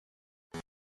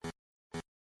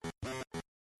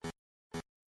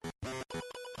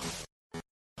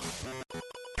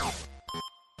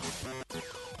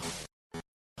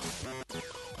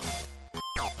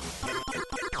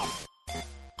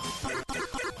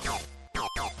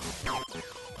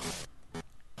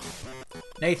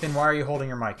Nathan, why are you holding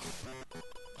your mic?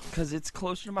 Because it's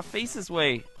closer to my face this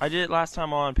way. I did it last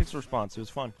time on Pixel Response. It was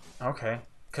fun. Okay.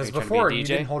 Because Are you trying to before be a you DJ?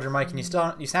 didn't hold your mic and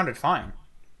you sounded fine.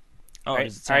 Oh, Are,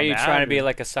 does it sound are you bad, trying to be or-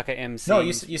 like a sucker MC? No,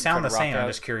 you sound the trying to same. rock I'm out?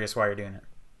 just curious why you're doing it.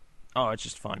 Oh, it's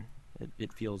just fun.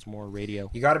 It feels more radio.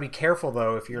 You got to be careful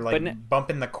though. If you're like But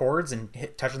bumping the chords and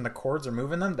touching the chords or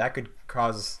moving them, that could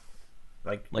cause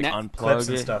like Unplug clips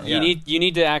and it. stuff. You Yeah.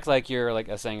 need to act like you're like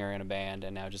a singer in a band,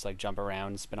 and now just like jump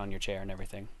around, spin on your chair, and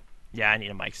everything. Yeah, I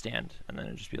need a mic stand, and then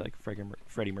it'd just be like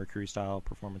Freddie Mercury style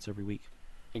performance every week.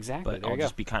 Exactly. But there I'll you go.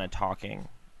 just be kind of talking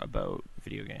about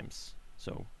video games,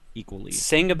 so equally.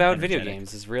 Sing about video energetic.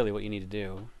 games is really what you need to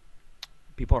do.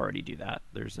 People already do that.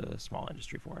 There's a small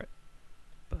industry for it,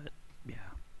 but yeah.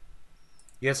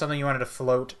 You had something you wanted to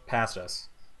float past us.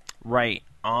 Right.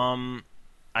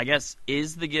 I guess,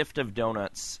 is the gift of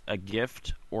donuts a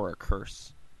gift or a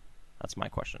curse? That's my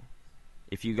question.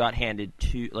 If you got handed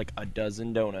a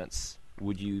dozen donuts,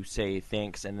 would you say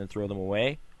thanks and then throw them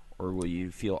away, or will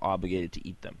you feel obligated to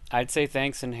eat them? I'd say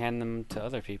thanks and hand them to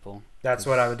other people. That's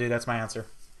what I would do. That's my answer.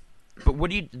 But what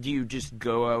do you just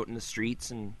go out in the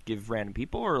streets and give random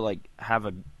people, or like have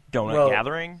a donut Well-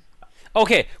 gathering?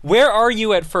 Okay, where are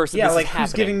you at first? Yeah, this like is who's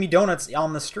happening? giving me donuts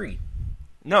on the street?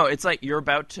 No, it's like you're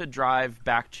about to drive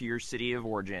back to your city of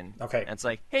origin. Okay. And it's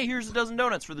like, hey, here's a dozen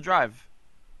donuts for the drive.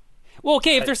 Well,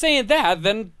 okay, if they're saying that,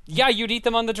 then yeah, you'd eat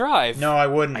them on the drive. No, I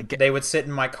wouldn't. I get- They would sit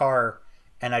in my car,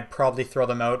 and I'd probably throw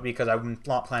them out because I'm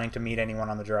not planning to meet anyone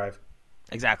on the drive.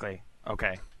 Exactly.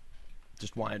 Okay.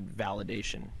 Just wanted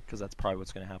validation, because that's probably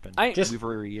what's going to happen. Just, We've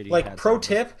already Like, had pro some.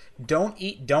 tip, don't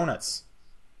eat donuts.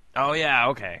 Oh, yeah,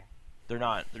 okay. They're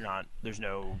not, there's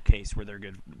no case where they're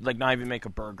good. Like, not even make a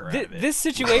burger out of it. This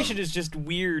situation is just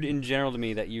weird in general to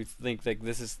me that you think like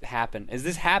this has happened. Has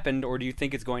this happened, or do you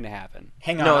think it's going to happen?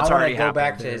 Hang on, No, I it's want to already go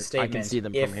back happened. to his I statement. can see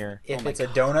them if, from here. If Oh my it's a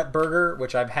donut burger,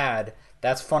 which I've had,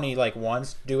 that's funny like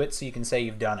once. Do it so you can say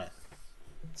you've done it.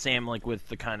 Same, like, with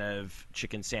the kind of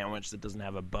chicken sandwich that doesn't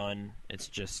have a bun. It's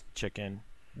just chicken.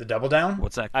 The double down?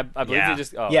 What's that? I believe yeah. they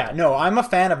just. Oh, Yeah, no, I'm a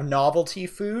fan of novelty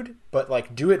food, but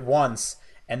like do it once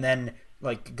and then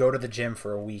like go to the gym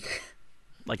for a week.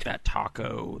 Like that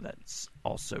taco that's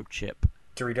also chip.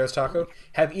 Doritos taco.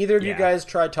 Have either of you Yeah. guys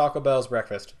tried Taco Bell's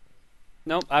breakfast?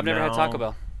 Nope, I've never had No. Taco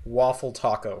Bell. Waffle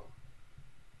taco.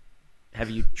 Have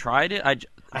you tried it? I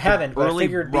haven't, but I early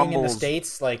figured being in the rumbles-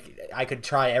 States, like I could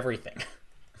try everything.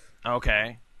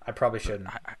 Okay. I probably shouldn't.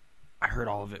 I heard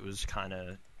all of it was kind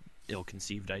of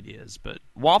ill-conceived ideas, but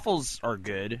waffles are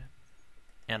good,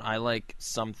 and I like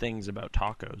some things about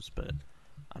tacos, but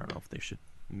I don't know if they should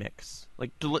mix. Like,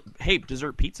 hey,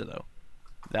 dessert pizza, though.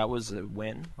 That was a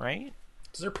win, right?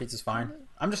 Dessert pizza's fine.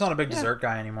 I'm just not a big dessert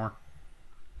guy anymore.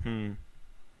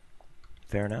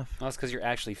 Fair enough. Well, that's because you're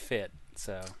actually fit.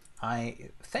 So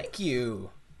Thank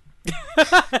you.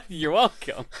 you're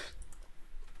welcome.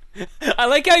 I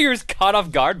like how you're caught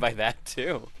off guard by that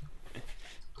too.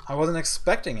 I wasn't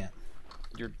expecting it.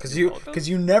 You're Because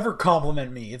you never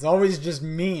compliment me. It's always just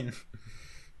mean.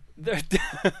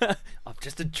 I'm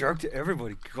just a jerk to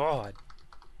everybody. God.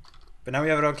 But now we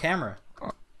have it on camera.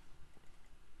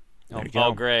 There you go.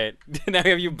 Oh, great. Now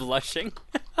we have you blushing.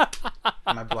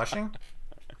 Am I blushing?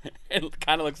 It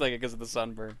kind of looks like it because of the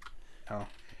sunburn. Oh.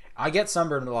 I get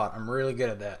sunburned a lot. I'm really good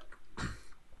at that.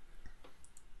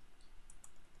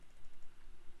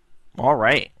 All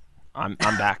right. I'm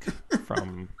back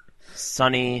from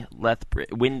sunny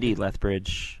windy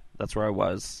Lethbridge. That's where I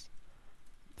was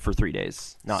for 3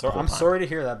 days. Not the whole I'm time. sorry to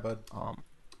hear that, bud.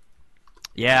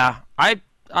 Yeah, I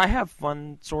have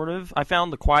fun, sort of. I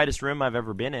found the quietest room I've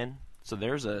ever been in. So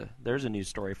there's a news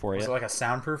story for Was you. it like a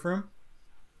soundproof room?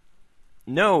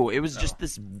 No, it was just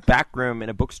this back room in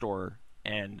a bookstore,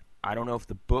 and I don't know if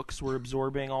the books were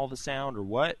absorbing all the sound or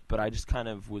what, but I just kind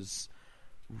of was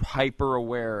hyper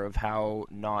aware of how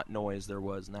not noise there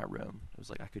was in that room. It was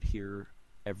like I could hear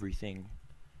everything,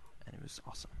 and it was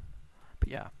awesome. But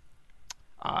yeah,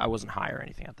 I wasn't high or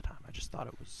anything at the time. I just thought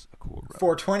it was a cool room.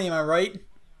 420, am I right?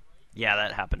 Yeah,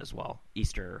 that happened as well.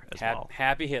 Easter as well.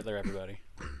 Happy Hitler, everybody.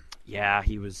 Yeah,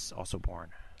 he was also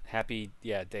born. Happy,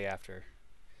 day after.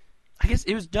 I guess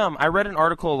it was dumb. I read an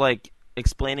article like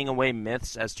explaining away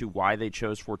myths as to why they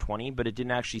chose 420, but it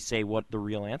didn't actually say what the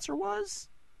real answer was.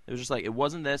 It was just like, it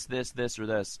wasn't this, or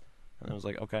this. And I was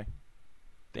like, okay.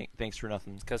 Thanks for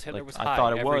nothing. Because Hitler Like, was I high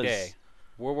thought it every was. day.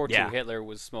 World War II, Yeah. Hitler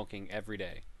was smoking every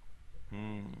day.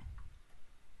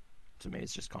 To me,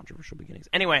 it's just controversial beginnings.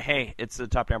 Anyway, hey, it's the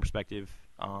top-down perspective.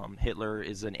 Hitler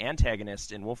is an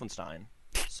antagonist in Wolfenstein,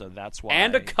 so that's why.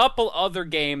 And a couple other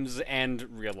games and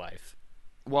real life.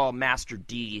 Well, Master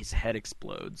D's head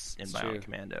explodes in It's Bionic true.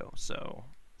 Commando, so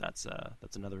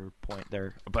that's another point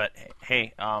there. But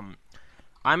hey,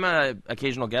 I'm a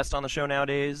occasional guest on the show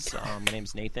nowadays. My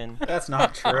name's Nathan. That's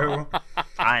not true.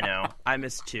 I know. I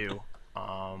missed 2.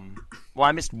 Well,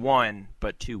 I missed 1,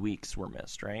 but 2 weeks were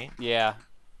missed, right? Yeah,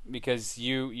 because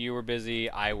you were busy.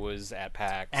 I was at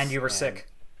PAX, And you were sick.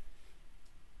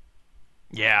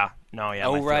 Yeah. No. Yeah.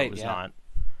 Oh, my throat right, was yeah. not.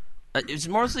 It was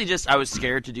mostly just I was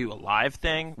scared to do a live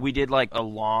thing. We did like a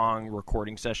long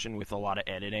recording session with a lot of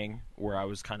editing, where I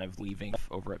was kind of leaving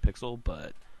over at Pixel,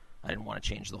 but I didn't want to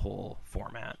change the whole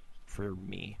format for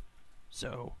me,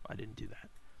 so I didn't do that.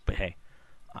 But hey,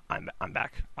 I'm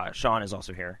back. Sean is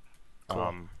also here.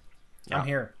 Cool. Yeah. I'm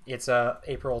here. It's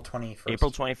April 21st.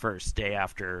 April 21st, day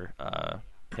after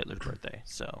Hitler's birthday,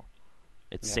 so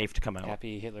it's Yeah. safe to come out.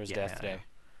 Happy Hitler's Yeah. death today.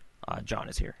 John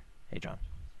is here. Hey, John.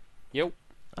 Yo.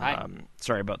 Hi.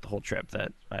 Sorry about the whole trip.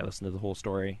 That I listened to the whole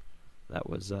story. That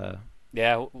was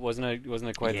Yeah, wasn't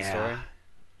it quite the story?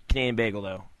 Canadian Bagel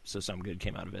though, so some good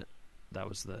came out of it. That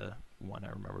was the one I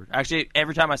remembered. Actually,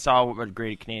 every time I saw a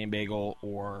great Canadian Bagel,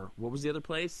 or what was the other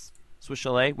place? Swiss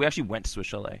Chalet. We actually went to Swiss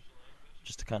Chalet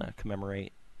just to kind of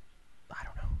commemorate. I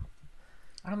don't know.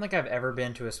 I don't think I've ever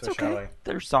been to a Swiss It's okay. Chalet.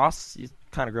 Their sauce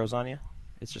kind of grows on you.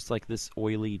 It's just like this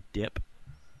oily dip,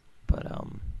 but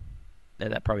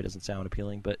that probably doesn't sound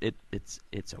appealing, but it's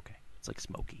okay. It's like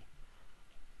smoky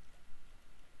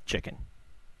chicken.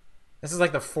 This is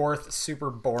like the 4th super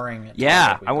boring. Yeah,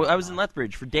 topic we've I done was in on.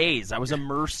 Lethbridge for days. I was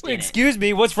immersed in it. Excuse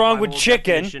me, what's wrong My with whole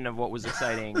chicken? definition of what was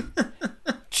exciting.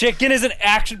 Chicken is an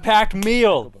action-packed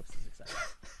meal.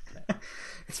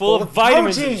 It's full of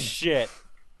vitamins protein. and shit.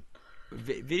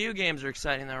 Video games are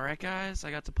exciting though, right, guys?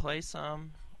 I got to play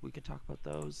some. We can talk about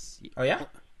those. Oh yeah.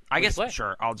 I guess play?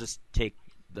 sure. I'll just take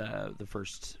the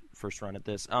first run at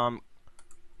this.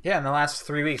 Yeah. In the last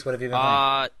 3 weeks, what have you been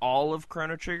playing? All of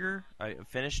Chrono Trigger. I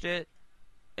finished it,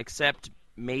 except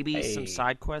maybe some Hey.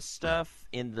 side quest stuff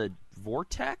in the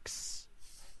Vortex.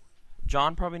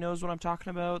 John probably knows what I'm talking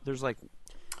about. There's like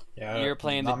Yeah. You're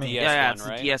playing the not me. DS yeah, one, it's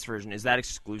right? the DS version. Is that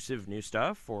exclusive new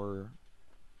stuff or?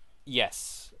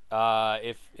 Yes.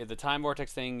 If the Time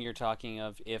Vortex thing you're talking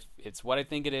of, if it's what I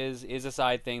think it is a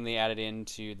side thing they added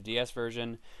into the DS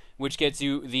version, which gets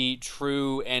you the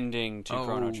true ending to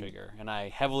Chrono Oh. Trigger. And I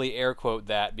heavily air quote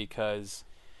that because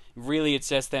really it's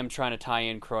just them trying to tie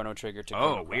in Chrono Trigger to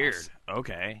Chrono Oh, weird. Cross.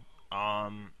 Okay.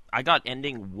 I got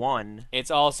ending 1.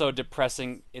 It's also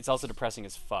depressing. It's also depressing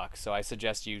as fuck. So I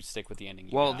suggest you stick with the ending.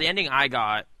 Well, the ending I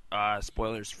got,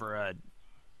 spoilers for a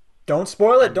Don't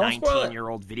spoil it. Don't spoil it.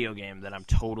 19-year-old video game that I'm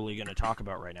totally going to talk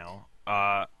about right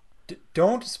now.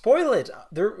 Don't spoil it.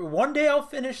 One day I'll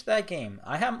finish that game.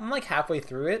 I'm like halfway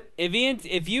through it.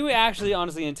 If you actually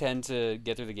honestly intend to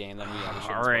get through the game, then we shouldn't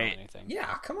spoil Alright. anything.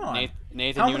 Yeah, come on.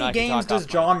 Nathan, How you and I many can games talk does offline.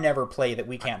 John never play that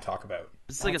we can't talk about?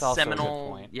 It's like That's a also a good seminal.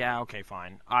 point. Yeah, okay,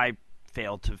 fine. I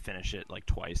failed to finish it like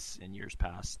twice in years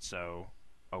past, so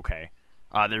okay.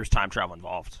 There's time travel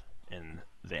involved in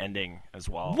the ending as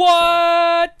well.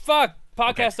 What? Fuck.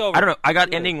 Podcast so- over. I don't know. I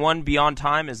got ending 1 Beyond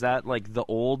Time. Is that like the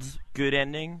old good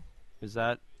ending? Is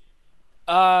that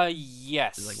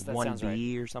Yes. like that 1B sounds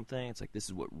right. or something? It's like this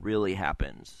is what really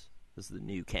happens. This is the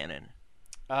new canon.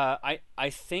 I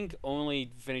think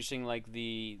only finishing like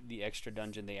the extra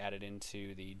dungeon they added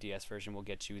into the DS version will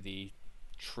get you the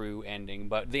true ending,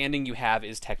 but the ending you have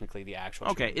is technically the actual.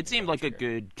 true Okay, ending it of seemed Chrono like a Trigger.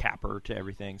 good capper to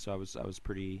everything, so I was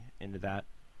pretty into that.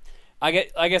 I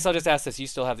guess I'll just ask this: you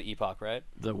still have the Epoch, right?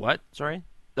 The what? Sorry.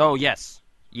 Oh yes,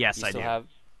 yes You I still do. have.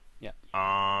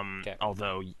 Okay.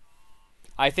 Although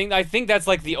I think that's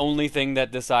like the only thing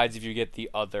that decides if you get the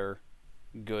other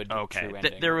good okay, true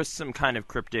ending. there was some kind of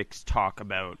cryptic talk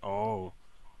about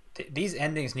These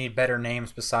endings need better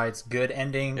names besides good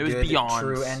ending, It was good beyond.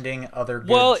 true ending, other good.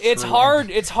 well, it's true hard.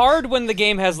 ending. It's hard when the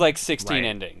game has like 16 Right.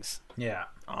 endings. Yeah.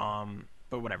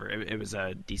 but whatever. It was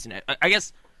a decent. I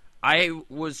guess I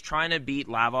was trying to beat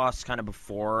Lavos kind of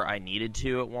before I needed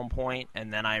to at one point,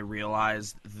 and then I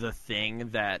realized the thing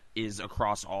that is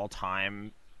across all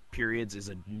time periods is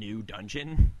a new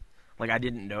dungeon. Like I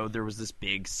didn't know there was this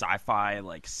big sci-fi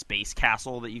like space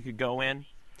castle that you could go in.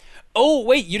 Oh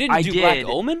wait, you didn't I do did, Black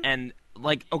Omen? and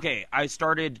like okay, I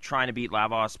started trying to beat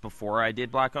Lavos before I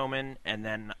did Black Omen, and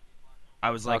then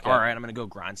I was like, Okay. all right, I'm gonna go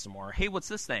grind some more. Hey, what's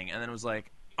this thing? And then it was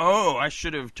like, oh, I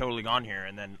should have totally gone here.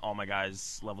 And then all my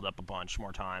guys leveled up a bunch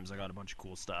more times. I got a bunch of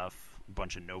cool stuff, a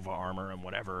bunch of Nova armor and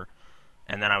whatever.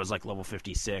 And then I was like level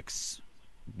 56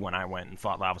 when I went and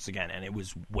fought Lavos again, and it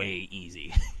was way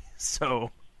easy. So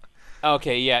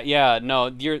Okay, yeah, no,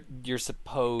 you're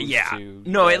supposed yeah, to.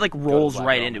 no, it like go to rolls Black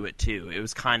right Omen. into it too. It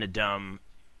was kind of dumb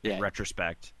in Yeah.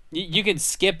 retrospect. You can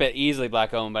skip it easily,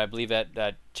 Black Omen, but I believe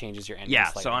that changes your ending. Yeah,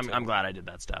 slightly so too. I'm glad I did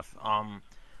that stuff.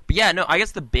 But yeah, no, I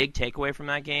guess the big takeaway from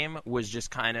that game was just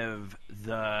kind of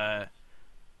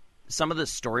some of the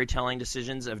storytelling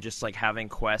decisions of just like having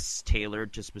quests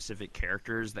tailored to specific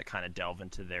characters that kind of delve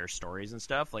into their stories and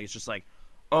stuff. Like it's just like,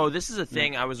 oh, this is a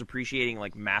thing I was appreciating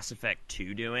like Mass Effect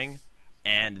 2 doing,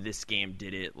 and this game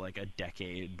did it like a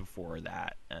decade before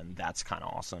that, and that's kind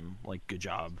of awesome. Like good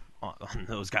job on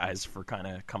those guys for kind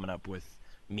of coming up with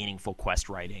meaningful quest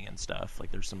writing and stuff.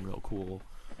 Like there's some real cool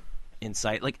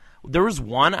insight. Like there was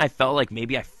one I felt like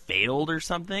maybe I failed or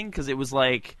something because it was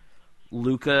like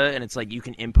Luca, and it's like you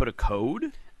can input a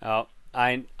code. Oh,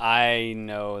 I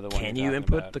know the one. Can you're you talking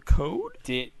input about. the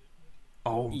code?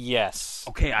 Oh, yes.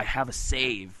 Okay, I have a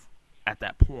save at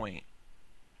that point.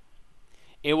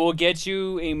 It will get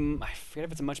you I forget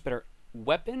if it's a much better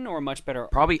weapon or a much better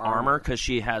Probably armor because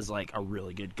she has like a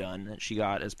really good gun that she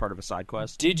got as part of a side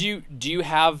quest. Do you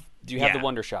have Yeah. the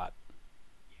Wonder Shot?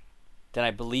 Then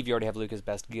I believe you already have Luca's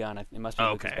best gun. It must be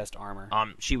Luca's best armor.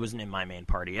 She wasn't in my main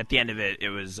party. At the end of it, it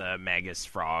was Magus,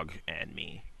 Frog, and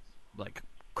me, like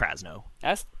Krasno.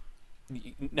 That's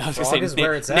no, I was Frog gonna is say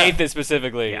where it's at. Nathan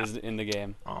specifically Yeah. is in the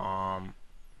game.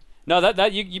 No,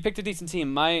 that you picked a decent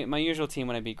team. My usual team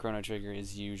when I beat Chrono Trigger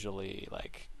is usually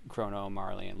like Chrono,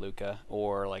 Marley, and Luca,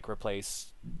 or like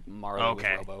replace Marley with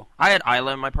Robo. I had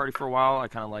Isla in my party for a while. I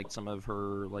kind of liked some of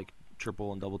her like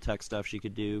triple and double tech stuff she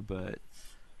could do, but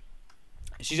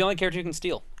She's the only character you can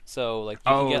steal. So like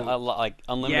you can get a lot, like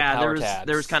unlimited power tabs.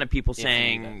 There was kind of people if you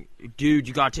saying, "Dude,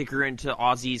 you gotta take her into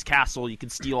Ozzy's castle. You can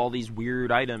steal all these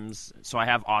weird items." So I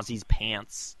have Ozzy's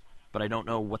pants, but I don't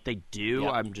know what they do.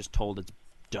 Yep. I'm just told it's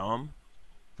dumb.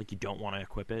 Like you don't want to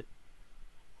equip it.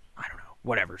 I don't know.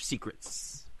 Whatever.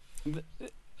 Secrets.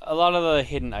 a lot of the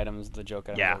hidden items, the joke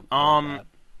items. Yeah. are like that.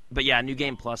 But yeah, New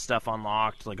Game Plus stuff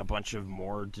unlocked. Like a bunch of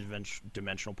more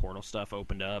dimensional portal stuff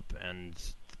opened up, and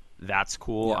that's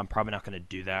cool. Yeah. I'm probably not going to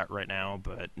do that right now,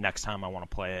 but next time I want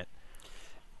to play it.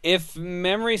 If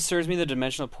memory serves me, the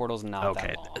dimensional portal's not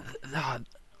Okay. that long.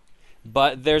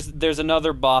 But there's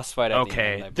another boss fight at the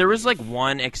end. I There was like believe.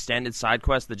 one extended side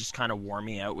quest that just kind of wore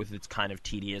me out with its kind of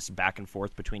tedious back and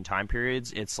forth between time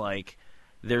periods. It's like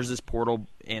there's this portal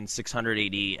in 600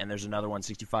 AD and there's another one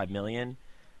 65 million,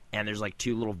 and there's like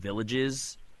two little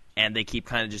villages, and they keep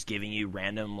kind of just giving you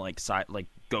random like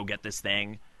go get this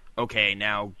thing. Okay,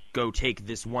 now go take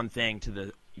this one thing to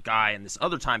the guy in this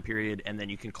other time period, and then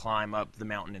you can climb up the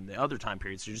mountain in the other time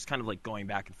period. So you're just kind of like going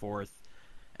back and forth,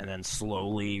 and then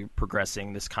slowly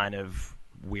progressing this kind of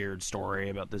weird story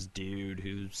about this dude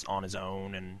who's on his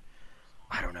own, and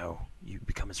I don't know, you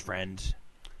become his friend. Do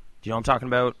you know what I'm talking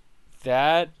about?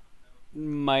 That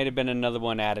might have been another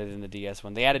one added in the DS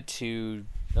one. They added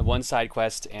one side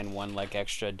quest and one like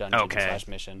extra dungeon /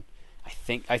 mission.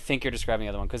 I think you're describing the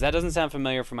other one because that doesn't sound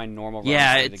familiar for my normal.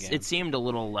 Yeah, run through the game. it seemed a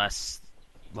little less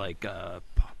like I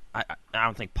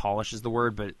don't think polish is the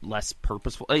word, but less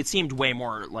purposeful. It seemed way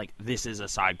more like this is a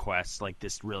side quest. Like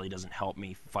this really doesn't help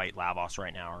me fight Lavos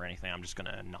right now or anything. I'm just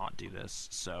gonna not do this.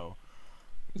 So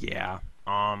yeah,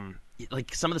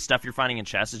 like some of the stuff you're finding in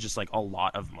chests is just like a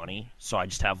lot of money. So I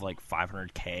just have like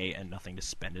 500k and nothing to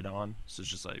spend it on. So it's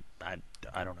just like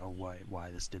I don't know why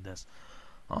this did this.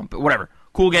 But whatever,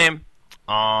 cool game.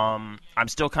 I'm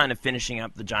still kind of finishing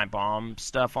up the Giant Bomb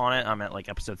stuff on it. I'm at like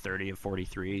episode 30 of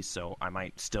 43, so I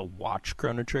might still watch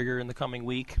Chrono Trigger in the coming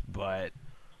week, but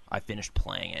I finished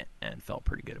playing it and felt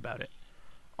pretty good about it.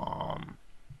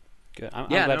 Good. I'm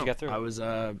glad you got through it. I was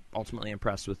ultimately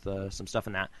impressed with some stuff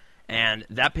in that, and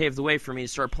that paved the way for me to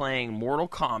start playing Mortal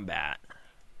Kombat.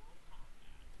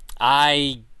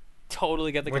 I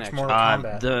totally get the Which connection. Mortal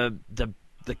Kombat?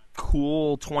 The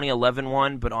cool 2011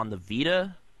 one, but on the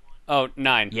Vita. Oh,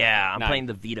 9. Yeah, I'm 9. playing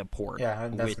the Vita port, Yeah,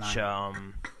 that's which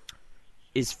 9.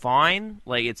 is fine.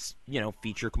 Like it's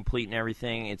feature complete and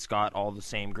everything. It's got all the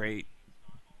same great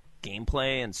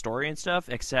gameplay and story and stuff,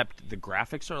 except the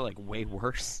graphics are like way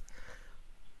worse.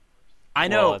 I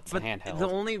know, Well, it's but handheld. the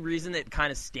only reason it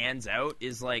kind of stands out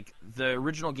is like the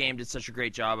original game did such a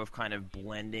great job of kind of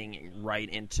blending right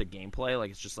into gameplay. Like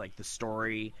it's just like the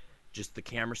story, just the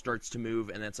camera starts to move,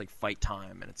 and then it's like fight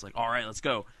time, and it's like, all right, let's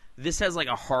go. This has like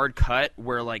a hard cut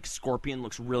where like Scorpion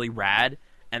looks really rad,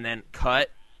 and then cut,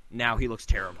 now he looks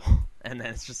terrible. And then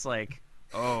it's just like,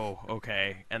 oh,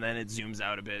 okay. And then it zooms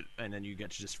out a bit, and then you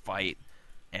get to just fight.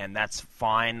 And that's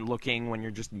fine looking when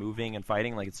you're just moving and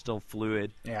fighting. Like, it's still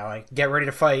fluid. Yeah, like, get ready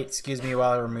to fight. Excuse me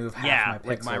while I remove half Yeah, my pixels.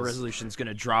 like my resolution's going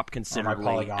to drop considerably,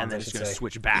 polygons, and then I it's should going to say.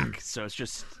 switch back. So it's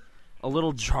just a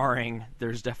little jarring.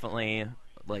 There's definitely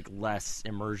like less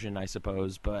immersion, I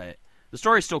suppose, but the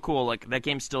story's still cool. Like that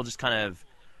game's still just kind of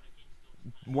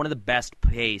one of the best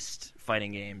paced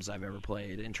fighting games I've ever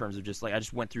played in terms of just like I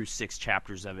just went through 6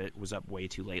 chapters of it. Was up way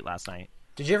too late last night.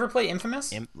 Did you ever play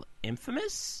Infamous?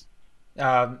 Infamous?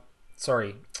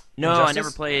 Sorry. No, Injustice? I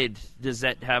never played. Does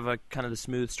that have a kind of the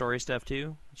smooth story stuff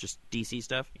too? It's just DC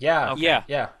stuff? Yeah. Okay.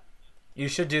 Yeah. You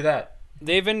should do that.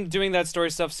 They've been doing that story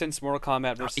stuff since Mortal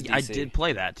Kombat versus DC. I did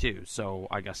play that too, so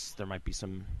I guess there might be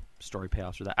some story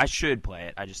payoffs for that. I should play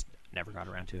it. I just never got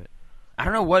around to it. I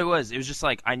don't know what it was. It was just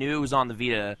like I knew it was on the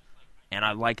Vita, and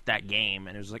I liked that game,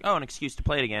 and it was like, oh, an excuse to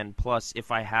play it again. Plus,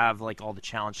 if I have like all the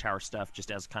challenge tower stuff, just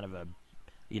as kind of a,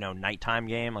 nighttime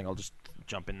game, like I'll just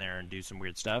jump in there and do some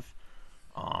weird stuff.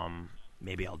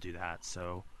 Maybe I'll do that.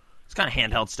 So it's kind of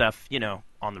handheld stuff,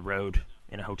 on the road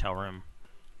in a hotel room.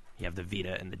 You have the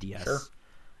Vita and the DS. Sure.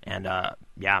 And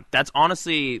that's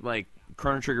honestly like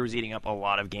Chrono Trigger was eating up a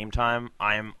lot of game time.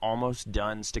 I am almost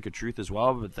done Stick of Truth as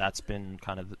well, but that's been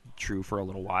kind of true for a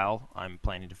little while. I'm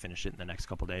planning to finish it in the next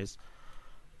couple days.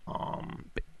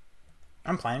 But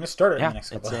I'm planning to start it in the next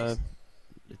couple days.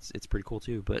 It's pretty cool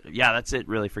too. But yeah, that's it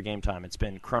really for game time. It's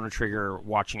been Chrono Trigger,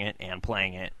 watching it and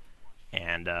playing it,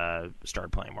 and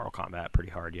started playing Mortal Kombat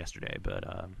pretty hard yesterday. But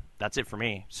that's it for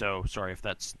me. So sorry if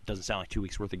that doesn't sound like 2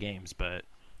 weeks worth of games, but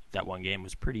that one game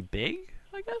was pretty big,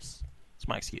 I guess. It's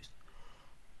my excuse.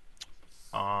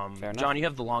 John, you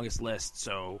have the longest list,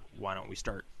 so why don't we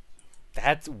start?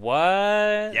 That's what?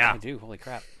 Yeah. I do. Holy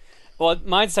crap. Well,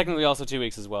 mine's technically also 2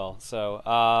 weeks as well.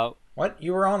 So, What?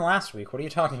 You were on last week. What are you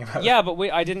talking about? yeah, but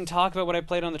wait, I didn't talk about what I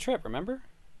played on the trip, remember?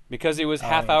 Because it was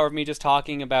half yeah. hour of me just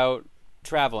talking about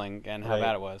traveling and how Right.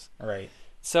 bad it was. Right.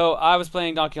 So, I was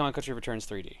playing Donkey Kong Country Returns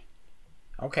 3D.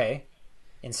 Okay.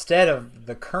 Instead of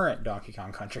the current Donkey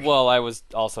Kong Country. Well, I was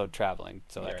also traveling,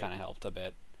 so that Right. kind of helped a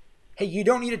bit. Hey, you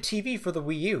don't need a TV for the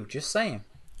Wii U. Just saying.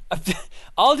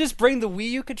 I'll just bring the Wii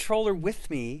U controller with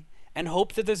me and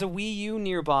hope that there's a Wii U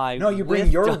nearby. No, you bring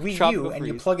with your Tropical Wii U and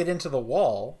you Freeze. plug it into the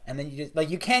wall, and then you just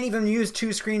you can't even use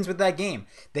 2 screens with that game.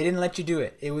 They didn't let you do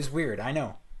it. It was weird. I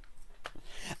know.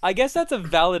 I guess that's a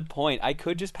valid point. I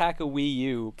could just pack a Wii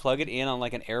U, plug it in on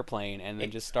like an airplane, and then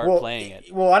just start playing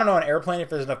it. Well, I don't know an airplane if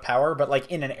there's enough power, but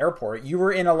like in an airport, you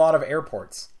were in a lot of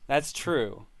airports. That's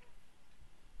true.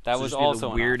 That So was this would be also the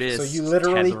an weirdest So you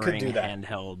literally could tethering do that.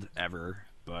 handheld ever,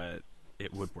 but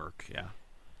it would work. Yeah.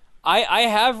 I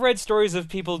have read stories of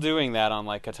people doing that on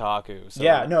like Kotaku. So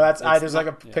Yeah, no, there's it's like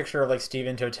a not- yeah. picture of like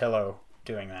Steven Totillo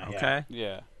doing that. Yeah. Okay.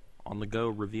 Yeah. On the go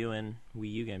reviewing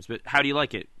Wii U games. But how do you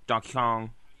like it? Donkey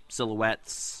Kong,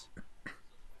 silhouettes.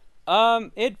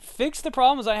 It fixed the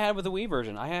problems I had with the Wii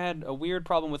version. I had a weird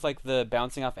problem with like the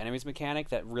bouncing off enemies mechanic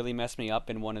that really messed me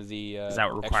up in one of the. Is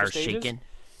that what extra requires stages. shaking?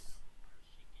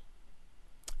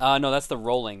 No, that's the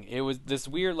rolling. It was this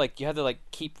weird, like, you had to, like,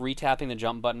 keep retapping the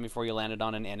jump button before you landed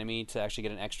on an enemy to actually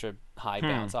get an extra high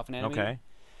bounce off an enemy. Okay.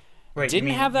 Wait, Didn't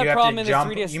you mean have that you to problem in the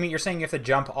jump, 3DS. You mean you're saying you have to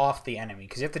jump off the enemy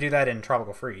because you have to do that in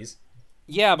Tropical Freeze?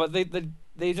 Yeah, but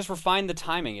they just refined the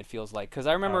timing, it feels like. Because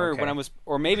I remember okay. when I was...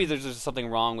 Or maybe there's just something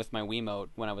wrong with my Wiimote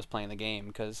when I was playing the game,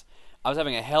 because I was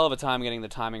having a hell of a time getting the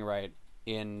timing right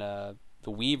in the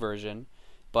Wii version,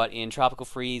 but in Tropical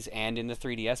Freeze and in the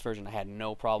 3DS version, I had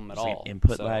no problem at It's like all. an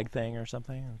input So, lag thing or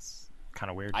something. It's kind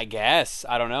of weird. I guess.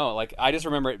 I don't know. Like, I just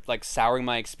remember it, like, souring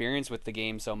my experience with the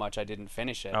game so much I didn't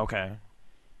finish it. Okay.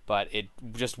 But it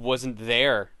just wasn't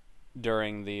there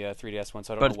during the 3DS one,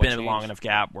 so I don't But know it's what been a changed. long enough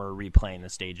gap where replaying the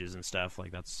stages and stuff,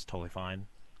 like, that's totally fine.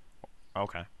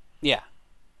 Okay. Yeah.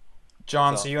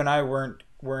 John, So- so you and I weren't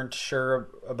sure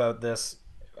about this.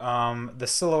 The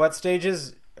silhouette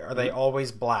stages, are they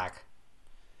always black?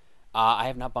 I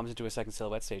have not bumped into a second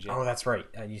silhouette stage yet. Oh, that's right.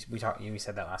 You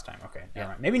said that last time. Okay, never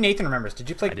mind. Maybe Nathan remembers. Did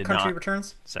you play I did Country not.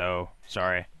 Returns? So,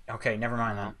 sorry. Okay, never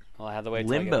mind that. Well, I had to wait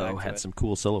till I get Limbo back to had it. some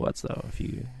cool silhouettes, though, if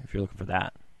you're looking for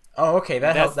that. Oh, okay,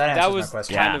 that helps. That answers was my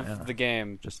question. kind Yeah, of yeah. the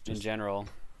game Just- in general.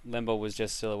 Limbo was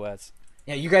just silhouettes.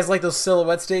 Yeah, you guys like those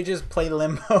silhouette stages? Play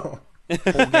Limbo.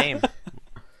 Full game.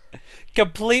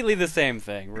 Completely the same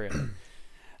thing, really.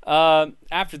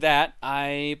 After that,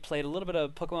 I played a little bit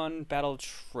of Pokemon Battle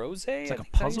Troze. It's like a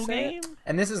puzzle game?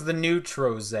 And this is the new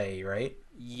Troze, right?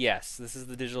 Yes, this is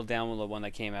the digital download one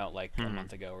that came out like a Hmm.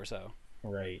 month ago or so.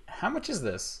 Right. How much is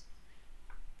this?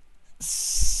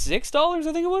 $6,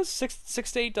 I think it was.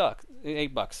 $6 to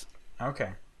 $8.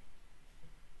 Okay.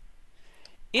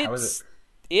 It's How is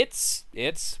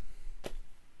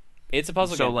it's a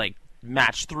puzzle So, game. like,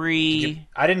 Match 3,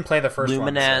 I didn't play the first one.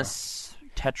 Luminous,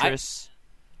 Tetris.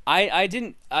 I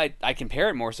didn't I compare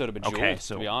it more so to Bejeweled, Okay,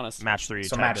 so to be honest. Match 3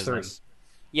 So type Match 3. business.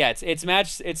 Yeah, it's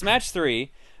match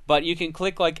 3, but you can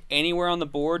click like anywhere on the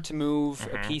board to move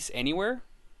Mm-hmm. a piece anywhere.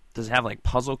 Does it have, like,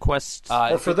 puzzle quests?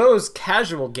 Or for those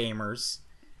casual gamers,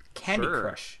 Candy Sure.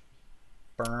 Crush.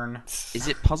 burn. Is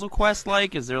it Puzzle Quest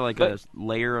like? Is there like a But-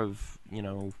 layer of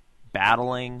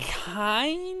battling?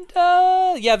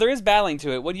 Kinda. Yeah, there is battling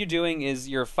to it. What you're doing is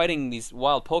you're fighting these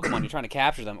wild Pokemon. You're trying to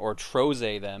capture them, or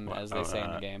Troze them, as they say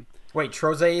in the game. Wait,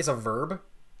 Troze is a verb?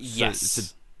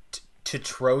 Yes. To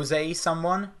Troze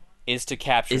someone? Is to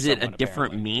capture Is it a someone,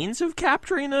 different apparently. means of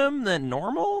capturing them than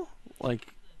normal? Like,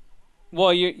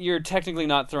 Well, you're technically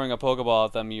not throwing a Pokeball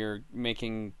at them. You're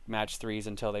making match 3s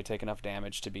until they take enough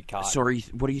damage to be caught. so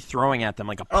what are you throwing at them?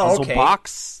 Like a Oh, puzzle okay.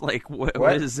 box? Like what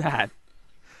What? is that?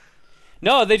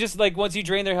 No, they just like once you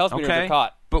drain their health meter, Okay. they're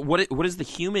caught. But what is the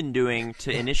human doing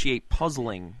to initiate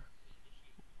puzzling?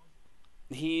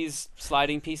 He's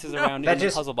sliding pieces around in That the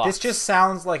just puzzle box. this just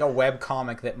sounds like a web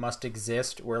comic that must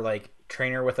exist where like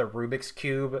trainer with a Rubik's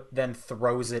cube then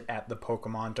throws it at the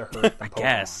Pokemon to hurt the Pokemon.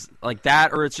 Guess like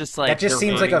that, or it's just like That just they're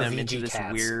seems like a herding them into VG this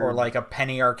Cats weird, or like a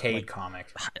Penny Arcade comic.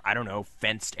 I don't know,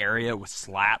 fenced area with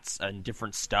slats and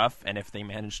different stuff, and if they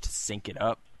manage to sync it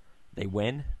up, they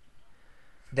win.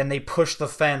 Then they push the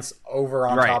fence over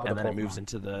on Right, top of and the then Pokemon. it moves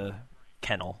into the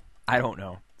kennel. I don't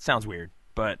know. Sounds weird,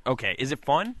 but okay. Is it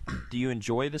fun? Do you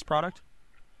enjoy this product?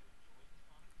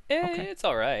 It's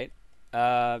all right.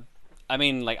 I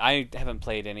mean, like I haven't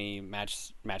played any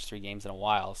match 3 games in a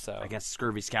while, so I guess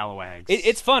Scurvy Scalawags.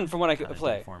 it's fun from what I could kinda did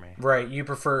play. it for me. Right, you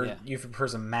prefer Yeah.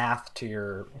 some math to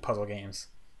your puzzle games.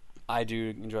 I do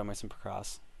enjoy my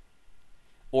Supercross.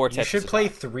 Or Tetris You should play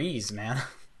Attack. threes, man.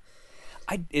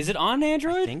 Is it on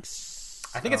Android?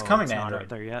 I think it's coming to not Android. up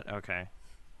there yet. Okay.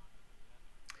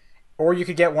 Or you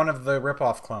could get one of the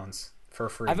rip-off clones for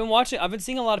free. I've been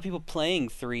seeing a lot of people playing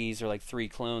 3s or like 3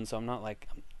 clones, so I'm like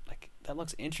that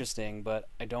looks interesting, but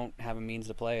I don't have a means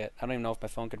to play it. I don't even know if my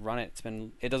phone could run it.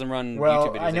 It doesn't run Well,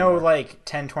 YouTube videos I know anymore. like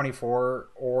 1024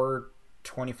 or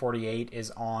 2048 is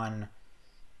on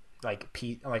like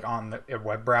on the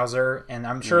web browser, and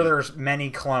I'm sure there's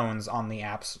many clones on the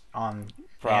apps on the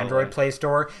Probably. Android Play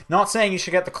Store. Not saying you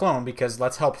should get the clone because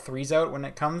let's help threes out when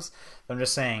it comes. But I'm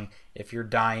just saying if you're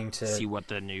dying to See what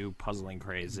the new puzzling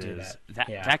craze Do is. that.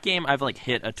 Yeah. That game, I've like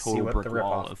hit a total what brick the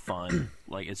wall rip-off- of fun.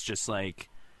 Like it's just like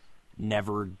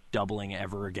never doubling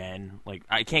ever again. Like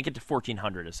I can't get to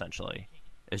 1400 essentially.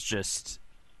 It's just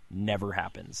never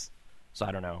happens. So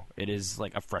I don't know. It is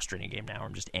like a frustrating game now.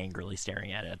 I'm just angrily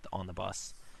staring at it on the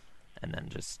bus, and then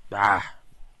just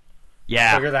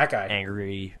yeah, figure that guy.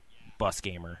 angry bus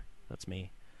gamer. That's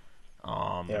me.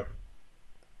 Yep.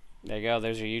 There you go.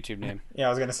 There's your YouTube name. Yeah, I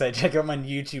was gonna say check out my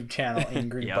YouTube channel,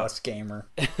 Angry Yep. Bus Gamer.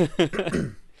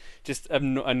 Just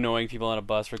annoying people on a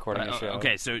bus recording a show.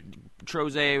 Okay, so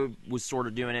Troze was sort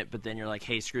of doing it, but then you're like,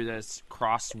 hey, screw this.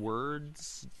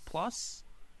 Crosswords Plus?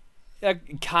 Yeah,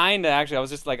 kind of actually.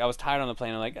 I was tired on the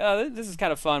plane. I'm like, oh, this is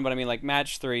kind of fun, but I mean, like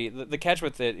match 3. The catch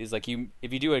with it is like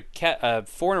if you do a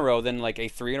 4 in a row, then like a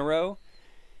 3 in a row,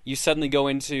 you suddenly go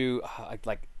into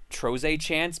like Troze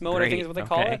chance mode. I think is what they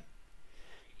call okay. it,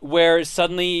 where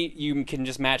suddenly you can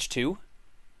just match 2.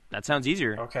 That sounds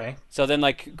easier. Okay. So then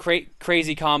like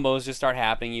crazy combos just start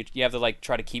happening. You have to like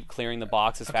try to keep clearing the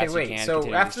box as Okay, fast as wait. you can. So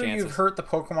continue after these you've chances. hurt the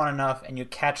Pokemon enough and you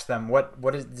catch them, what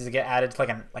does it get added to like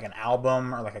an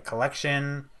album or like a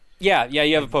collection? Yeah,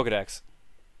 you have a Pokedex.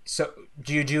 So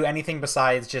do you do anything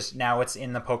besides just now it's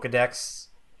in the Pokedex,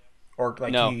 or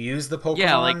like No. do you use the Pokemon?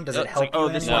 Yeah, like, does it it's help like, you oh,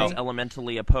 in this any way? one's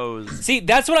elementally opposed. See,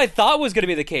 that's what I thought was going to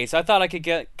be the case. I thought I could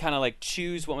get kind of like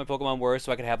choose what my Pokemon were,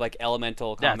 so I could have like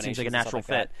elemental Yeah, it combinations. seems like a and stuff natural like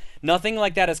fit. that. Nothing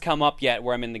like that has come up yet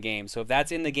where I'm in the game. So if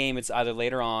that's in the game, it's either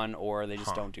later on or they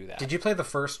just don't do that. Did you play the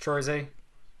first Troise?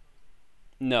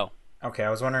 No. Okay, I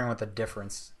was wondering what the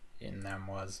difference in them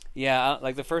was. Yeah,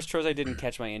 like the first Troze didn't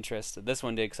catch my interest. This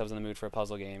one did because I was in the mood for a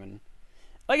puzzle game, and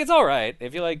like it's all right.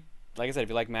 If you like I said, if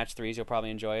you like match 3s, you'll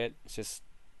probably enjoy it. It's just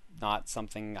not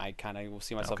something I kind of will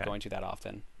see myself Okay. going to that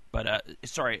often. But,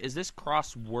 sorry, is this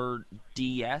crossword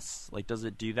DS? Like, does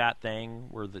it do that thing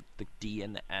where the D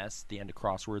and the S, the end of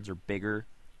crosswords, are bigger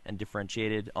and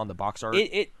differentiated on the box art?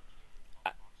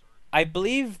 I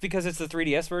believe because it's the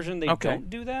 3DS version, they Okay. don't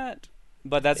do that.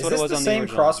 But that's Is what this it was the on same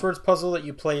the original. crosswords puzzle that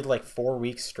you played like 4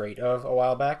 weeks straight of a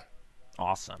while back?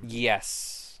 Awesome.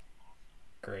 Yes.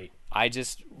 Great. I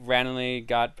just randomly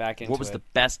got back into What was it. the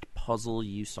best puzzle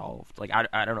you solved? Like,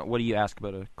 I don't know. What do you ask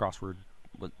about a crossword?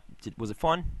 Was it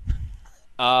fun?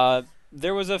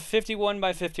 There was a 51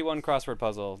 by 51 crossword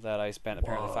puzzle that I spent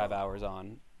apparently 5 hours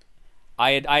on.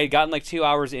 I had gotten like 2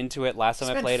 hours into it last time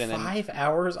I Spent played, and then 5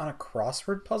 hours on a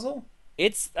crossword puzzle?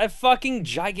 it's a fucking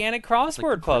gigantic It's like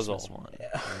crossword the puzzle. Christmas one.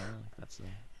 That's the...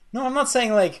 No, I'm not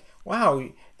saying like, wow,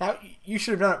 that you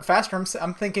should have done it faster.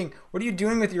 I'm thinking, what are you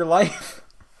doing with your life?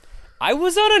 I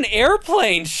was on an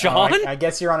airplane, Oh, Sean. I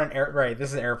guess you're on an air. Right, this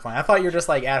is an airplane. I thought you were just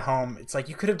like at home. It's like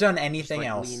you could have done anything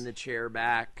else. Lean the chair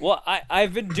back. Well,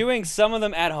 I've been doing some of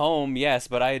them at home, yes,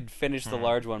 but I had finished the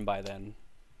large one by then.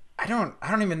 I don't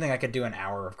even think I could do an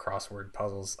hour of crossword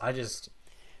puzzles.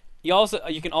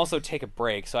 You can also take a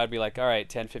break, so I'd be like, all right,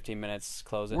 10, 15 minutes,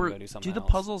 close it, and go do something Do the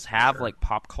else. puzzles have like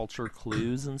pop culture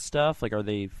clues and stuff? Like, are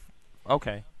they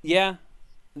okay? Yeah,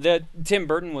 the Tim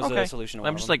Burton was Okay. a solution. To one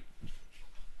I'm of just them. like,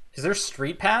 Is there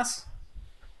Street Pass?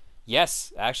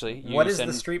 Yes, actually. What is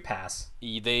the Street Pass?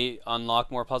 They unlock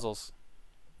more puzzles.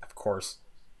 Of course.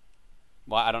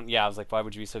 Well, I don't. Yeah, I was like, why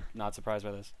would you be not surprised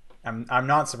by this? I'm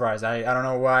not surprised. I don't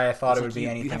know why I thought it it's would like be you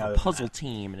anything have other a puzzle than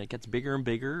team, and it gets bigger and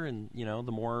bigger, and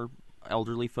the more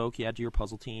elderly folk you add to your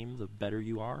puzzle team, the better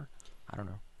you are. I don't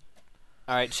know.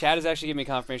 All right, Chad has actually given me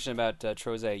confirmation about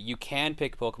Troze. You can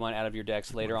pick Pokemon out of your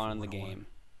decks later on in the game.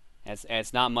 And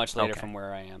it's not much later from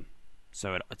where I am.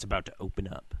 So it's about to open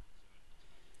up.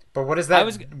 that. But what does that?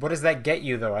 What does that get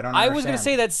you though? I don't. I understand. was going to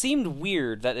say that seemed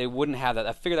weird that it wouldn't have that.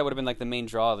 I figured that would have been like the main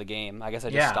draw of the game. I guess I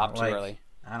just stopped too early.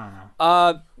 I don't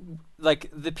know.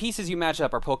 Like the pieces you match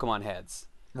up are Pokemon heads.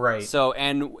 Right. So,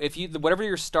 and if you whatever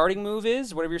your starting move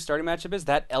is, whatever your starting matchup is,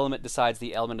 that element decides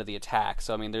the element of the attack.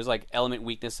 So, I mean, there's like element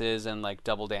weaknesses and like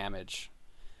double damage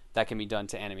that can be done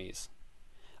to enemies.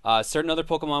 Certain other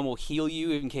Pokemon will heal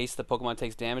you in case the Pokemon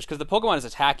takes damage because the Pokemon is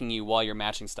attacking you while you're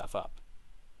matching stuff up.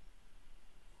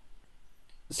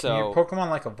 So, can your Pokemon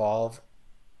like evolve?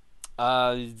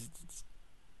 I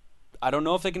don't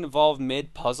know if they can evolve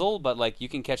mid-puzzle, but like you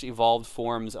can catch evolved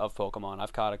forms of Pokemon.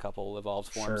 I've caught a couple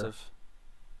evolved forms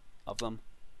of them.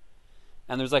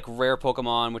 And there's like rare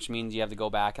Pokemon, which means you have to go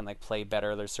back and like play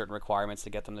better. There's certain requirements to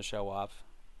get them to show up.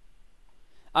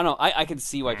 I don't know. I can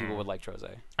see why people would like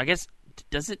Troze. I guess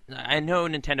does it? I know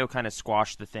Nintendo kind of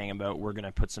squashed the thing about we're going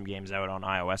to put some games out on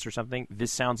iOS or something.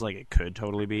 This sounds like it could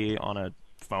totally be on a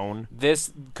phone.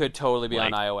 This could totally be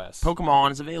on iOS.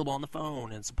 Pokemon is available on the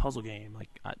phone, and it's a puzzle game. Like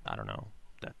I don't know.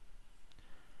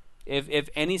 If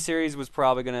any series was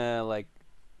probably gonna like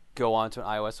go onto an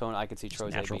iOS phone, I could see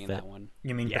Troze being that one.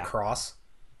 You mean Picross?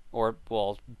 Or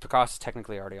well, Picross is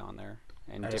technically already on there.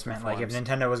 I just meant like if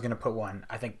Nintendo was going to put one,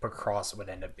 I think Picross would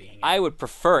end up being it. I would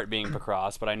prefer it being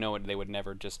Picross, but I know they would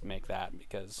never just make that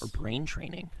because or brain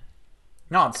training.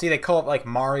 No, see, they call it like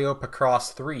Mario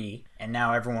Picross 3, and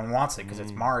now everyone wants it because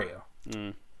it's Mario.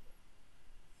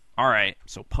 All right,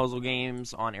 so puzzle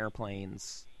games on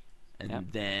airplanes, and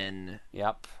then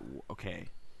okay,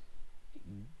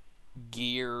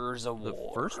 Gears of War.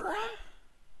 The first one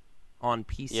on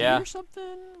PC or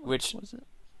something. Which was it?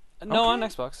 No, on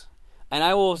Xbox. And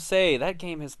I will say that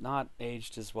game has not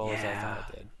aged as well as I thought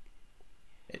it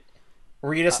did.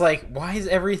 Were you just like, why is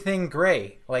everything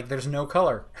gray? Like, there's no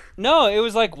color. No, it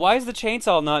was like, why is the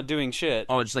chainsaw not doing shit?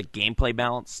 Oh, it's like gameplay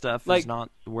balance stuff is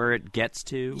not where it gets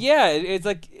to? Yeah, it's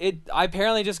like, I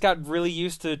apparently just got really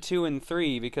used to 2 and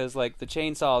 3 because, like, the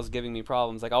chainsaw is giving me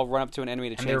problems. Like, I'll run up to an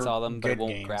enemy to chainsaw them, but it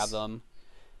won't grab them.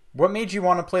 What made you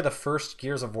want to play the first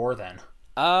Gears of War, then?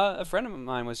 A friend of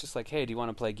mine was just like, hey, do you want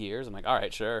to play Gears? I'm like, all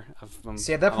right, sure.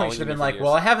 See, at that point, you should have been like,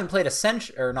 well, I haven't played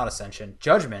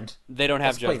Judgment. They don't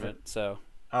have Judgment, so...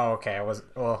 Oh, okay.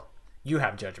 Well, you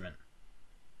have Judgment.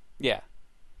 Yeah.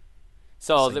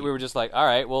 So we were just like, all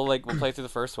right, well, like we'll play through the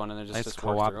first one, and then just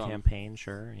co-op campaign,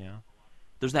 sure, yeah.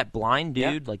 There's that blind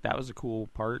dude, like that was a cool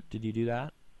part. Did you do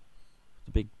that?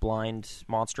 The big blind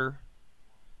monster.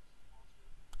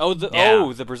 Oh,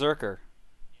 the Berserker.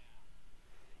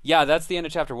 Yeah, that's the end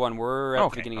of Chapter 1. We're at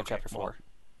the beginning of Chapter 4.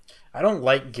 I don't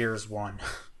like Gears 1.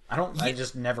 I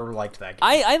just never liked that game.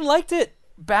 I liked it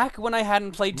back when I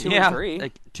hadn't played 2 and 3.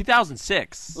 Like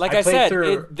 2006. Like I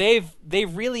said,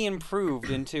 they've really improved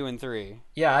in 2 and 3.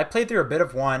 Yeah, I played through a bit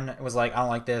of 1. It was like, I don't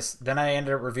like this. Then I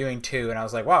ended up reviewing 2, and I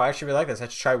was like, wow, I actually really like this. I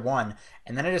should try 1.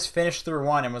 And then I just finished through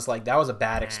 1 and was like, that was a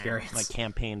bad experience. Like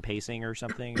campaign pacing or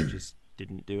something. It just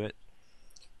didn't do it.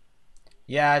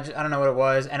 Yeah, I don't know what it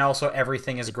was, and also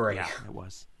everything is gray. Yeah, it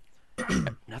was.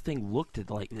 Nothing looked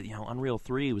like Unreal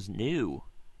 3 was new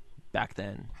back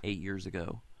then, 8 years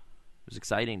ago. It was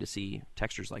exciting to see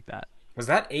textures like that. Was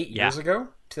that 8 years ago?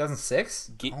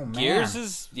 2006? Oh man, Gears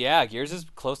is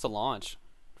close to launch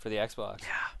for the Xbox.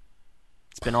 Yeah,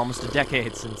 it's been almost a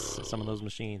decade since some of those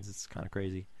machines. It's kind of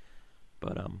crazy,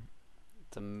 but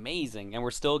it's amazing, and we're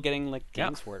still getting like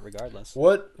games for it regardless.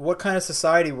 What kind of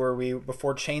society were we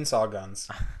before chainsaw guns?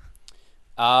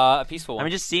 A peaceful one. I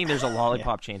mean, just seeing there's a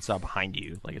lollipop chainsaw behind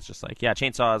you, like it's just like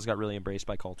chainsaws got really embraced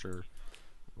by culture.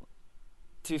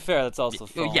 To be fair, that's also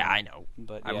film. Yeah, I know,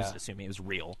 but I was assuming it was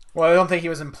real. Well, I don't think he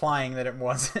was implying that it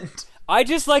wasn't. I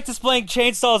just like displaying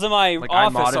chainsaws in my Like I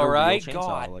office. modded All a right, real chainsaw.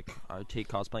 God. Like I take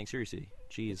cosplaying seriously.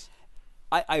 Jeez.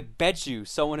 I bet you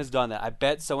someone has done that. I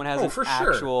bet someone has an for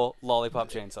sure. actual lollipop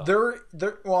chainsaw.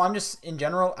 Well, I'm just in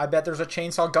general. I bet there's a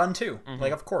chainsaw gun too.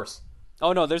 Like, of course.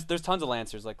 Oh no, there's tons of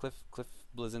lancers. Like Cliff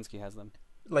Blazinski has them.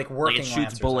 Like Like working it shoots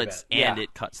lancers, bullets I bet. and Yeah.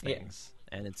 it cuts things,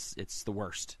 and it's the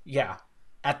worst. Yeah.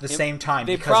 At the same time,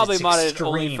 They because probably it's modded it extreme.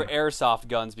 only for airsoft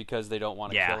guns because they don't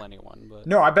want to Yeah. kill anyone. But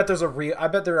No, I bet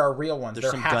there are real ones.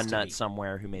 There's there some has gun to nut be.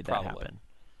 somewhere who made that Probably. happen.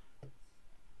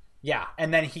 Yeah,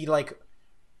 and then he like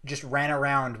just ran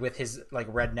around with his like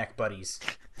redneck buddies.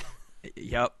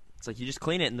 Yep. It's like you just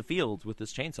clean it in the field with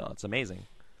this chainsaw. It's amazing.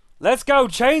 let's go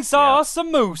chainsaw Yeah.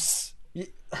 some moose.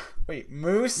 Wait,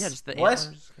 moose? Yeah, just the what?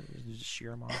 antlers. You just shear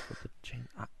them off with the chain.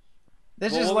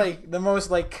 This Well, is what like the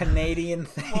most like Canadian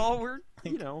thing. Well, we're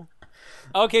you know.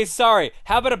 Okay, sorry.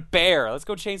 How about a bear? Let's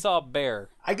go chainsaw a bear.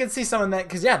 I could see some of that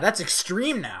because yeah, that's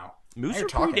extreme now. Moose Now are you're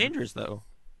pretty talking. dangerous though.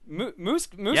 Moose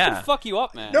Yeah. can fuck you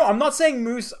up, man. No, I'm not saying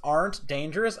moose aren't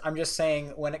dangerous. I'm just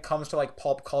saying when it comes to like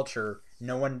pulp culture,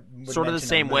 no one would Sort of the mention a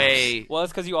same moose. way. Well,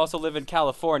 that's because you also live in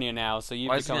California now, so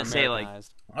you've I was become gonna say, like-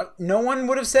 Americanized. No one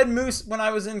would have said moose when I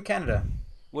was in Canada.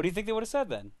 What do you think they would have said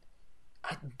then?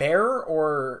 Bear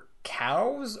or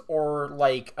cows or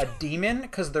like a demon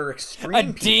because they're extreme. A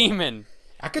people. demon.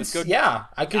 I could. Let's go- Yeah,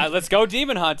 I could. Let's go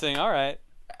demon hunting. All right.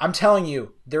 I'm telling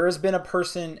you, there has been a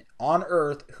person on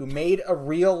Earth who made a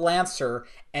real lancer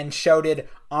and shouted,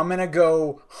 "I'm gonna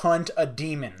go hunt a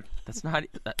demon." That's not.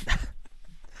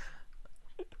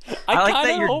 I I like kinda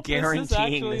that you're hope this is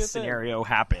guaranteeing actually this a thing. scenario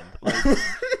happened. Like,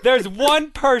 There's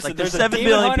one person. like there's a 7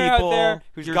 demon billion hunter people. out there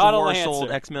who's Gears got of a War lancer.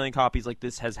 sold X million copies. Like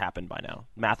this has happened by now,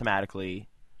 mathematically,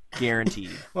 guaranteed.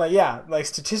 Well, yeah, like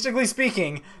statistically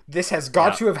speaking, this has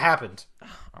got Yeah. to have happened.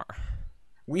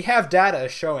 We have data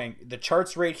showing the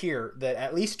charts right here that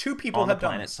at least 2 people On the have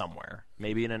done planet this. somewhere,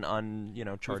 maybe in an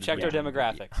charted. checked our region.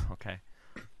 demographics. Okay.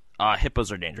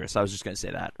 Hippos are dangerous. I was just going to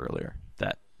say that earlier.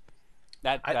 That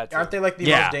That's Aren't it. they like the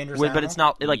yeah, most dangerous but animal? it's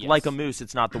not like Yes. a moose.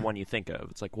 It's not the one you think of.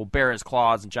 It's like, well, bear has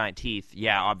claws and giant teeth.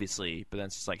 Yeah, obviously, but then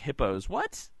it's just like hippos.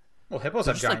 What? Well, hippos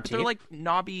They're have just like, giant they're teeth. like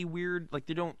knobby, weird. Like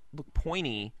they don't look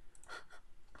pointy.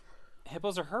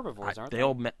 Hippos are herbivores, aren't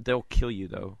they? They'll kill you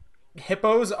though.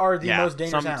 Hippos are the most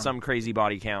dangerous animal. some crazy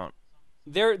body count.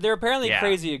 They're apparently Yeah.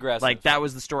 crazy aggressive. Like that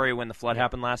was the story when the flood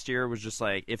happened last year. Was just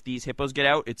like if these hippos get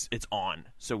out, it's on.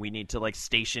 So we need to like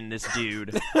station this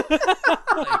dude.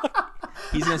 Like,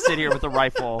 he's gonna sit here with a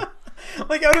rifle.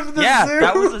 Like out of the Yeah, zoo.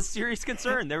 that was a serious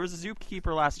concern. There was a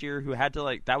zookeeper last year who had to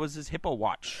like that was his hippo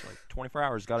watch. Like 24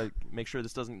 hours, got to make sure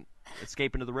this doesn't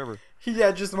escape into the river.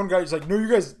 Yeah, just one guy who's like, "No, you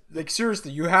guys, like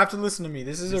seriously, you have to listen to me.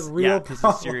 This is a real Yeah, this is a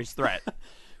problem." serious threat.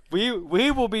 we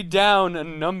will be down a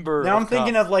number. Now of I'm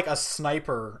thinking cops. of like a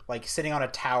sniper, like sitting on a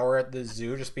tower at the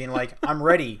zoo, just being like, "I'm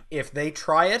ready. If they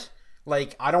try it,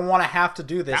 like I don't want to have to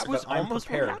do this, That was but I'm almost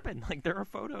prepared." what happened. Like there are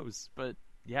photos, but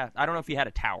yeah, I don't know if he had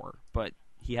a tower, but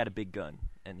he had a big gun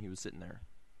and he was sitting there,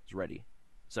 he was ready.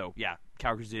 So yeah,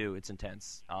 Calgary Zoo, it's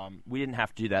intense. We didn't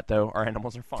have to do that though. Our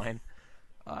animals are fine.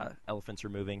 Elephants are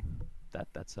moving.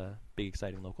 That's big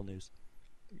exciting local news.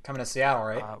 Coming to Seattle,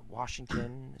 right?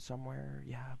 Washington somewhere,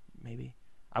 yeah, maybe.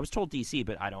 I was told DC,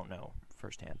 but I don't know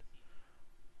firsthand.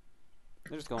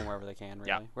 They're just going wherever they can, really.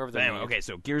 Yeah. Wherever But they anyway, need. okay,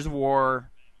 so Gears of War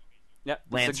Yep.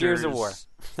 So Lancers Gears of War.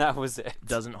 That was it.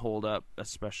 doesn't hold up,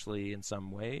 especially in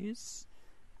some ways.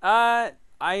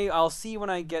 I'll see when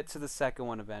I get to the second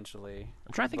one eventually.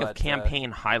 I'm trying to think But, of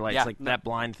campaign highlights. yeah, Like no- that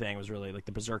blind thing was really like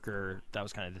the Berserker. That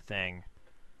was kind of the thing.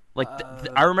 Like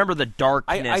I remember the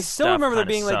darkness. I still stuff remember there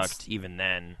kinda being, like, sucked even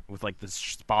then with like the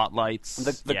spotlights.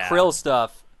 The yeah. krill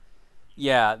stuff.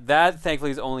 Yeah, that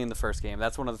thankfully is only in the first game.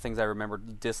 That's one of the things I remember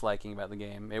disliking about the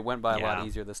game. It went by a lot Yeah.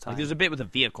 easier this time. Like there's a bit with a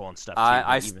vehicle and stuff too. I but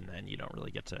s- even then, you don't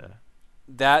really get to.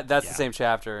 That's Yeah. the same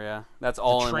chapter. Yeah, that's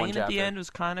all The in one train chapter. at the end was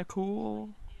kind of cool,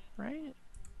 right?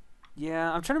 Yeah,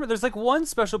 I'm trying to remember. There's like one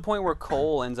special point where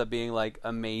Cole ends up being like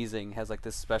amazing, has like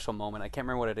this special moment. I can't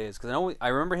remember what it is because I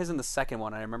remember his in the second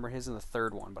one. I remember his in the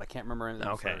third one, but I can't remember in the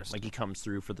Okay, first. like he comes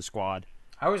through for the squad.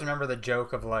 I always remember the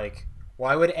joke of like,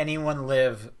 "Why would anyone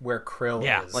live where Krill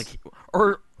Yeah, is?" like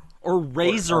or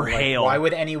Razor Or, like, Hail. why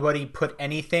would anybody put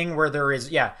anything where there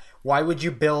is? Yeah, why would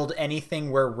you build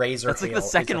anything where Razor That's like Hail the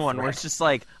is second a one where threat? it's just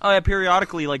like, oh yeah,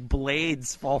 periodically like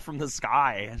blades fall from the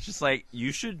sky. It's just like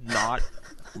you should not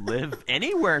live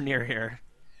anywhere near here.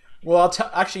 Well,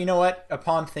 actually, you know what?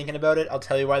 Upon thinking about it, I'll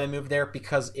tell you why they moved there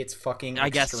because it's fucking. I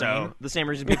guess extreme. so. The same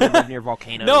reason people live near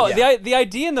volcanoes. No, Yeah. the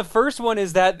idea in the first one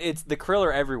is that it's the krill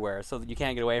are everywhere, so that you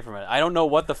can't get away from it. I don't know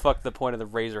what the fuck the point of the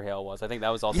razor hail was. I think that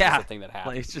was also yeah, just a thing that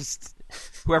happened. like, it's just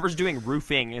whoever's doing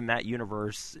roofing in that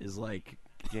universe is like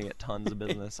gonna get tons of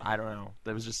business. I don't know.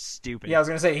 That was just stupid. Yeah, I was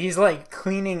gonna say he's like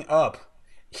cleaning up.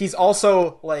 He's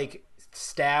also like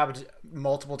stabbed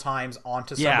multiple times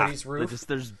onto somebody's roof.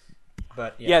 There's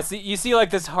But Yeah, see, you see like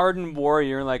this hardened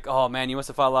warrior, and like, oh man, you must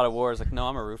have fought a lot of wars. Like, no,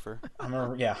 I'm a roofer. I'm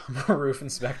a roof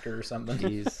inspector or something.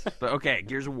 Jeez. But okay,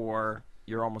 Gears of War.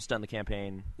 You're almost done the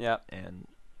campaign. Yep, And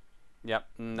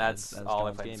and that's all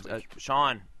I've games. played.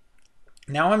 Sean.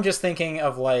 Now I'm just thinking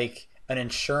of like an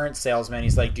insurance salesman.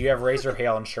 He's like, "Do you have Razor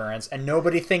Hail insurance?" And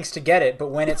nobody thinks to get it, but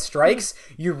when it strikes,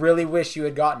 you really wish you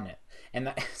had gotten it.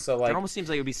 And so like, It almost seems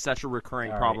like it would be such a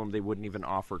recurring All problem they wouldn't even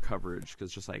offer coverage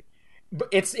because just like but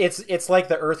it's like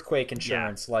the earthquake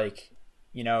insurance. Like,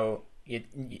 you know,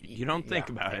 you don't think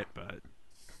about it, but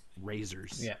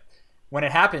razors. Yeah, when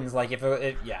it happens, like if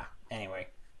Anyway,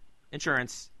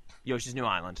 Insurance. Yoshi's New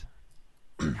Island.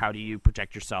 How do you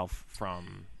protect yourself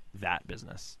from that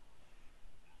business?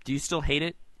 Do you still hate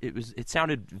it? It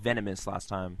sounded venomous last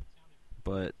time,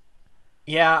 but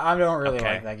yeah, I don't really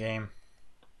Okay. like that game.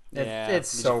 Yeah, It's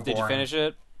so boring. Did you finish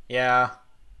it? Yeah.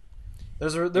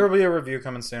 There will be a review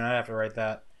coming soon. I have to write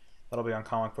that. That'll be on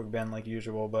Comic Book Ben like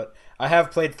usual. But I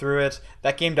have played through it.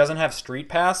 That game doesn't have Street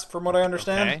Pass, from what I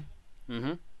understand. okay.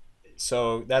 Mm-hmm.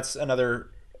 So that's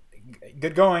another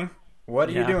good going. What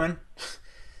are you Yeah. doing?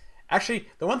 Actually,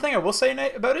 the one thing I will say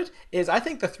about it is I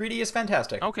think the 3D is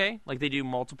fantastic. Okay, like they do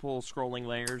multiple scrolling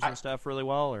layers and stuff really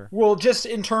well, or Well, just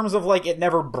in terms of like it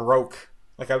never broke.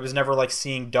 Like I was never like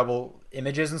seeing double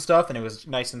images and stuff, and it was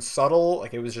nice and subtle.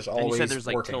 Like it was just and always you said there's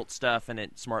like working. tilt stuff, and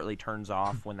it smartly turns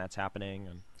off when that's happening.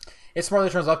 And It smartly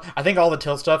turns off. I think all the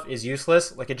tilt stuff is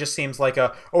useless. Like it just seems like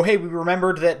oh hey, we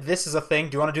remembered that this is a thing.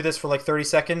 Do you want to do this for like 30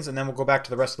 seconds and then we'll go back to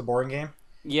the rest of the boring game?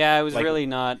 Yeah, it was Like- really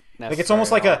not necessary. Like it's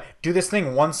almost like at all. do this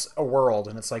thing once a world,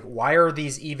 and it's like why are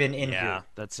these even in yeah, here?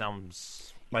 that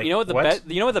sounds Like You know what the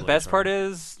Really best part sorry.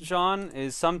 is, Sean,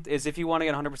 is if you want to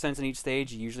get 100% in each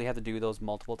stage, you usually have to do those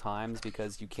multiple times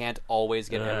because you can't always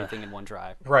get everything in one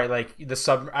try. Right, like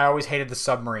I always hated the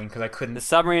submarine because I couldn't. The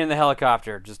submarine and the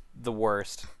helicopter, just the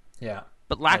worst. Yeah,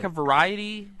 but lack of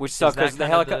variety, Which is sucks that because the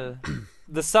kind of helicopter,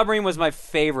 the submarine was my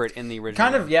favorite in the original.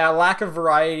 kind of. Yeah, lack of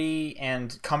variety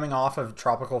and coming off of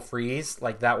Tropical Freeze,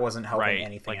 like that wasn't helping right.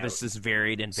 anything. Like out. this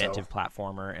varied, inventive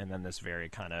platformer, and then this very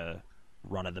kind of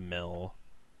run of the mill,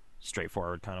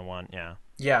 straightforward kind of one. Yeah.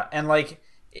 Yeah, and like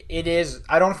it is.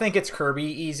 I don't think it's Kirby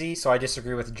easy, so I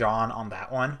disagree with John on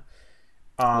that one.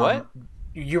 What?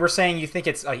 You were saying you think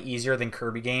it's like easier than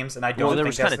Kirby games, and I don't Well, there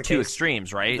think was that's kind the of two case.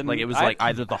 extremes, right? The- Like it was I- like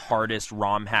either the hardest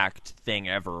ROM hacked thing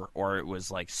ever, or it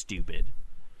was like stupid.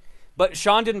 But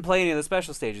Sean didn't play any of the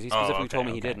special stages. He specifically okay, told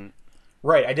me he okay. didn't.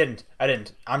 Right, I didn't.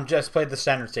 I'm just played the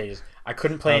standard stages. I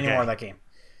couldn't play any Okay. more of that game.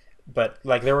 But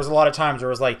like there was a lot of times where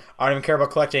it was like, I don't even care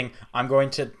about collecting. I'm going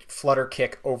to flutter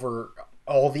kick over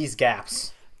all these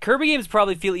gaps. Kirby games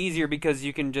probably feel easier because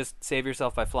you can just save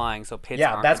yourself by flying. So pits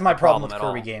Yeah, aren't that's a my problem with at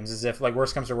Kirby all. games. Is if like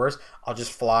worst comes to worst, I'll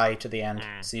just fly to the end.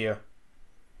 See you.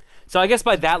 So I guess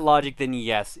by that logic, then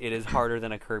yes, it is harder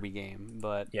than a Kirby game.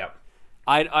 But Yeah.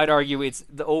 I'd argue it's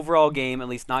the overall game, at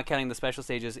least not counting the special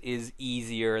stages, is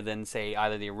easier than say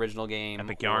either the original game.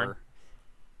 Epic or... Yarn?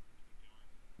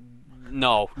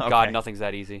 No, Okay. God, nothing's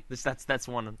that easy. That's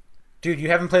one. Dude, you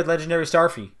haven't played Legendary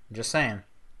Starfy. I'm just saying.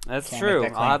 That's Can't true.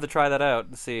 make that I'll have to try that out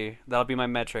and see. That'll be my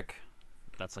metric.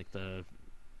 That's like the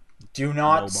Do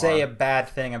not Low say bar. a bad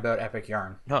thing about Epic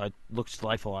Yarn. no. It looks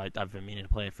delightful. I've been meaning to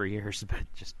play it for years, but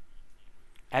just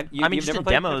I mean, you've just just never in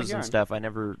played demos Epic and Yarn? stuff. I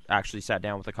never actually sat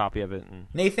down with a copy of it. And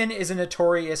Nathan is a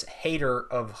notorious hater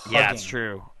of hugging. yeah, it's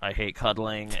true. I hate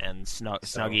cuddling and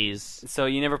snuggies. So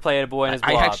you never played a boy and his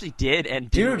I blob. actually did and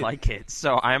didn't Dude. like it,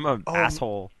 so I'm an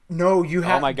asshole. No, you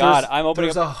have. Oh my God, there's- I'm opening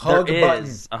There's up- a hug There button.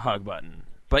 is a hug button,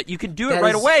 but you can do it That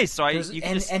right is- away. So you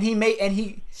can and, just and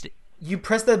he st- you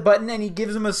press that button and he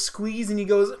gives him a squeeze and he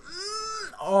goes,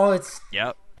 oh, it's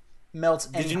yep. melts.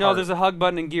 Did you know there's a hug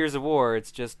button in Gears of War?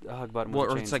 It's just a hug button. Well,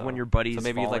 with or a it's like when chainsaw. your buddies So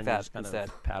maybe you'd fall like and you that just kind instead.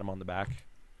 of pat him on the back.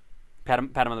 Pat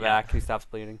him on the back. He stops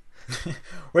bleeding.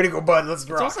 Way to go, bud. Let's It's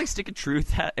rock. almost like Stick of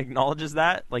Truth that acknowledges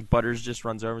that. Like Butters just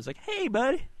runs over and is like, "Hey,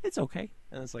 bud, it's okay,"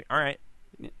 and it's like, "All right,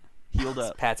 healed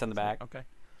up." Pats on the back. Okay.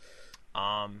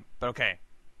 But okay,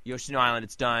 Yoshi's New Island,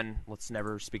 it's done. Let's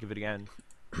never speak of it again.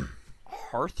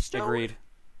 Hearthstone. Agreed.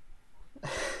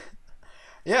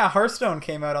 Yeah, Hearthstone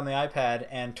came out on the iPad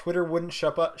and Twitter wouldn't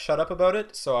shut up about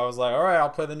it. So I was like, all right, I'll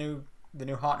play the new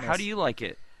hotness. How do you like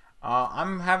it?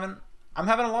 I'm having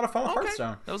a lot of fun with Okay.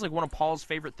 Hearthstone. That was like one of Paul's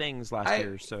favorite things last I-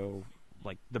 year. So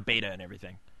like the beta and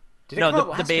everything. Did it No, come out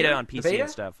the last beta year? on The PC beta?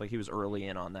 and stuff. Like he was early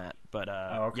in on that. But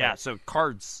okay. yeah, so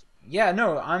cards. Yeah,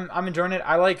 no, I'm enjoying it.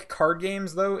 I like card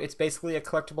games though. It's basically a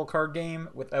collectible card game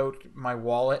without my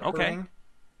wallet Okay. hurting.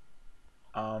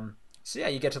 So yeah,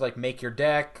 you get to like make your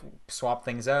deck, swap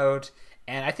things out,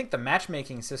 and I think the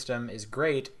matchmaking system is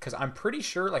great because I'm pretty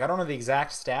sure, like I don't know the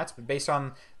exact stats, but based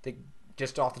on the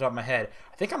just off the top of my head,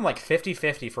 I think I'm like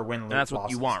 50-50 for win-lose. And that's what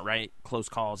losses. you want, right? Close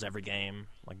calls every game,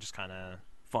 like just kind of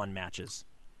fun matches.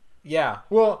 Yeah.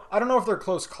 Well, I don't know if they're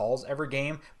close calls every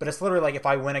game, but it's literally like if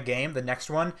I win a game, the next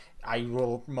one I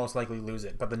will most likely lose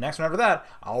it, but the next one after that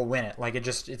I'll win it. Like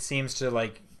it seems to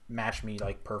like match me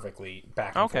like perfectly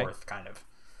back and forth, kind of.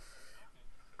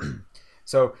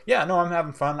 So yeah, no, I'm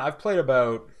having fun. I've played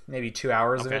about maybe 2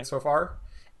 hours of it so far.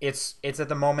 It's at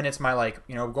the moment it's my like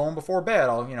going before bed.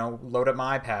 I'll load up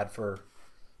my iPad for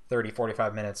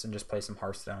 30-45 minutes and just play some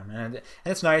Hearthstone, and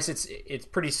it's nice. It's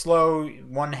pretty slow,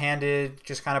 one-handed,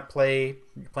 just kind of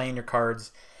playing your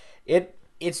cards.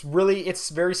 It's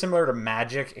very similar to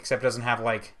Magic, except it doesn't have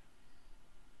like.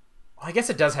 Well, I guess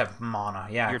it does have mana,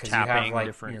 yeah, because you have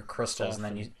like your crystals, and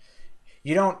then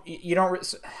you don't.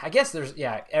 I guess there's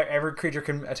every creature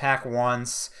can attack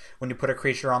once. When you put a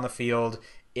creature on the field,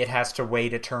 it has to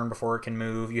wait a turn before it can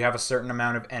move. You have a certain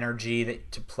amount of energy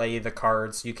to play the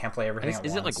cards. So you can't play everything at once.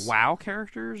 Is it like WoW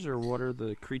characters, or what are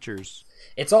the creatures?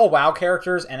 It's all WoW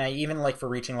characters, and I even like for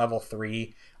reaching level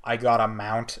 3, I got a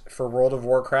mount for World of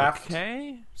Warcraft.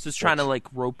 Okay, so it's trying to like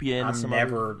rope you in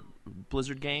other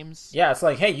Blizzard games. Yeah, it's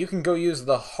like, hey, you can go use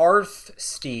the Hearth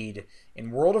Steed in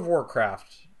World of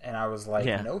Warcraft, and I was like,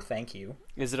 no, thank you.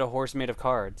 Is it a horse made of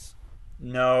cards?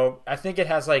 No, I think it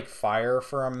has like fire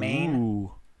for a main.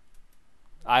 Ooh.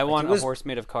 I want a horse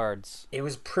made of cards. It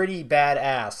was pretty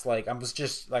badass. Like I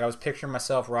was picturing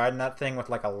myself riding that thing with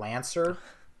like a lancer,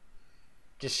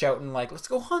 just shouting like, "Let's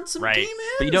go hunt some demons!"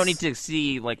 But you don't need to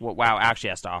see like what WoW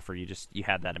actually has to offer. You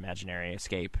had that imaginary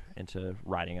escape into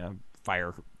riding a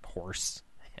fire horse,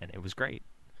 and it was great.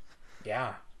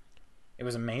 Yeah, it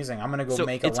was amazing. I'm gonna go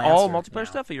make a lancer. So it's all multiplayer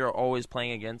stuff. Or you're always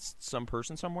playing against some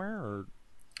person somewhere, or.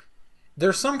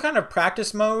 There's some kind of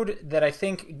practice mode that I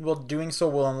think doing so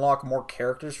will unlock more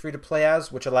characters for you to play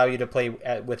as, which allow you to play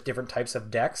with different types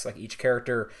of decks. Like each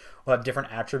character will have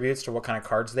different attributes to what kind of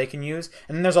cards they can use.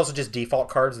 And then there's also just default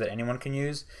cards that anyone can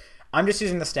use. I'm just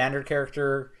using the standard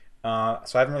character, so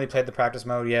I haven't really played the practice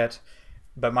mode yet.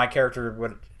 But my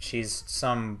character, she's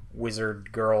some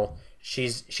wizard girl.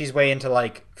 She's way into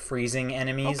like freezing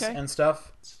enemies and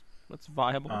stuff. That's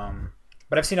viable.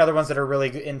 But I've seen other ones that are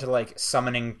really into like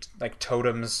summoning like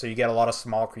totems, so you get a lot of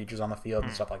small creatures on the field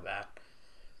and stuff like that.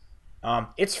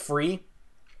 It's free.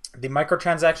 The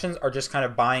microtransactions are just kind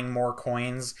of buying more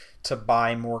coins to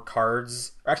buy more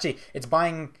cards. Actually, it's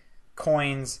buying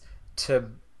coins to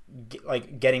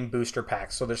getting booster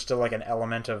packs. So there's still like an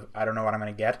element of I don't know what I'm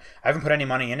going to get. I haven't put any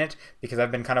money in it because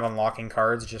I've been kind of unlocking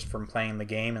cards just from playing the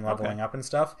game and leveling up and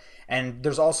stuff. And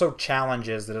there's also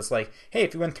challenges that it's like, hey,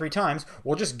 if you win 3 times,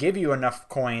 we'll just give you enough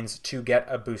coins to get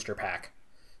a booster pack.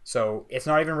 So it's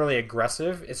not even really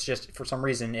aggressive. It's just for some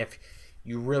reason if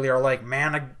you really are like,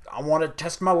 man, I want to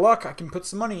test my luck, I can put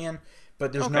some money in,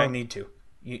 but there's no need to. So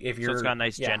it's got a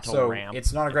nice gentle ramp.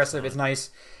 It's not aggressive. It's nice.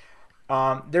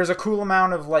 There's a cool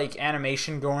amount of like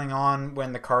animation going on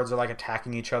when the cards are like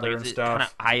attacking each other and stuff. Kind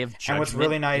of Eye of Judgment. And what's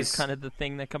really nice is kind of the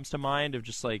thing that comes to mind of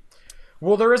just like.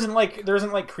 Well, there isn't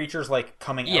like creatures like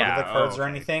coming out of the cards or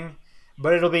anything,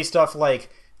 but it'll be stuff like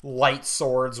light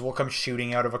swords will come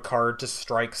shooting out of a card to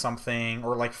strike something,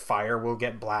 or like fire will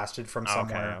get blasted from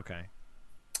somewhere. Okay.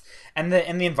 And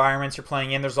the environments you're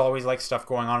playing in, there's always like stuff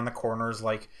going on in the corners,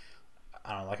 like.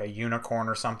 I don't know, like a unicorn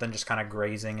or something just kind of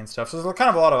grazing and stuff. So there's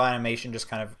kind of a lot of animation just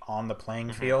kind of on the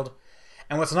playing field.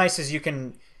 And what's nice is you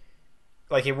can,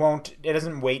 like, it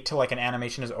doesn't wait till like an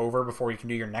animation is over before you can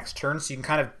do your next turn. So you can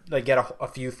kind of like get a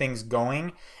few things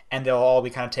going and they'll all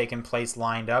be kind of taking place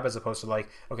lined up as opposed to like,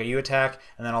 okay, you attack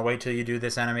and then I'll wait till you do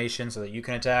this animation so that you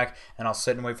can attack and I'll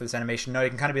sit and wait for this animation. No, you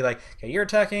can kind of be like, okay, you're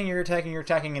attacking,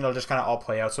 and it'll just kind of all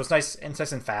play out. So it's nice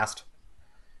and fast.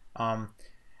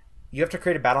 You have to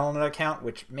create a Battle.net account,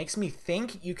 which makes me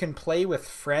think you can play with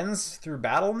friends through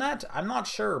Battle.net. I'm not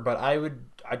sure, but I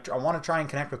want to try and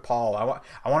connect with Paul. I want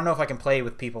to know if I can play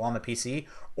with people on the PC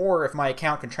or if my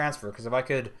account can transfer. Because if I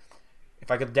could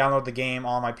download the game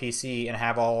on my PC and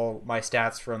have all my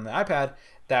stats from the iPad,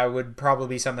 that would probably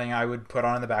be something I would put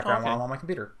on in the background while I'm on my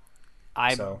computer.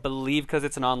 I believe because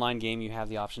it's an online game, you have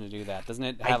the option to do that. Doesn't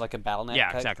it have like a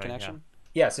Battle.net connection? Yeah.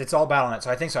 Yes, it's all Battle.net, so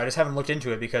I think so. I just haven't looked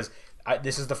into it because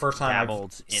this is the first time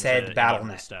I've said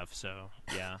Battle.net stuff. So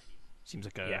yeah, seems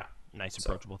like a nice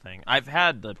approachable thing. I've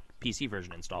had the PC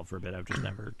version installed for a bit. I've just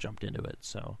never jumped into it.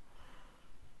 So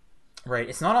right,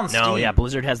 it's not on Steam. No, yeah,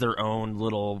 Blizzard has their own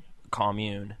little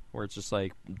commune where it's just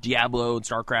like Diablo and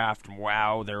StarCraft and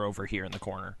WoW. They're over here in the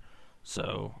corner.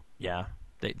 So yeah,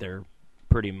 they're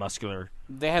pretty muscular.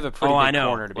 They have a pretty Oh, big I know.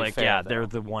 corner to be Like, fair. yeah, though. they're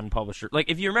the one publisher. Like,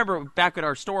 if you remember back at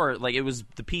our store, like it was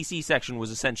the PC section was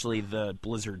essentially the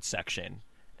Blizzard section,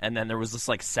 and then there was this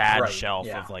like sad Right, shelf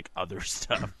yeah. of like other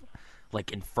stuff,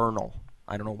 like Infernal.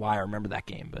 I don't know why I remember that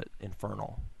game, but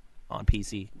Infernal on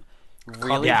PC.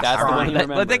 Really, Yeah, that's the I one you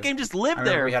remember remember. that game just lived I remember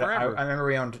there we had. forever. I remember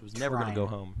we owned. It was never going to go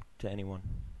home to anyone.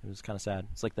 It was kind of sad.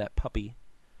 It's like that puppy.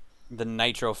 The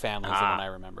Nitro family is the one I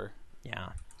remember. Yeah,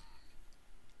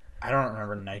 I don't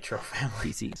remember Nitro Family.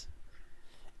 PCs.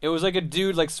 It was like a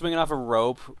dude like swinging off a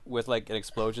rope with like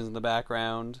explosions in the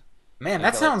background. Man,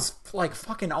 Like, that sounds like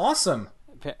fucking awesome.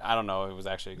 I don't know if it was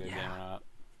actually a good game or not.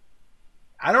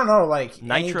 I don't know, like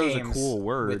Nitro's any a games cool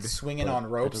word. with swinging but on that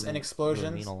ropes doesn't and really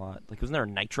explosions. mean a lot. Like, wasn't there a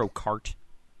Nitro Kart?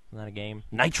 Wasn't that a game?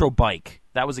 Nitro Bike.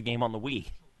 That was a game on the Wii,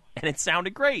 and it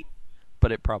sounded great,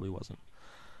 but it probably wasn't.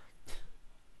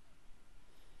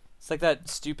 It's like that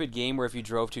stupid game where if you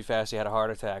drove too fast, you had a heart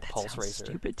attack. That Pulse sounds Racer.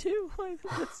 stupid too. Like,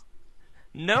 that's...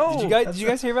 No. Did you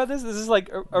guys hear about this? This is like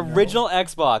original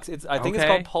Xbox. I think it's Okay.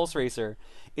 called Pulse Racer.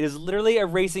 It is literally a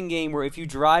racing game where if you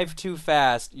drive too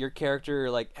fast, your character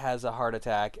like has a heart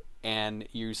attack, and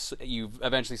you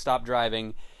eventually stop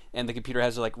driving, and the computer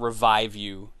has to like revive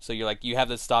you. So you're like you have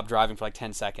to stop driving for like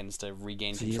 10 seconds to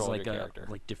regain So he's control like of your character.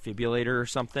 a defibrillator or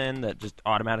something that just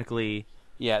automatically.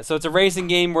 Yeah, so it's a racing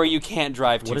game where you can't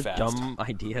drive too What a fast. dumb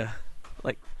idea.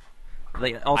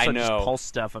 Like also I just know. pulse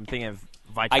stuff. I'm thinking of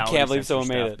vitality. I can't believe sensor someone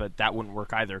made stuff, it. but that wouldn't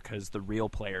work either because the real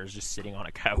player is just sitting on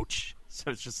a couch.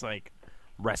 So it's just like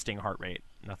resting heart rate.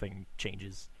 Nothing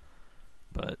changes.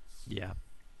 But yeah.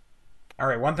 All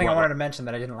right, one thing I What- wanted to mention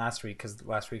that I didn't last week because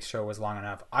last week's show was long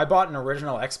enough. I bought an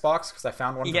original Xbox because I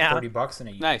found one for Yeah. $30 in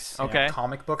a Nice. in a Okay.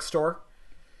 comic book store.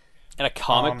 In a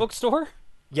comic book store?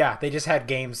 Yeah, they just had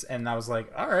games, and I was like,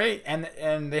 all right,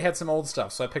 and they had some old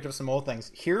stuff, so I picked up some old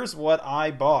things. Here's what I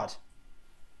bought: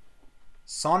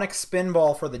 Sonic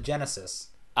Spinball for the Genesis.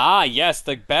 Ah, yes,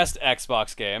 the best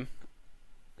Xbox game.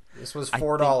 This was I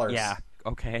 $4. think- yeah.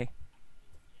 Okay.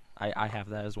 I have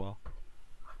that as well.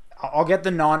 I'll get the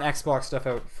non-Xbox stuff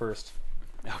out first.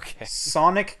 Okay.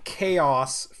 Sonic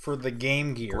Chaos for the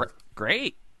Game Gear.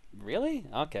 Great Really?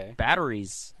 Okay.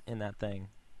 batteries in that thing.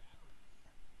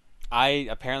 I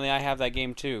have that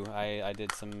game too. I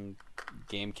did some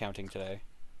game counting today.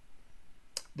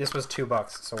 This was $2,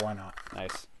 so why not?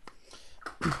 Nice.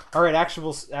 All right,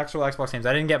 actual Xbox games.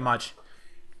 I didn't get much.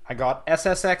 I got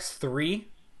SSX 3,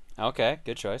 Okay,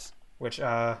 good choice. which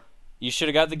You should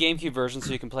have got the GameCube version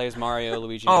so you can play as Mario,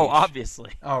 Luigi, Oh, and Peach.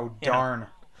 obviously. oh darn.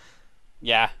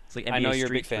 Yeah, It's like I NBA know you're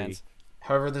Street big fans.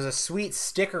 However, there's a sweet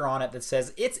sticker on it that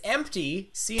says it's empty.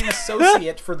 See an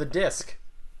associate for the disc.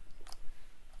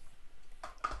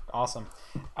 Awesome.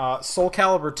 Soul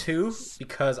Calibur 2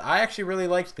 because I actually really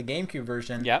liked the GameCube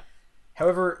version. Yep.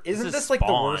 However, isn't is this like the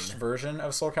Spawn. worst version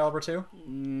of Soul Calibur 2?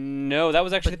 No, that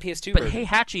was actually the PS2 But version.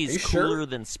 Heihachi Are you is sure? cooler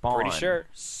than Spawn. Pretty sure.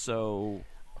 So,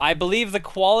 I believe the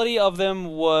quality of them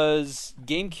was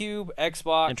GameCube,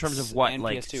 Xbox, in terms of what, and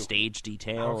like PS2. stage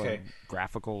detail Okay. and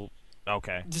graphical.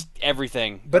 Okay. Just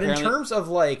everything. But in Apparently- terms of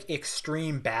like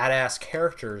extreme badass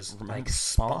characters, Remember like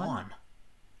Spawn? Spawn.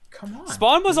 Come on.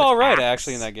 Spawn was all right axe.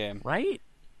 actually in that game. Right?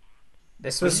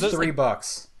 This was this like-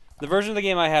 $3. The version of the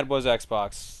game I had was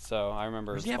Xbox, so I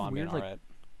remember Does he have Spawn being weird, like- alright.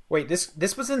 Wait, this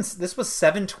was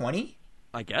 720?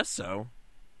 I guess so.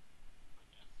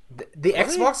 The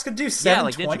Xbox could do Yeah,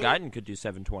 like 720? Ninja Gaiden could do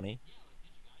 720.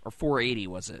 Or 480,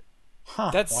 was it? Huh,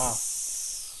 That's.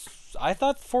 wow. I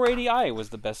thought 480i was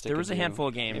the best. There was a could do. handful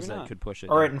of games Maybe that not. could push it.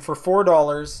 All right, and for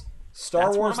 $4, Star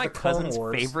That's Wars: one of my The Clone cousin's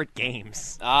Wars. favorite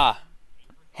games. Ah,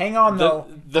 Hang on The- though,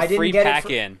 the I didn't free get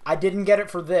pack-in. I didn't get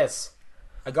it for this.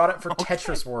 I got it for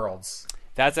Tetris Worlds.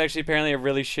 that's actually apparently a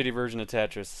really shitty version of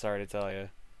Tetris. Sorry to tell you.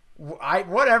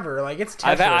 Whatever, like it's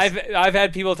Tetris. I've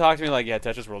had people talk to me like, yeah,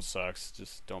 Tetris World sucks.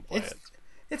 Just don't play it's it.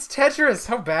 it's Tetris.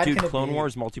 How bad Dude, can it Clone be?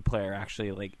 Wars multiplayer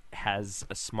actually like has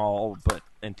a small but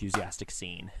enthusiastic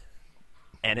scene.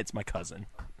 And it's my cousin.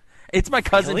 It's my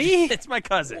cousin. Really? It's my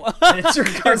cousin. It's your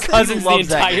cousin. cousin's He the loves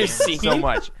that entire game scene. so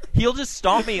much. He'll just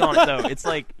stomp me on it though. It's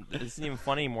like it isn't even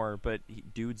funny anymore. But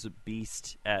dude's a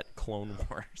beast at Clone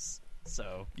Wars.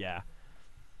 So yeah,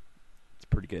 it's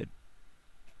pretty good.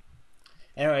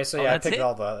 Anyway, so Oh, yeah, I that's picked it?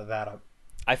 all that up.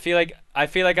 I feel like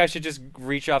I should just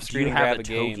reach off Do screen you and have grab a a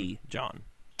game. Togi, John?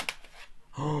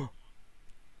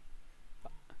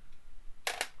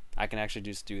 I can actually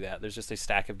just do that. There's just a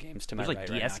stack of games to my There's like right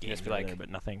right now. I DS can games just be over like, there, but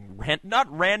nothing. Not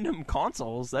random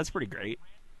consoles. That's pretty great.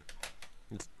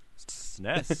 It's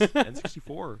SNES,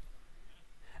 N64.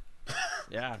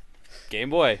 Yeah. Game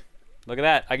Boy. Look at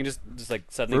that. I can just like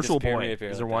suddenly Virtual disappear Boy. and reappear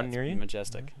Is like there one that. near It's you?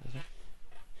 Majestic.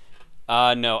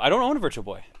 No, I don't own a Virtual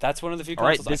Boy. That's one of the few All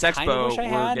right, consoles this I kinda expo, wish I we're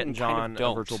had getting and John kind of a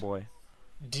don't. Virtual Boy.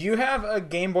 Do you have a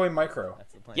Game Boy Micro?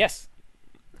 That's the plan. Yes,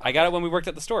 I got it when we worked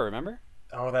at the store. Remember?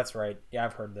 Oh, that's right. Yeah,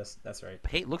 I've heard this. That's right.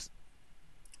 Hey, it looks.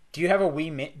 Do you have a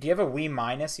Do you have a Wii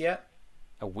Minus yet?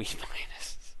 A Wii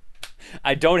Minus.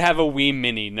 I don't have a Wii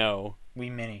Mini. No,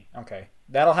 Wii Mini. Okay,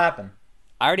 that'll happen.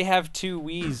 I already have 2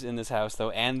 Wiis in this house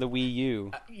though, and the Wii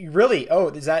U. Really? Oh,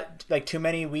 is that like too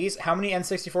many Wiis? How many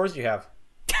N64s do you have?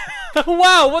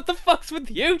 Wow, what the fuck's with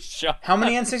you, Sean? How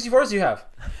many N64s do you have?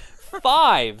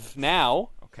 5 now.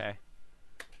 Okay.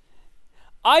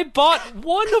 I bought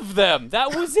one of them.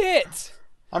 That was it.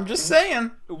 I'm just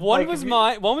saying. One Like, was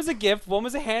mine. One was a gift. One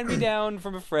was a hand-me-down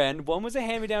from a friend. One was a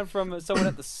hand-me-down from someone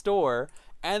at the store.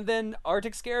 And then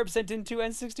Arctic Scarab sent in 2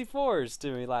 N64s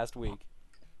to me last week.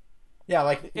 Yeah,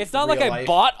 like It's not real like I life.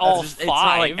 bought all It's 5.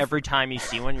 not like every time you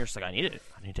see one, you're just like, I need it.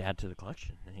 I need to add to the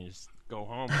collection, and you just go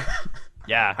home.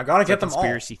 Yeah, I gotta it's get a them all.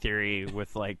 conspiracy theory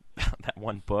with like that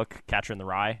one book, Catcher in the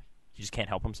Rye. He just can't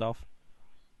help himself.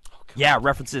 Yeah,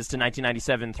 references to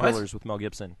 1997 thrillers with Mel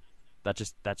Gibson. That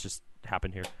just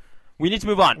happened here. We need to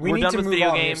move on. We We're need done to with move video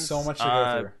on. We have games. so much to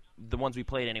go through. The ones we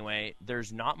played anyway.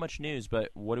 There's not much news, but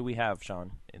what do we have,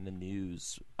 Sean, in the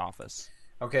news office?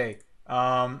 Okay.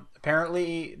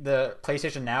 Apparently the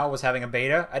PlayStation Now was having a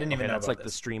beta. I didn't even know That's about like the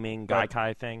this. streaming But-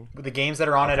 Gaikai thing. The games that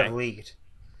are on it Okay. have leaked.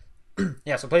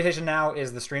 Yeah, so PlayStation Now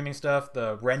is the streaming stuff,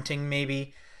 the renting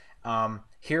maybe.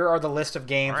 Here are the list of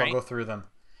games. All right. I'll go through them.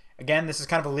 Again, this is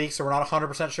kind of a leak, so we're not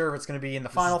 100% sure if it's going to be in the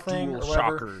final is thing or Dual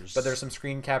whatever. Shockers But there's some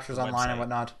screen captures online and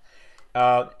website.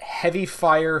 whatnot. Heavy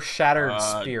Fire Shattered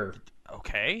Spear.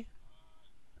 Okay.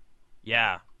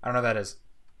 Yeah. I don't know what that is.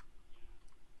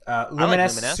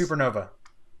 Luminous Luminous. Supernova.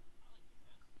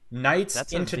 Nights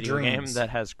That's a into video game Dreams. that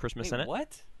has Christmas Wait, in it.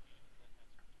 what?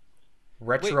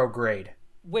 Retrograde.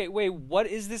 Wait, what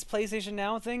is this PlayStation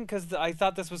Now thing? Because I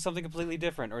thought this was something completely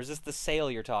different. Or is this the sale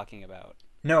you're talking about?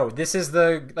 No, this is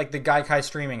the Gaikai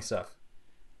streaming stuff.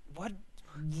 What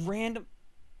random...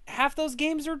 Half those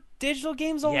games are digital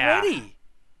games Yeah. already.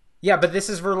 Yeah, but this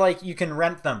is for you can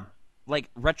rent them. Like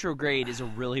Retrograde is a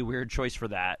really weird choice for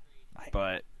that,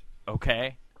 but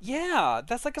okay. Yeah,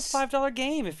 that's like a $5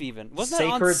 game, if even. Wasn't that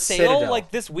on Sacred sale Citadel. like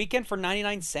this weekend for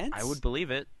 99 cents? I would believe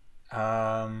it.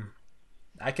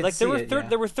 I could Like see there were it,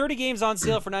 there were 30 games on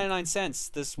sale for 99 cents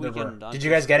this There were. weekend. on Did you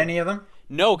guys get PlayStation. any of them?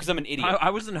 No, because I'm an idiot. I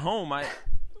wasn't home.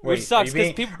 Which sucks, Are you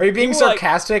 'cause people- are you being people like-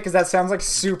 sarcastic? Because that sounds like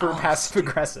super passive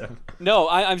aggressive. No,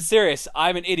 I'm serious.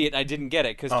 I'm an idiot. I didn't get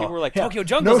it because people were like, Yeah. Tokyo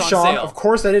Jungle's no, on Sean, sale. of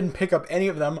course I didn't pick up any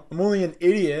of them. I'm only an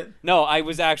idiot. No, I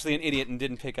was actually an idiot and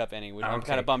didn't pick up any. Which I'm Okay.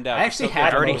 kind of bummed out. I actually Tokyo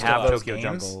had I already most Jungle- of have those Tokyo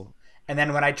games. Jungle. And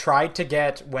then when I tried to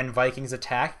get When Vikings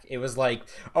Attack, it was like,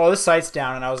 oh, this site's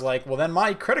down. And I was like, well, then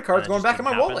my credit card's And it going just back in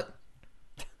my didn't happen?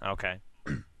 wallet.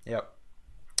 Okay. Yep.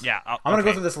 Yeah. I'm going to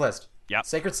go through this list. Yep.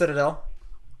 Sacred Citadel,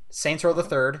 Saints Row the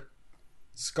Third,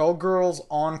 Skullgirls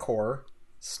Encore,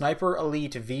 Sniper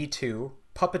Elite V2,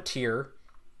 Puppeteer,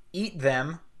 Eat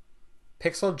Them,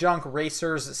 Pixel Junk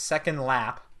Racers Second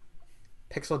Lap,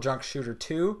 Pixel Junk Shooter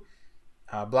 2,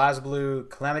 BlazBlue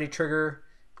Calamity Trigger,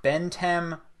 Ben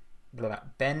 10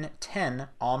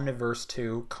 Omniverse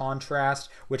 2, Contrast,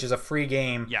 which is a free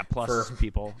game Yeah. Plus for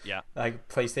people. Yeah. like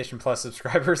PlayStation Plus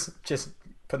subscribers. Just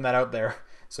putting that out there.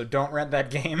 So don't rent that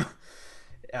game.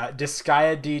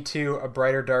 Disgaea D2, A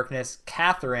Brighter Darkness,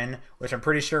 Catherine, which I'm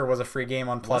pretty sure was a free game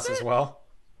on Plus as well.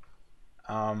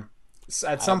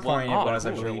 At some point it I'm was,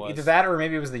 sure actually. it was. Either that or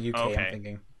maybe it was the UK, Okay. I'm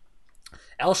thinking.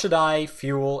 El Shaddai,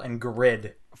 Fuel, and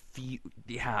Grid.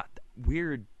 Yeah.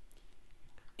 Weird.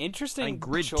 Interesting I mean,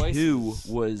 Grid choice. 2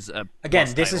 was a Again,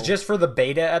 plus this is title. just for the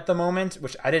beta at the moment,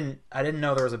 which I didn't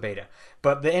know there was a beta.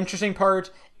 But the interesting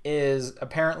part is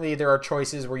apparently there are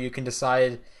choices where you can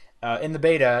decide in the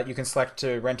beta you can select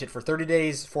to rent it for 30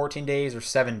 days, 14 days, or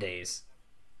 7 days.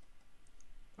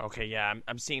 Okay, yeah,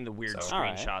 I'm seeing the weird So-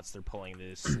 Alright. screenshots they're pulling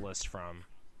this list from.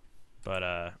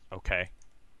 But, okay.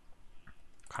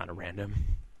 Kind of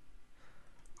random.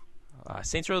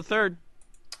 Saints Row the Third.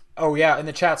 Oh yeah, in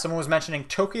the chat someone was mentioning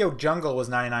Tokyo Jungle was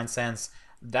 99 cents.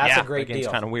 That's a great that game's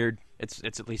deal. kind of weird. It's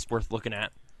at least worth looking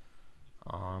at.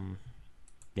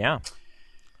 Yeah.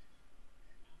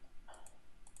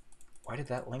 Why did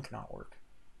that link not work? Is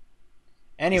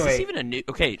Anyway, this even a new...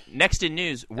 Okay, next in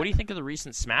news, what do you think of the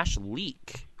recent Smash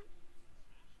leak?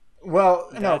 well,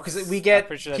 no, because That's- we I'm get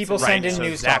pretty sure that's people in send in so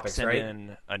news Zach topics, sent right?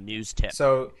 in a news tip.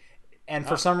 So, and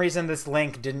for some reason this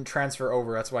link didn't transfer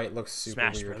over. That's why it looks super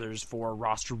Smash weird. Brothers 4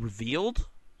 roster revealed.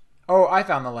 Oh, I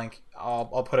found the link. I'll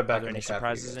put it back in Any the chat. for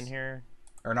you surprises guys. in here?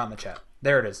 Or not in the chat.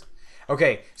 There it is.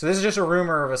 Okay, so this is just a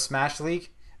rumor of a Smash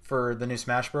leak for the new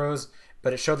Smash Bros.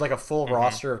 but it showed like a full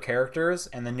roster of characters,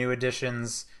 and the new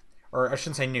additions, or I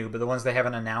shouldn't say new, but the ones they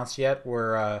haven't announced yet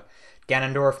were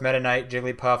Ganondorf, Meta Knight,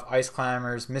 Jigglypuff, Ice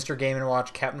Climbers, Mr. Game &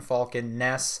 Watch, Captain Falcon,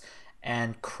 Ness,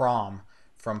 and Chrom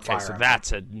from Fire Okay, so Emblem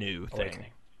that's a new thing.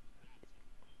 Awakening.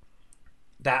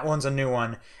 That one's a new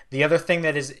one. The other thing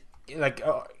that is like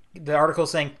the article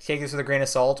saying take this with a grain of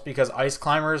salt because Ice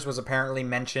Climbers was apparently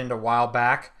mentioned a while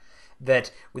back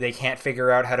that they can't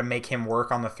figure out how to make him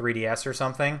work on the 3DS or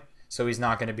something, so he's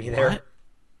not going to be there.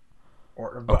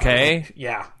 What? Okay.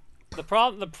 Yeah. The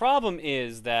problem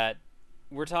is that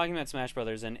we're talking about Smash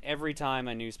Brothers, and every time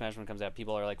a new Smash one comes out,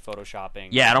 people are like photoshopping.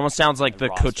 Yeah, it almost sounds like the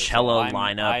roster, Coachella so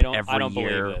lineup I don't every year,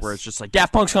 believe this. where it's just like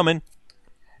Daft Punk's coming.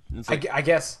 It's like, I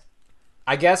guess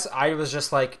I was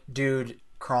just like, dude,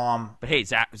 Chrom. but hey,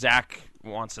 Zach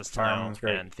wants us to Fire know, Emblem's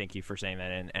great. and thank you for saying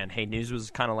that. And hey, news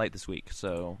was kind of light this week,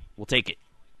 so we'll take it.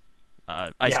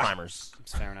 Ice Yeah. Climbers.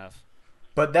 It's fair enough.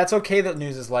 But that's okay that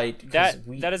news is light. That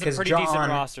is a 'cause pretty decent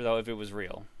roster, though, if it was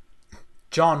real.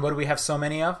 John, what do we have so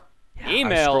many of? Yeah,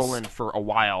 Emails. I was scrolling for a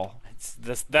while.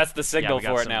 That's the signal we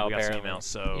got for it some- now, we got some apparently. emails,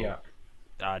 so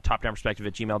Yeah.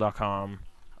 topdownperspective@gmail.com.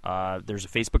 There's a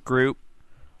Facebook group.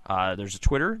 There's a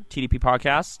Twitter, TDP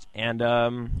Podcast, and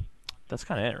that's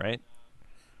kind of it, right?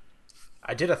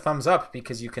 I did a thumbs up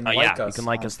because you can like yeah, us. you can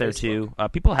like on us there Facebook. too.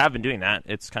 People have been doing that.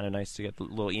 It's kind of nice to get the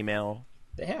little email.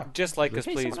 They have. Just like us,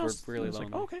 Hey, please. someone We're else- really it's like,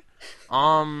 lonely.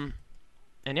 oh, okay.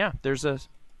 And yeah, there's a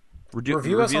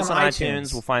Review us on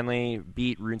iTunes. We'll finally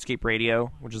beat RuneScape Radio,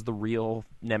 which is the real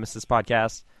Nemesis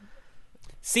podcast.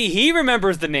 See, he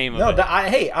remembers the name No, of it.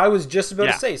 hey, I was just about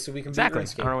Yeah. to say, so we can Exactly.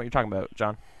 beat I don't know RuneScape. what you're talking about,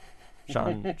 John.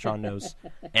 Sean knows.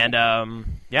 And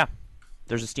yeah,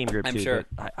 there's a Steam group I'm too. sure.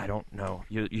 But I don't know.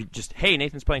 You just hey,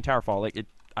 Nathan's playing Towerfall. Like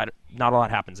not a lot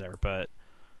happens there, but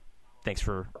thanks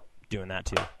for doing that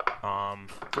too.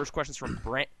 First question's from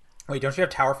Brent. Wait, don't you have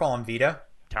Towerfall on Vita?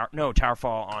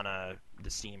 Towerfall on the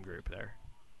Steam group there.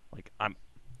 Like I'm.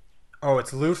 Oh,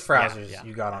 it's Loot Frazzers Yeah,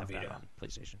 you got I on have that Vita. on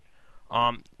PlayStation.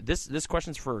 This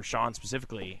question's for Sean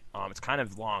specifically. It's kind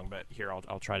of long, but here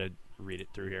I'll try to read it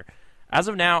through here. As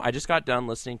of now, I just got done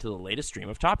listening to the latest stream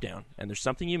of Top Down, and there's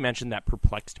something you mentioned that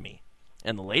perplexed me.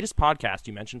 In the latest podcast,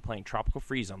 you mentioned playing Tropical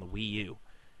Freeze on the Wii U,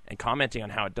 and commenting on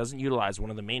how it doesn't utilize one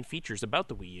of the main features about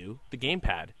the Wii U, the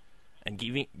gamepad, and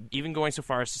even going so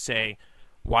far as to say,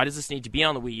 why does this need to be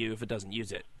on the Wii U if it doesn't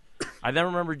use it? I then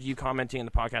remembered you commenting in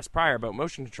the podcast prior about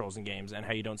motion controls in games and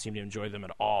how you don't seem to enjoy them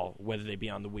at all, whether they be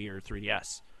on the Wii or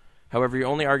 3DS. However, your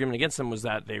only argument against them was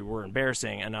that they were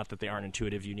embarrassing and not that they aren't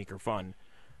intuitive, unique, or fun.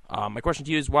 My question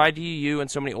to you is, why do you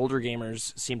and so many older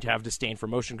gamers seem to have disdain for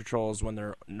motion controls when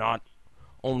they're not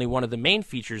only one of the main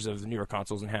features of the newer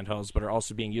consoles and handhelds, but are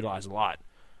also being utilized a lot?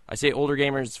 I say older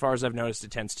gamers, as far as I've noticed,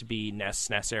 it tends to be NES,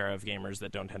 SNES era of gamers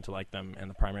that don't tend to like them, and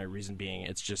the primary reason being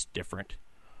it's just different.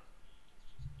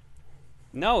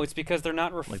 No, it's because they're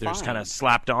not refined. Like they're just kind of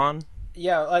slapped on.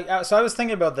 Yeah, like so I was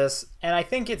thinking about this, and I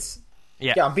think it's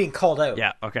I'm being called out.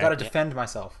 Yeah, okay. Got to defend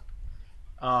myself.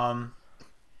 I'm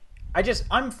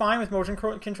fine with motion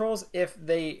controls if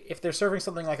they're serving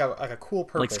something like a cool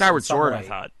purpose. Like Skyward in some Sword, way. I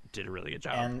thought did a really good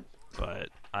job, And but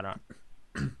I don't.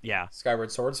 Yeah,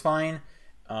 Skyward Sword's fine.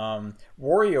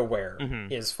 WarioWare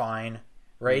Mm-hmm. is fine,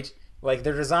 right? Like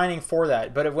they're designing for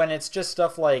that. But when it's just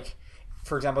stuff like,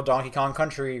 for example, Donkey Kong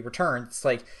Country Returns, it's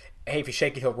like, hey, if you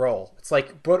shake it, he'll roll. It's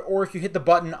like, or if you hit the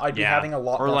button, I'd be having a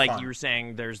lot or more like fun. you were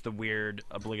saying, there's the weird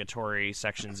obligatory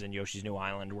sections in Yoshi's New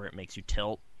Island where it makes you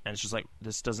tilt, and it's just like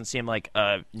this doesn't seem like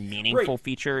a meaningful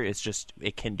feature. It's just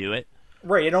it can do it.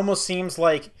 Right, it almost seems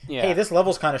like, Yeah. hey, this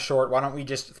level's kind of short. Why don't we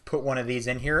just put one of these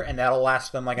in here, and that'll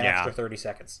last them like an extra 30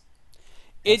 seconds.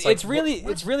 It's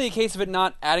really a case of it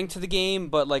not adding to the game,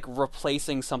 but like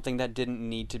replacing something that didn't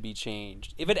need to be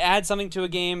changed. If it adds something to a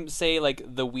game, say like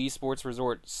the Wii Sports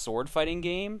Resort sword fighting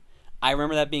game, I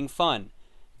remember that being fun.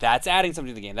 That's adding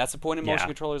something to the game. That's the point in motion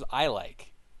controllers I like.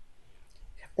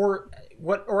 Or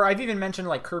I've even mentioned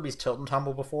like Kirby's Tilt and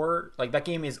Tumble before. Like that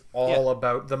game is all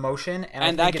about the motion, and I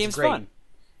think that it's game's great. fun.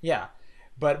 Yeah,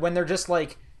 but when they're just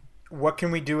like, what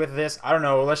can we do with this? I don't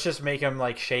know. Let's just make them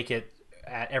like shake it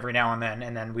every now and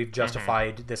then we've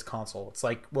justified this console. It's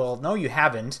like, well, no, you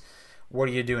haven't. What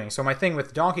are you doing? So my thing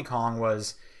with Donkey Kong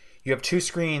was, you have two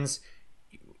screens.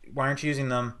 Why aren't you using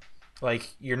them?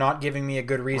 Like, you're not giving me a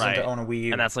good reason to own a Wii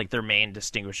U. And that's like their main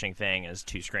distinguishing thing is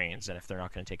two screens, and if they're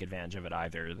not going to take advantage of it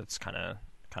either, that's kind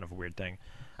of a weird thing.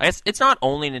 I guess it's not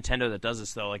only Nintendo that does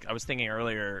this though. Like I was thinking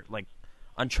earlier, like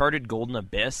Uncharted Golden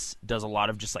Abyss does a lot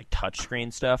of just like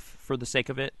touchscreen stuff for the sake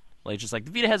of it. Like just like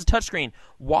the Vita has a touchscreen.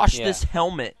 Wash this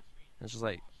helmet. And it's just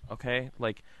like, okay,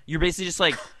 like you're basically just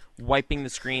like wiping the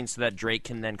screen so that Drake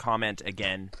can then comment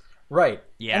again. Right.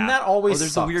 Yeah, And that always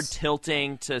there's sucks. a weird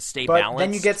tilting to stay But balanced.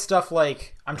 then you get stuff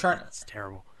like That's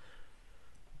terrible.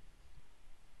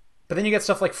 But then you get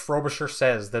stuff like Frobisher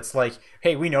Says that's like,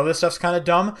 hey, we know this stuff's kind of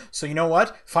dumb, so you know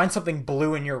what? Find something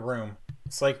blue in your room.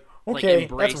 It's like, okay, like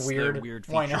embrace that's weird. The weird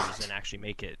Why features not? and actually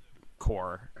make it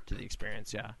core to the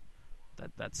experience. Yeah,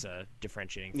 that's a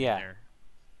differentiating thing Yeah.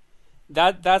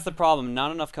 there. That's the problem.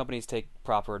 Not enough companies take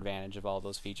proper advantage of all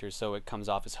those features, so it comes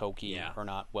off as hokey Yeah. or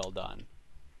not well done.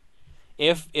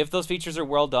 If those features are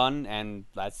well done, and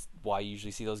that's why you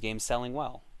usually see those games selling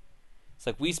well. It's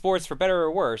like Wii Sports, for better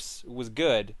or worse, was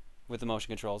good with the motion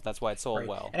controls. That's why it sold Right.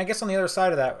 well. And I guess on the other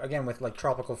side of that, again, with like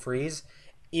Tropical Freeze,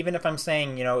 even if I'm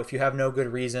saying, if you have no good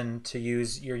reason to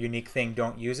use your unique thing,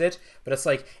 don't use it. But it's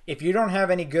like, if you don't have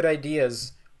any good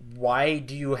ideas, why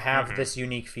do you have this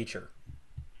unique feature?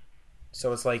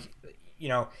 So it's like,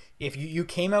 if you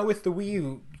came out with the Wii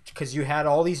U because you had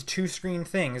all these two-screen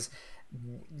things,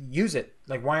 use it.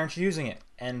 Like, why aren't you using it?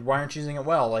 And why aren't you using it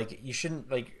well? Like, you shouldn't,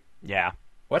 like, Yeah,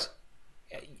 what?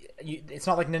 It's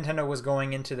not like Nintendo was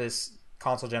going into this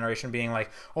console generation being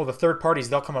like, oh, the third parties,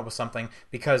 they'll come up with something,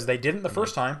 because they didn't the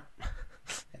first time,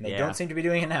 and they Yeah. don't seem to be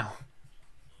doing it now.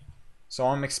 So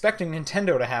I'm expecting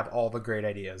Nintendo to have all the great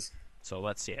ideas. so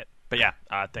let's see it. But yeah,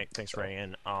 thanks for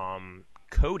writing in.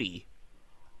 Cody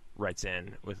writes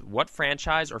in with, what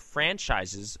franchise or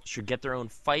franchises should get their own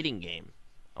fighting game?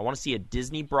 I want to see a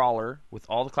Disney brawler with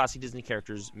all the classic Disney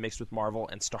characters mixed with Marvel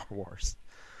and Star Wars.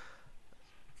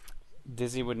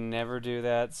 Disney would never do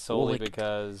that solely like,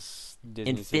 because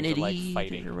Disney Infinity seems to like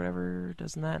fighting. or whatever,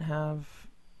 doesn't that have?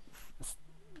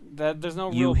 There's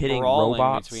no You real hitting brawling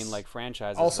robots? between like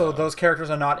franchises. Also, though. those characters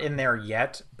are not in there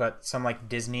yet, but some like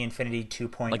Disney Infinity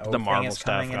 2.0 Like the thing Marvel is stuff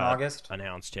coming in got August.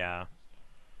 announced, yeah.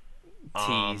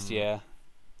 teased, yeah.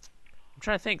 I'm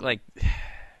trying to think, like,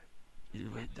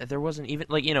 there wasn't even,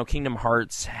 like, Kingdom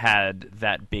Hearts had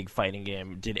that big fighting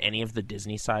game. Did any of the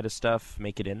Disney side of stuff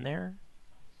make it in there?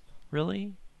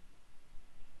 Really?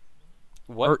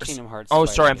 What Or- Kingdom Hearts? Oh,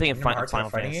 fighting sorry, I'm game? thinking Kingdom Hearts had a Final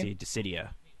fighting Fantasy Dissidia.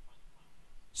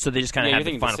 So they just kind Yeah, of you're had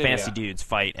the thinking Final Dissidia. Fantasy dudes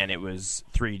fight, and it was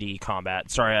 3D combat.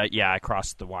 Sorry, I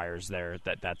crossed the wires there.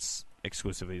 That's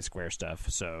exclusively the Square stuff.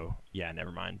 So yeah,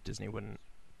 never mind. Disney wouldn't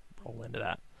roll into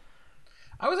that.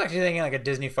 I was actually thinking like a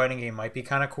Disney fighting game might be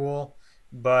kind of cool,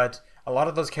 but a lot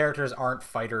of those characters aren't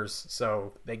fighters,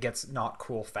 so it gets not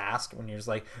cool fast when you're just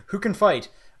like, who can fight?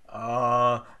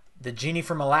 The genie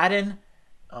from Aladdin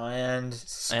and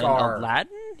Scar. And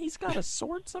Aladdin, he's got a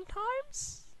sword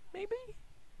sometimes, maybe.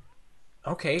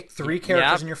 Okay, 3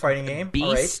 characters Yeah, in your fighting game. Beast,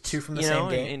 All right, 2 from the same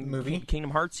game in movie.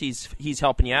 Kingdom Hearts, he's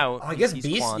helping you out. Oh, I guess he's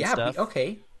Beast. clawing Yeah, stuff.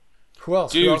 okay. Who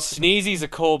else? Who Dude, else? Sneezy's a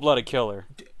cold-blooded killer.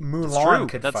 It's Mulan true.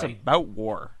 could That's fight. about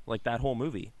war, like that whole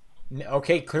movie.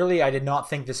 Okay, clearly I did not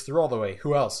think this through all the way.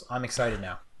 Who else? I'm excited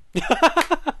now.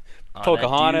 That dude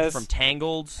Pocahontas. from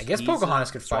Tangled. I guess he's Pocahontas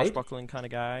a could fight. swashbuckling kind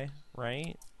of guy,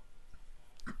 right?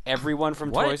 Everyone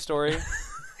from What? Toy Story.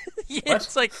 Yeah, What?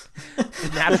 it's like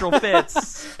natural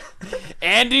fits.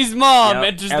 Andy's mom Yep,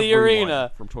 enters the everyone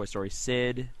arena. from Toy Story.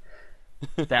 Sid,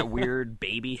 that weird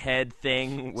baby head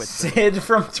thing with the Sid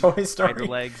from Toy spider Story.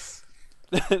 legs.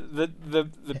 the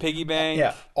piggy bank.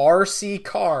 Yeah, R.C.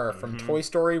 Carr from Toy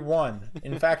Story 1.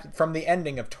 In fact, from the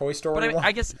ending of Toy Story But I, mean, 1.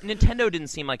 I guess Nintendo didn't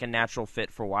seem like a natural fit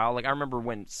for a while. Like I remember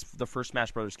when the first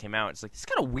Smash Brothers came out, it's like it's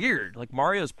kind of weird. Like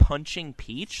Mario's punching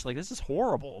Peach. Like this is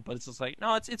horrible. But it's just like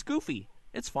no, it's goofy.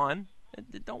 It's fun.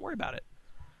 Don't worry about it.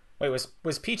 Wait,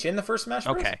 was Peach in the first Smash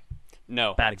Bros? Okay,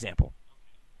 No. bad example.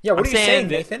 Yeah, what I'm are you saying, saying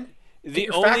that- Nathan? Get The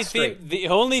your only facts straight. the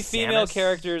only female Samus?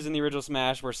 characters in the original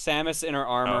Smash were Samus in her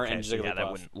armor Okay, and so Jigglypuff. yeah,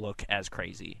 that wouldn't look as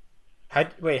crazy.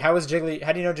 Wait, how was Jiggly?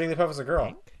 How do you know Jigglypuff was a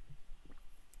girl?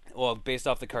 Well, based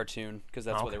off the cartoon, because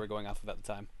that's what Okay. they were going off of at the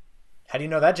time. How do you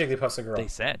know that Jigglypuff's a girl? They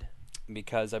said.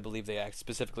 Because I believe they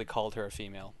specifically called her a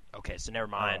female. Okay, so never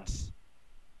mind.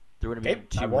 There would have Okay, been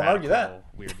too I won't argue that. radical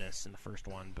weirdness in the first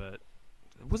one, but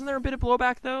wasn't there a bit of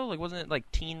blowback though? Like, wasn't it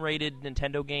like teen-rated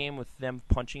Nintendo game with them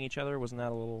punching each other? Wasn't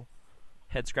that a little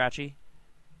head scratchy?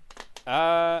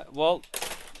 Well,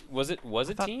 was it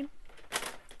thought- teen?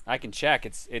 I can check.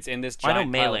 It's in this I know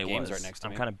giant pile Melee of games was. right next to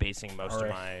I'm me. kind of basing most of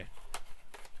Alright. my.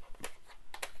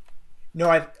 No,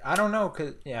 I don't know,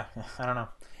 cause yeah, I don't know.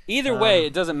 Either way,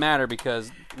 it doesn't matter because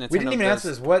Nintendo We didn't even answer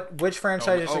this. Which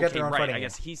franchise should get their own right. fighting I game?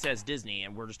 guess he says Disney,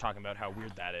 and we're just talking about how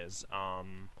weird that is.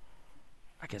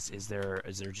 I guess is there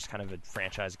just kind of a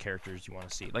franchise of characters you want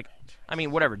to see? Like, I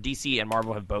mean, whatever. DC and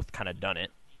Marvel have both kind of done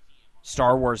it.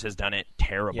 Star Wars has done it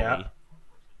terribly. Yeah.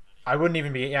 I wouldn't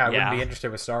even be. Yeah, I wouldn't Yeah. be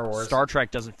interested with Star Wars. Star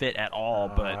Trek doesn't fit at all,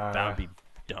 but that would be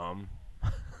dumb.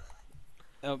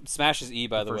 Smash is E,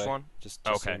 by the first way. one? Just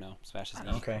so Okay. you know, Smash is E.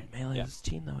 Okay. Melee Yeah. is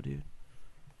teen though, dude.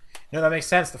 No, that makes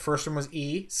sense. The first one was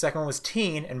E, second one was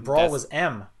teen, and Brawl That's- was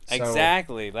M. So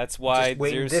Exactly. That's why just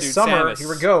wait, Zero this Suit summer, Samus. here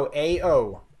we go,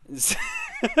 AO.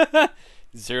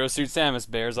 Zero Suit Samus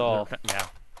bears all. Yeah.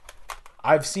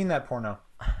 I've seen that porno.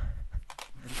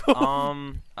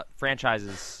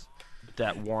 Franchises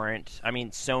that warrant. I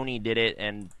mean, Sony did it,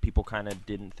 and people kind of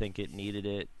didn't think it needed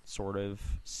it. Sort of.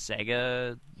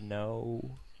 Sega,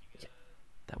 no,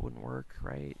 that wouldn't work,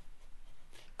 right?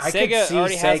 I Sega could see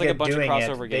already has, like, Sega a bunch of doing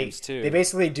crossover it. games, too. They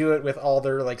basically do it with all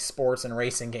their like sports and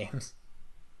racing games.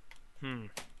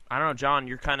 I don't know, John.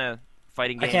 You're kind of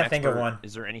fighting game I can't think of expert. one.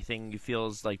 Is there anything you feel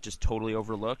is like just totally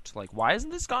overlooked? Like, why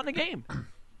isn't this gotten a game?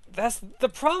 That's the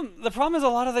problem. The problem is a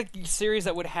lot of the series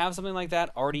that would have something like that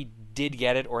already did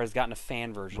get it or has gotten a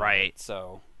fan version. Of Right. it,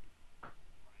 so.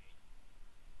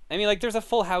 I mean, like, there's a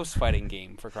Full House fighting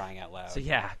game for crying out loud. So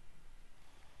yeah,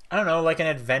 I don't know, like an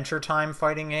Adventure Time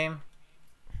fighting game.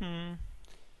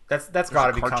 That's got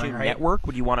to be Cartoon coming, right? Network.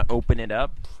 Would you want to open it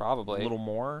up Probably. a little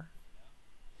more?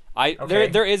 Okay.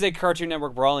 There is a Cartoon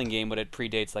Network brawling game, but it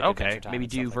predates like Okay, Adventure Time maybe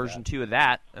and do stuff like version that. 2 of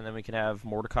that, and then we can have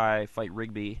Mordecai fight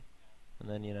Rigby, and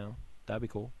then that'd be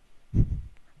cool. I don't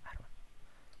know.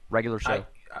 Regular show.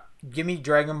 Give me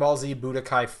Dragon Ball Z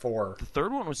Budokai 4. The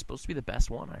third one was supposed to be the best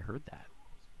one. I heard that.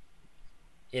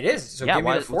 It is. So yeah, give me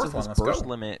why, the fourth what's one. this Let's burst go.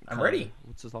 limit? I'm ready.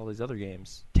 What's with all these other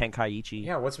games? Tenkaichi.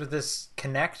 Yeah, what's with this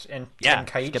Connect and Yeah,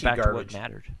 let's Tenkaichi get back garbage? to what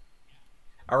mattered.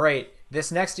 All right, this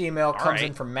next email comes in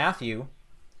right. from Matthew,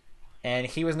 and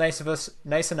he was nice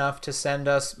enough to send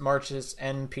us March's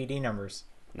NPD numbers.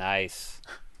 Nice.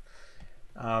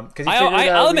 Because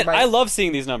I'll admit, I love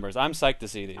seeing these numbers. I'm psyched to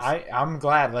see these. I'm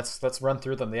glad. Let's run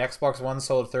through them. The Xbox One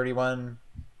sold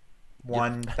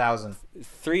 31,000.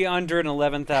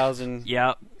 311,000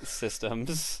 Yep.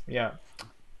 systems. Yeah.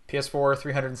 PS4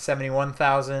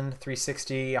 371,000,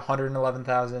 360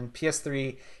 111,000,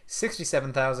 PS3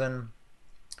 67,000,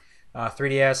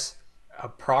 3DS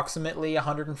approximately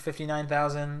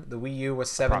 159,000. The Wii U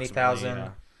was 70,000.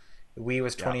 Approximately, The Wii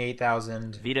was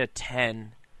 28,000. Vita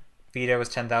 10. Vita was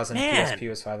 10,000. Man. PSP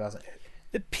was 5,000.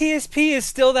 The PSP is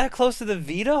still that close to the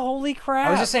Vita? Holy crap.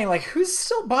 I was just saying, like, who's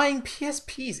still buying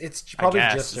PSPs? It's probably I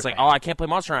guess. just It's Japan. like, oh, I can't play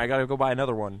Monster Hunter. I gotta go buy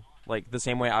another one. Like the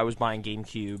same way I was buying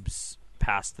GameCubes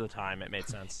past the time it made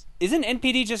sense. Isn't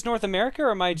NPD just North America,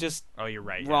 or am I just Oh, you're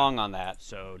right. wrong on that?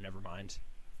 So never mind.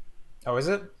 Oh, is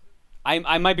it?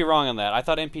 I might be wrong on that. I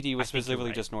thought NPD was I think you're specifically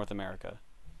right. just North America.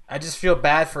 I just feel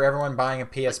bad for everyone buying a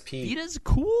PSP. Vita's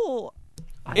cool.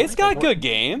 It's got good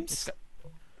games.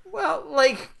 Well,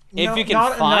 like, If you can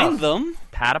not find enough. them.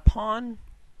 Patapon,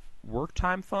 work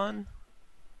time fun.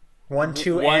 1,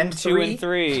 2, 1, and 2, 3. and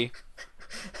 3.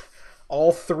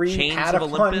 All 3 Chains of Patapon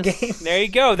Olympus. games. There you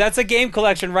go. That's a game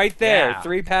collection right there. Yeah.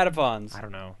 3 Patapons. I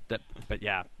don't know that, but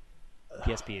yeah,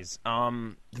 PSPs.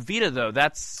 The Vita though,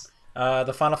 that's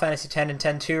The Final Fantasy X and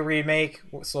X-2 remake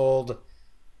sold,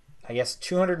 I guess,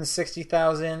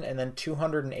 260,000 and then one of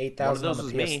 208,000 on those the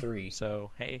was PS3. me.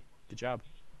 So hey, good job.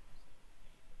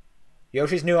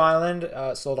 Yoshi's New Island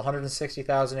sold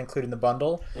 160,000, including the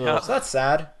bundle. Yeah. So that's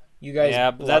sad. You guys,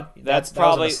 Yeah, but that's that was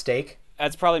probably- a mistake.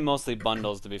 That's probably mostly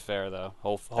bundles, to be fair, though.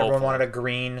 Hopefully. Everyone wanted a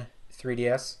green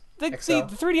 3DS. The XL.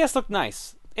 3DS looked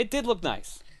nice. It did look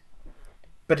nice.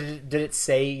 But did it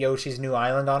say Yoshi's New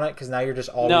Island on it? Because now you're just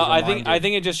always No, reminded. I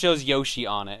think it just shows Yoshi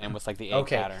on it and with like the egg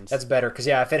Okay, patterns. that's better. Because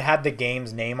yeah, if it had the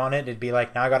game's name on it, it'd be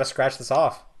like, now I got to scratch this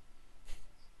off.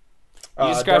 You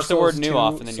just scratch Dark the word Souls new 2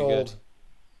 off and then you're good. sold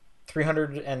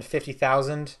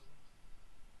 350,000.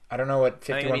 I don't know what I 51%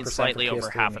 think it means slightly for over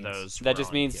PS3 half of means. those. That were just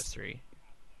on means- PS3.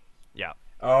 Yeah.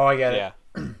 Oh, I get Yeah.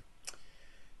 it.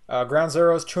 Ground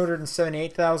Zeroes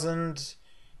 278,000.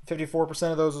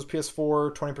 54% of those was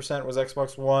PS4. 20% was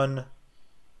Xbox One.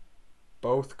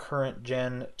 Both current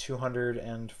gen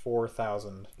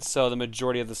 204,000. So the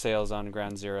majority of the sales on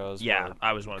Ground Zeroes. Yeah, were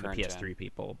I was one of the current PS3 gen.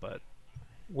 people, but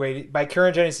Wait, by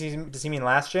current gen does he mean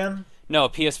last gen? No,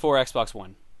 PS4, Xbox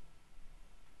One.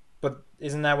 But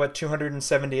isn't that what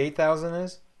 278,000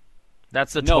 is?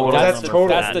 that's the No, total. that's number the total.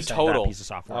 for That's that- the total. That piece of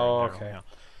software. Oh, in general, okay.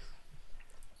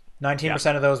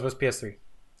 19% of those was PS3.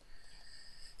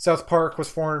 South Park was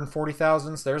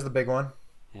 440,000. So there's the big one.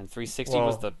 And 360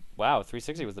 was Whoa. the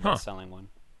 360 was the Huh. best selling one.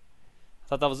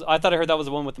 I thought I heard that was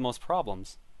the one with the most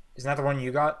problems. Isn't that the one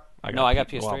you got? No, I got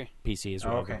PS3. Well, PC is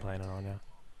what Oh, I've been okay. playing it on. Yeah.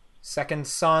 Second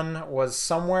Son was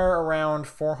somewhere around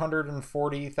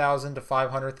 440,000 to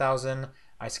 500,000.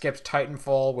 I skipped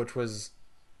Titanfall, which was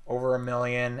over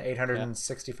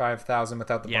 1,865,000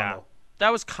 without the Yeah. bundle.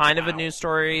 That was kind of a Wow. news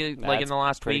story. Like That's in the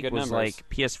last pretty week, good was numbers. like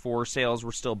PS4 sales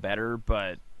were still better,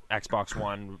 but Xbox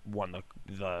One won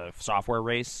the software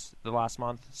race the last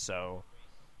month. So,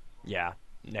 yeah,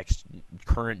 next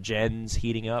current gens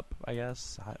heating up, I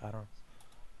guess. I don't know.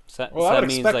 So, Well, so I that would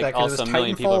means expect like that because also it a was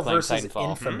million people Titanfall playing versus Titanfall.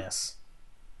 Infamous.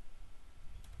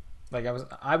 Like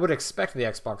I would expect the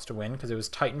Xbox to win because it was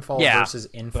Titanfall Yeah, versus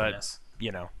Infamous.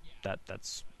 You know,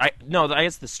 that's I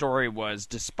guess the story was,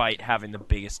 despite having the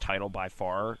biggest title by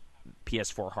far,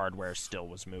 PS4 hardware still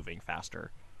was moving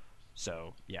faster.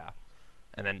 So yeah,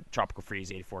 and then Tropical Freeze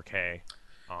 84K,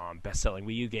 best-selling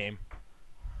Wii U game.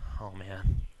 Oh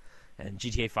man, and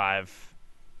GTA 5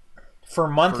 For a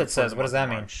month, for it says. the What does month of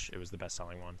that mean? March, it was the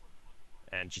best-selling one,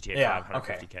 and GTA Yeah, 5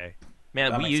 okay. 150K.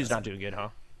 Man, That Wii makes U's sense. not doing good, huh?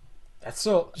 That's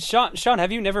so Sean,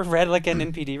 have you never read like an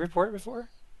NPD report before?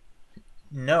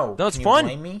 no. No, it's Can fun.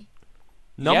 You blame me?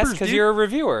 Numbers, yes, because dude. you're a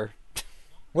reviewer.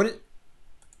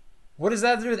 What does that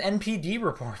have to do with NPD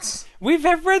reports? We've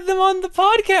read them on the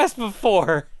podcast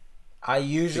before. I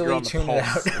Figure usually on the tune it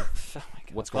pulse out. of Oh my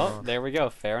God. what's going Well, on. there we go.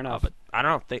 Fair enough. But I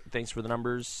don't know. Thanks for the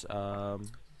numbers.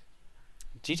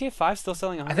 GTA 5 still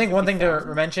selling. I think one thing to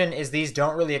 150,000? mention is these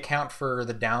don't really account for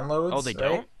the downloads. Oh, they right?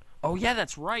 don't? Oh, yeah,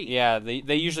 that's right. Yeah,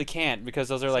 they usually can't because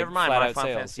those are So like never mind. flat My out Final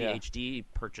sales. Fantasy Yeah. HD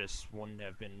purchase wouldn't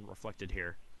have been reflected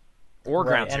here, or Right,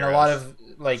 Ground and Zeroes. a lot of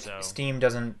like So- Steam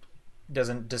doesn't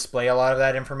display a lot of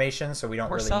that information, so we don't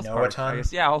Or really South know Park, a ton. I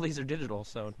guess. Yeah, all these are digital,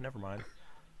 so never mind.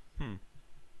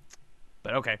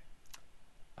 But okay.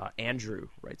 Andrew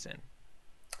writes in.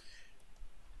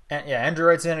 And, yeah, Andrew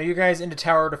writes in: Are you guys into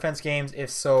tower defense games? If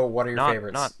so, what are your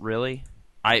favorites? Not really.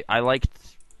 I liked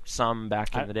some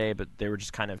back in the day, but they were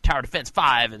just kind of Tower Defense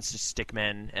 5 and it's just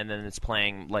Stickmen, and then it's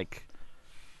playing like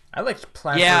I liked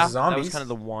Plants yeah, vs Zombies. that was kind of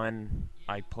the one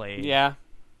I played. Yeah,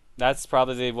 that's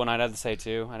probably the one I'd have to say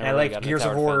too. I, And never I really got liked into Gears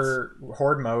of tower defense. War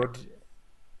Horde mode.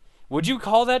 Would you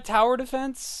call that tower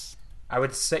defense? I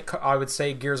would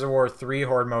say Gears of War 3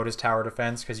 Horde mode is tower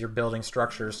defense because you're building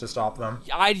structures to stop them.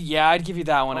 I'd give you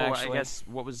that one Oh, actually. I guess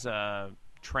what was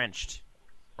Trenched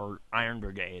or Iron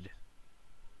Brigade?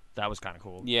 That was kind of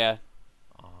cool. Yeah.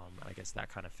 I guess that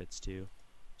kind of fits too.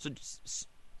 So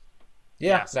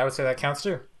Yeah, Yes. I would say that counts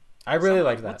too. I really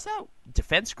like that. What's that?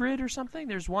 Defense Grid or something?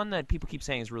 There's one that people keep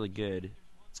saying is really good.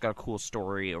 It's got a cool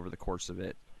story over the course of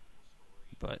it.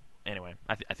 But anyway,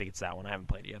 I think it's that one. I haven't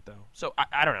played it yet though. So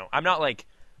I don't know. I'm not like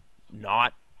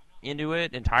not into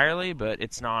it entirely, but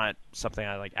it's not something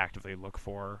I like actively look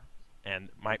for. And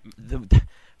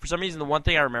for some reason, the one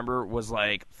thing I remember was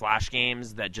like Flash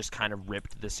games that just kind of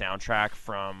ripped the soundtrack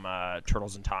from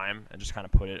Turtles in Time and just kind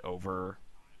of put it over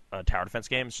a tower defense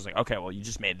game. It's just like, okay, well, you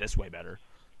just made this way better.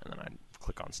 And then I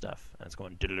click on stuff, and it's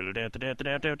going.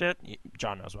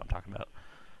 John knows what I'm talking about.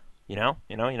 You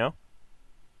know.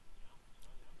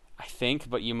 I think,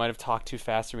 but you might have talked too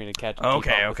fast for me to catch. Okay,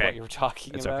 keep up with okay. What you were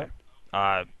talking It's about.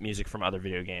 okay. Music from other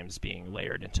video games being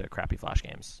layered into crappy Flash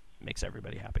games makes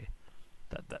everybody happy.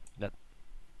 That.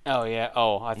 Oh yeah.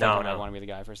 Oh, I thought you might No. want to be the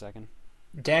guy for a second.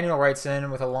 Daniel writes in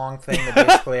with a long thing that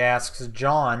basically asks,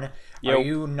 John, Yo. are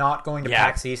you not going to Yeah,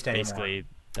 PAX East anymore? basically,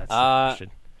 that's the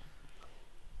question.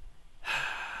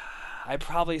 I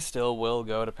probably still will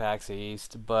go to PAX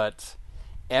East, but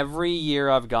every year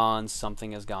I've gone,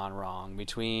 something has gone wrong.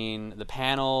 Between the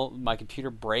panel, my computer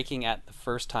breaking at the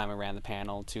first time I ran the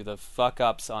panel, to the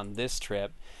fuck-ups on this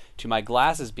trip, to my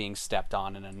glasses being stepped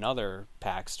on in another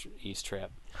PAX East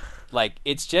trip. Like,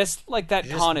 it's just like that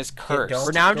You con just is cursed. don't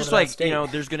For now, I'm go just to that like,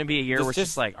 state. there's going to be a year Just- where it's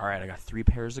just like, all right, I got 3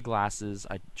 pairs of glasses.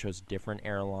 I chose a different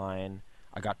airline.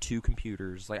 I got 2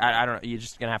 computers. Like, I don't know. You're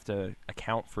just going to have to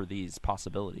account for these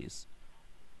possibilities.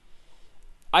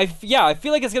 I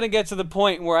feel like it's gonna get to the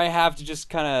point where I have to just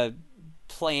kind of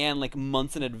plan like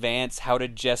months in advance how to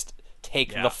just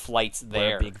take Yeah. the flights Wear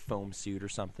there. a big foam suit or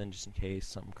something just in case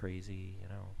something crazy,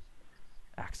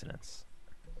 accidents.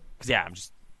 Because, yeah, I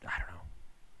don't know.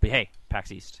 But hey,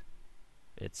 PAX East.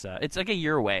 It's like a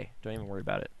year away. Don't even worry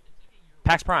about it.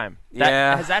 PAX Prime.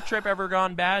 Yeah. Has that trip ever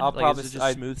gone bad? I'll Like, probably is it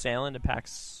just smooth sailing to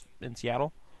PAX in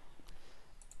Seattle?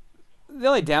 The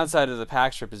only downside of the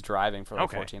PAX trip is driving for like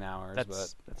Okay. 14 hours.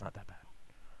 That's not that bad.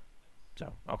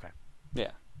 So, okay. But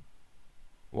yeah,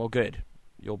 Well, good.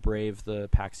 You'll brave the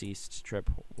PAX East trip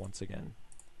once again.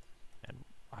 And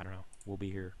I don't know. We'll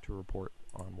be here to report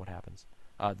on what happens.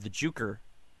 The Juker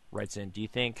writes in, do you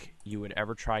think you would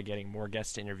ever try getting more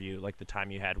guests to interview like the time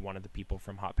you had one of the people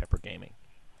from Hot Pepper Gaming?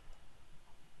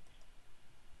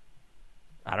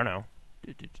 I don't know.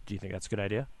 Do you think that's a good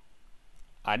idea?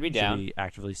 I'd be Should down. we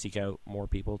actively seek out more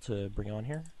people to bring on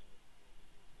here?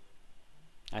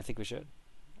 I think we should.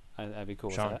 I'd be cool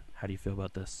Sean, with that. how do you feel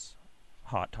about this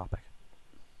hot topic?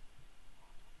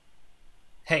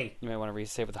 Hey, You might want to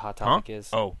restate what the hot topic is.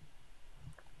 Oh,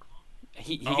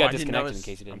 He Oh, I got didn't disconnected in notice.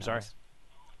 case you didn't. I'm sorry. notice.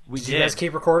 we did did. you guys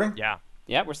keep recording? Yeah.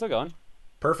 Yeah, we're still going.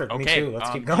 Perfect. Okay, Me too. Let's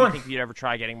keep do you going. think you'd ever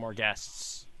try getting more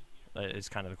guests? Is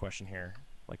kind of the question here.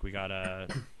 Like we got a,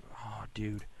 oh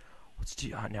dude,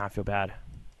 now I feel bad.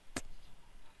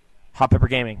 Hot Pepper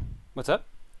Gaming. What's up?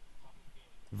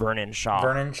 Vernon Shaw.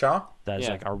 Vernon Shaw? That is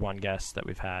like our one guest that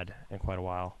we've had in quite a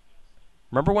while.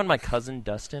 Remember when my cousin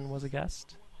Dustin was a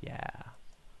guest? Yeah.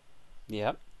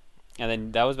 Yep. And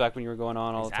then that was back when you were going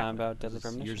on all the time Exactly. about Deadly This is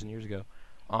Premonition. years and years ago.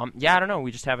 Yeah, I don't know.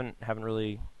 We just haven't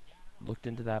really looked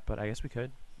into that, but I guess we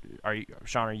could.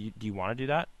 Sean? Do you want to do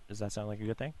that? Does that sound like a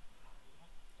good thing?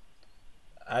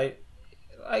 I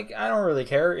don't really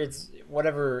care. It's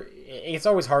whatever. It's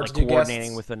always hard Like to do coordinating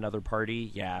guests. with another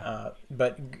party. Yeah.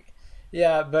 But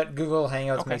Google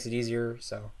Hangouts makes it easier.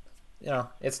 So,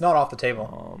 it's not off the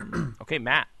table. Okay,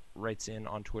 Matt writes in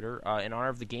on Twitter, in honor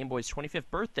of the Game Boy's 25th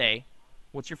birthday,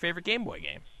 what's your favorite Game Boy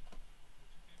game?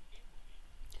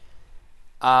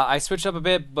 I switched up a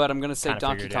bit, but I'm going to say Kinda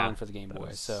Donkey figured, Kong yeah. for the Game That Boy.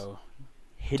 was So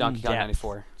Hidden Donkey Kong Depth.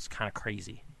 94. It's kind of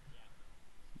crazy.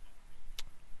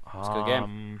 It's a good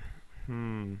game.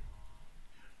 And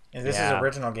this Yeah. is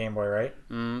original Game Boy, right?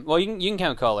 Well, you can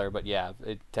count color, but yeah,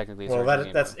 it technically is Well, original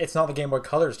Game that's Boy. it's not the Game Boy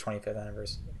Color's 25th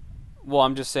anniversary. Well,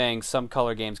 I'm just saying some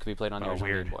color games could be played on the original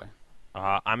weird. Game Boy.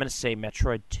 I'm going to say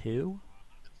Metroid 2.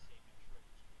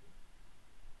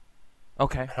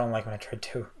 Okay. I don't like Metroid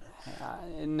 2.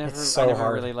 I never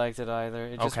hard. really liked it either.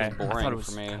 It just Okay. was I thought boring it was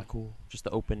for me. kind of cool. Just the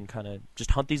open kind of,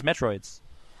 just hunt these Metroids.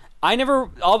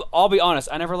 I'll be honest,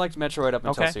 I never liked Metroid up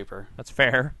until Okay. Super. That's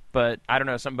fair, but I don't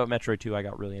know, something about Metroid 2 I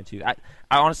got really into. I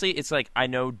honestly, it's like, I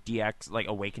know DX, like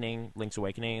Link's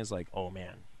Awakening is like, oh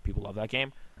man, people love that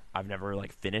game. I've never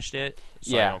like finished it,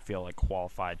 so I Yeah. don't feel like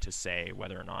qualified to say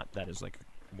whether or not that is like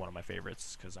one of my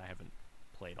favorites because I haven't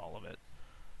played all of it.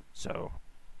 So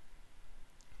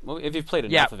Well, if you've played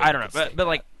yeah, enough of it, I you don't know, can say but that.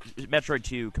 like Metroid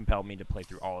 2 compelled me to play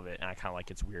through all of it, and I kind of like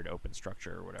its weird open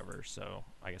structure or whatever. So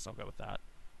I guess I'll go with that.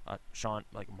 Sean,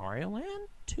 like Mario Land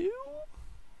 2?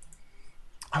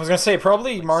 I was gonna say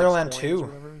probably Like Mario 6 Land coins 2. or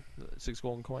whatever, 6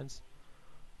 golden coins.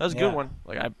 That was a Yeah. good one.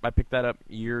 Like I picked that up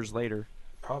years later.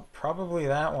 Probably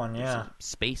that one, There's yeah. a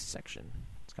space section.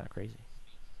 It's kind of crazy.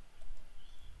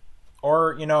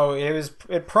 Or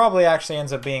it probably actually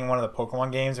ends up being one of the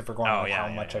Pokemon games if we're going on how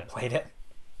much I played it.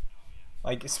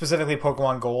 Like specifically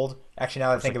Pokemon Gold. Actually, now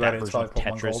that I think about it, it's version probably of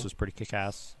Pokemon Tetris Gold. was pretty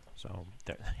kick-ass. So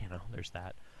there's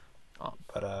that.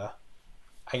 But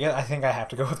I think I have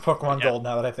to go with Pokemon Gold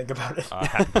now that I think about it.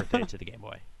 Happy birthday to the Game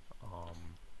Boy.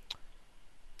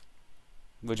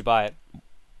 Would you buy it?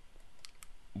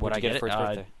 Would What'd I you get it for its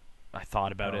birthday? I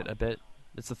thought about it a bit.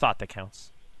 It's the thought that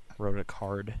counts. Wrote a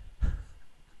card.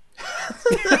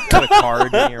 Put a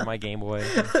card near my Game Boy.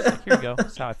 Like, here you go.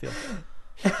 That's how I feel.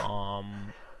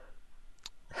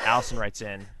 Allison writes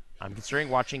in, I'm considering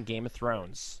watching Game of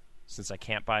Thrones since I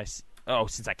can buy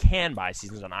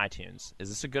seasons on iTunes. Is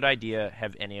this a good idea?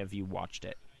 Have any of you watched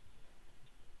it?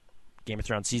 Game of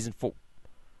Thrones season 4.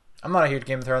 I'm not a huge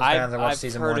Game of Thrones fan. I watched I've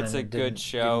season heard 1 it's and a good didn't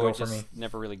show. go It for me. just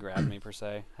never really grabbed me per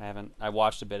se. I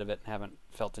watched a bit of it and haven't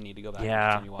felt the need to go back. and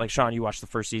Yeah, continue watching. like Sean, you watched the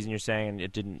first season, you're saying, and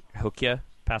it didn't hook you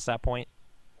past that point?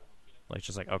 Like,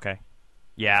 just like, okay.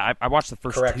 Yeah, I watched the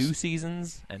first Correct. 2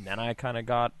 seasons, and then I kind of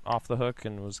got off the hook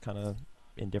and was kind of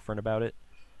indifferent about it.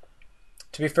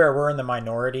 To be fair, we're in the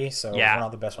minority, so Yeah. we're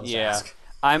not the best ones to Yeah. ask.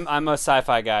 I'm a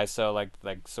sci-fi guy, so like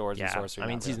swords and Yeah, sorcery. I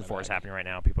mean, not season really 4 my is bag. happening right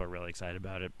now. People are really excited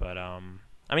about it, but I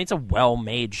mean, it's a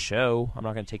well-made show. I'm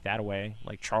not going to take that away.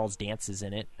 Like, Charles Dance is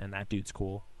in it, and that dude's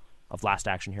cool, of Last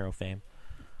Action Hero fame.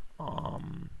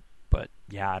 But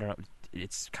yeah, I don't know.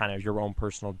 It's kind of your own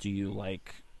personal. Do you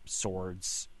like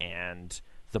swords and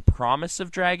the promise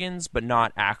of dragons, but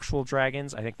not actual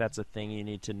dragons? I think that's a thing you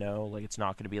need to know. Like, it's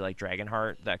not going to be like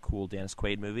Dragonheart, that cool Dennis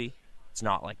Quaid movie. It's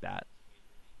not like that.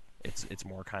 It's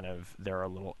more kind of there are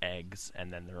little eggs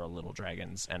and then there are little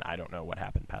dragons, and I don't know what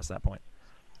happened past that point.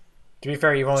 To be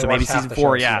fair, you've only So watched maybe half season the 4, show,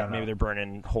 so you yeah, don't know. maybe they're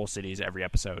burning whole cities every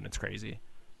episode, and it's crazy.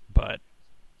 But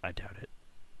I doubt it.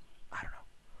 I don't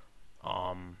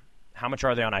know. How much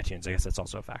are they on iTunes? I guess that's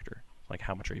also a factor. Like,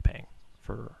 how much are you paying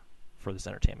for this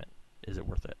entertainment? Is it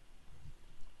worth it?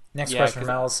 Next Yeah, question from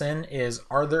 'cause- Allison is,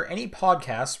 are there any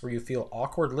podcasts where you feel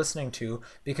awkward listening to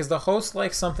because the host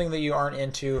likes something that you aren't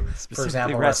into, for Specifically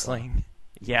example, wrestling?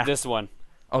 Yeah. This one.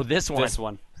 Oh, this one. This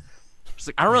one. It's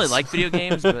like, I don't really like video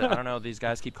games, but I don't know. These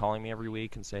guys keep calling me every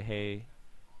week and say, "Hey,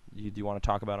 do you want to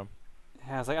talk about them?"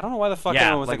 Yeah, I was like, I don't know why the fuck Yeah,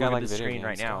 anyone was like like, I look like at the video screen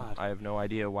right games. now. God. I have no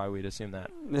idea why we'd assume that.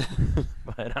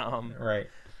 But Right.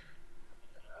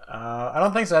 I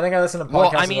don't think so. I think I listen to podcasts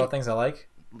Well, I mean- about things I like.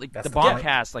 like That's the the point.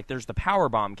 Bombcast, like there's the Power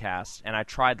Bombcast, and I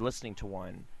tried listening to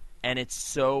one, and it's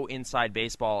so inside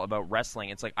baseball about wrestling.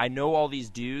 It's like I know all these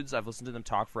dudes. I've listened to them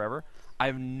talk forever. I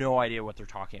have no idea what they're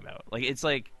talking about. Like, it's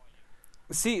like...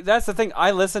 See, that's the thing.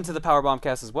 I listened to the Powerbomb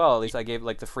cast as well. At least I gave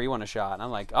like the free one a shot, and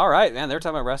I'm like, all right, man, they're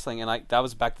talking about wrestling, and that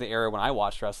was back to the era when I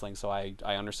watched wrestling, so I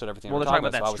understood everything. Well, they they're talking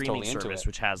about so that I was streaming totally service, into it.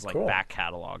 which has like Cool. back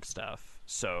catalog stuff.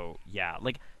 So yeah,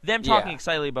 like them talking Yeah.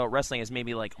 excitedly about wrestling is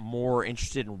maybe like more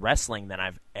interested in wrestling than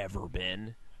I've ever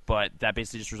been. But that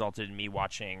basically just resulted in me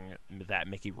watching that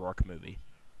Mickey Rourke movie,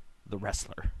 The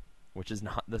Wrestler, which is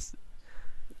not this.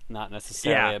 Not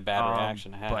necessarily a bad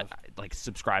reaction to have. But like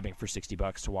subscribing for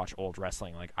 $60 to watch old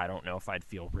wrestling, like I don't know if I'd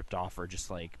feel ripped off or just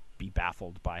like be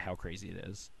baffled by how crazy it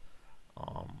is.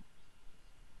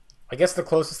 I guess the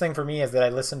closest thing for me is that I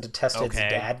listen to Tested's Okay.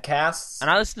 dad casts. And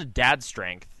I listen to Dad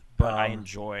Strength, but I Um,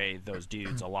 enjoy those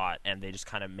dudes a lot, and they just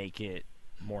kind of make it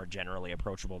more generally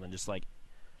approachable than just like.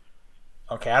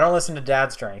 Okay, I don't listen to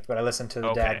Dad Strength, but I listen to the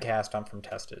Okay. Dad cast on from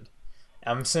Tested.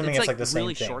 I'm assuming it's like the same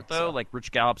really thing. short though. so. Like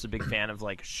Rich Gallup's a big fan of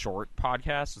like short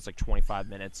podcasts. It's like 25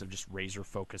 minutes of just razor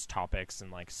focused topics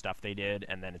and like stuff they did,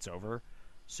 and then it's over.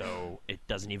 So it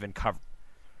doesn't even cover.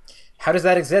 How does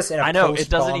that exist in a I know it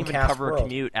doesn't even post-Bombcast cover a world?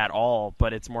 commute at all,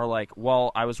 but it's more like,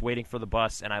 well, I was waiting for the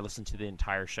bus and I listened to the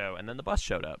entire show, and then the bus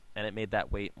showed up, and it made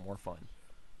that wait more fun.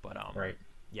 But Right.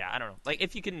 yeah, I don't know. Like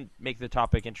if you can make the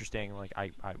topic interesting, like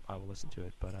I will listen to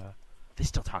it. But they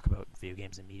still talk about video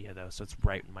games and media though, so it's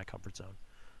right in my comfort zone.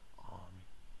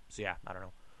 So yeah, I don't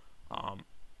know.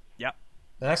 Yeah.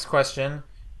 The next question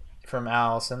from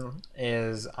Allison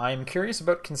is, I'm curious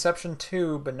about Conception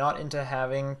 2, but not into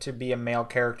having to be a male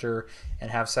character and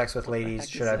have sex with ladies.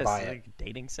 Should I buy it? Like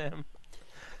dating sim?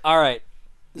 All right.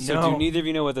 So No. do neither of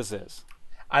you know what this is?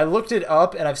 I looked it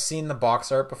up and I've seen the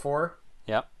box art before.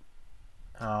 Yep.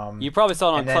 Um, You probably saw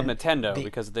it on and Club then Nintendo the-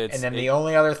 because the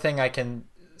only other thing I can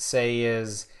say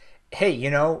is, hey,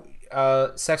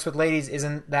 sex with ladies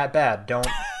isn't that bad. Don't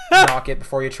knock it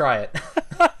before you try it.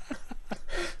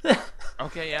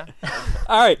 Okay, yeah.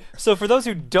 All right. So for those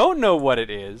who don't know what it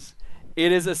is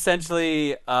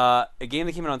essentially a game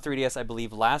that came out on 3DS, I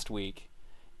believe, last week.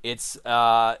 It's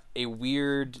a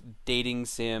weird dating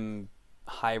sim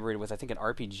hybrid with, I think, an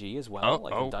RPG as well,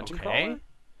 like a dungeon crawler.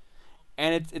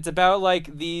 And it's about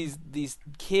like these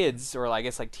kids, or I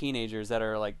guess like teenagers, that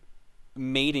are like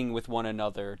mating with one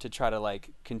another to try to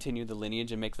like continue the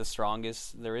lineage and make the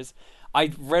strongest there is.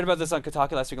 I read about this on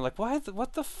Kotaku last week. I'm like,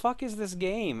 what the fuck is this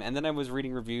game? And then I was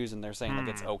reading reviews and they're saying like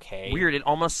it's okay. Weird. It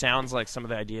almost sounds like some of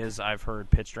the ideas I've heard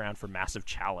pitched around for Massive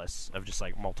Chalice of just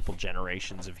like multiple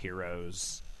generations of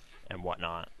heroes and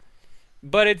whatnot.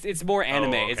 But it's more anime.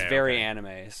 okay, It's very okay.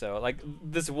 anime. So like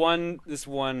this one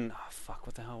oh, fuck,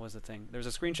 what the hell was the thing? There was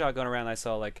a screenshot going around. I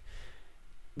saw like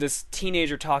this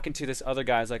teenager talking to this other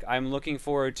guy's like, I'm looking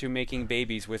forward to making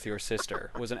babies with your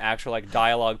sister, was an actual like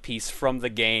dialogue piece from the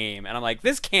game. And I'm like,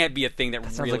 this can't be a thing that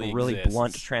Sounds really like a really exists.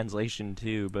 blunt translation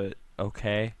too, but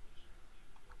okay.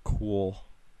 Cool.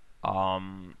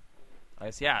 I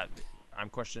guess yeah. I'm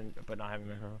questioning, but not having.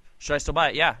 Should I still buy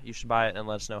it? Yeah, you should buy it and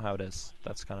let us know how it is.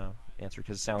 That's kind of answer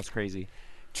because it sounds crazy.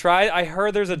 I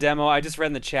heard there's a demo. I just read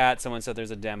in the chat someone said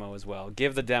there's a demo as well.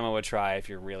 Give the demo a try if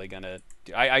you're really gonna.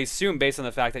 I assume based on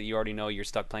the fact that you already know you're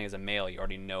stuck playing as a male, you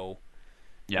already know.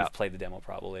 Yeah. You've played the demo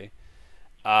probably.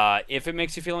 If it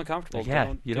makes you feel uncomfortable,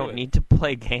 Yeah, you do don't it. need to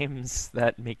play games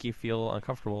that make you feel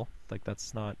uncomfortable. Like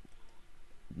that's not.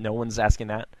 No one's asking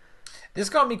that. This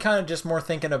got me kind of just more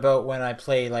thinking about when I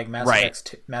play like Mass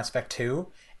Effect 2,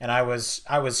 and I was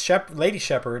Lady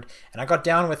Shepherd, and I got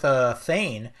down with a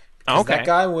Thane. Because that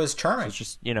guy was charming. It's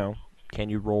just can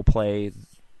you role play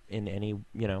in any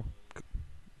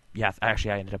Yeah,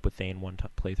 actually, I ended up with Thane one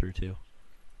playthrough too.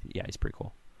 Yeah, he's pretty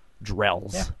cool.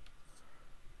 Drells. Yeah.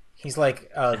 He's like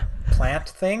a plant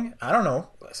thing. I don't know,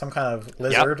 some kind of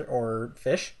lizard or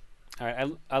fish. All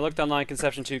right, I looked online.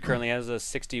 Conception 2 currently has a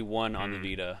 61 on the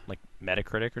Vita. Like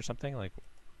Metacritic or something. Like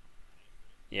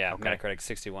Yeah, Okay. Metacritic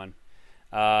 61.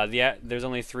 There's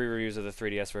only 3 reviews of the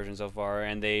 3DS version so far,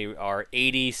 and they are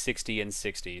 80, 60, and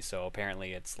 60. So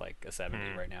apparently it's like a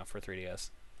 70 right now for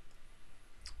 3DS.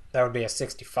 That would be a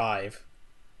 65.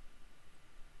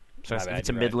 so My if bad, it's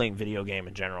a you're right. middling video game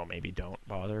in general, maybe don't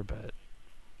bother. But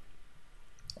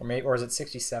Or is it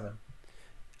 67?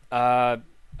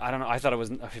 I don't know. I thought it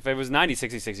was, if it was 90,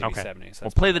 60, 60, okay, 70. So well,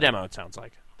 that's play the probably- demo. It sounds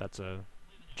like that's a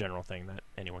general thing that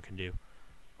anyone can do.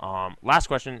 Last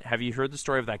question: have you heard the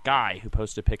story of that guy who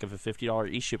posted a pic of a $50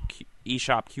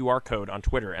 eShop QR code on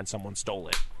Twitter and someone stole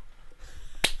it?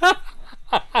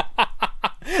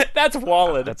 That's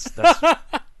Wallet. That's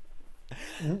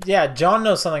Yeah, John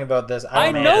knows something about this.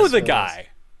 I don't know what the this guy.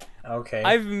 is. Okay.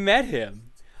 I've met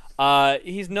him.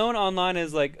 He's known online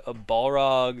as like a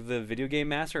Balrog, the video game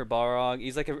master. Balrog.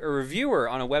 He's like a reviewer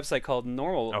on a website called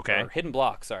Normal Okay. or Hidden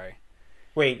Block. Sorry.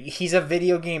 Wait, he's a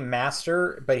video game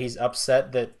master, but he's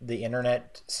upset that the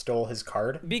internet stole his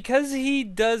card? Because he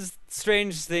does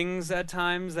strange things at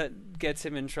times that gets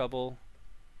him in trouble.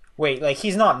 Wait, like,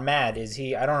 he's not mad, is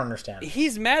he? I don't understand.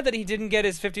 He's mad that he didn't get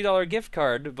his $50 gift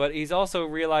card, but he's also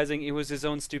realizing it was his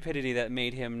own stupidity that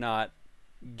made him not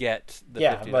get the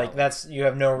Yeah, $50. like, that's... You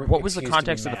have no What was the excuse to be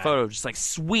context of the mad. photo? Just like,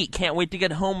 sweet, can't wait to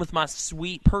get home with my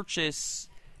sweet purchase.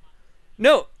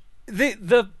 No,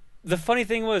 the funny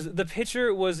thing was the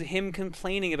picture was him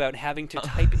complaining about having to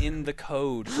type in the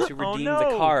code to redeem the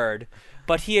no. card,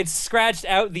 but he had scratched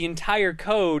out the entire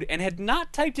code and had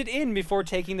not typed it in before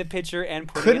taking the picture and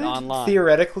putting Couldn't, it online.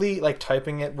 theoretically, like,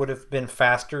 typing it would have been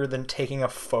faster than taking a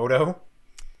photo?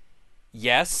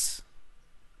 Yes,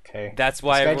 Okay. that's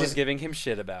why This guy everyone's just- giving him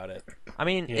shit about it. I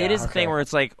mean, Yeah, it is a thing okay. where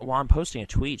it's like, well, I'm posting a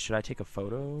tweet. Should I take a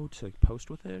photo to like, post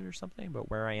with it or something about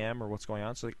where I am or what's going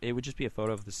on? So like, it would just be a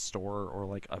photo of the store or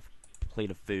like a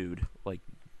plate of food. Like,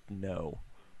 no.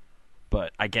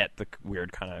 But I get the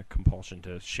weird kind of compulsion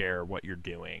to share what you're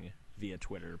doing via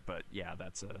Twitter. But yeah,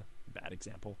 that's a bad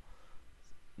example.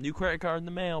 New credit card in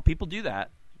the mail. People do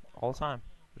that all the time.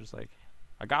 They're just like,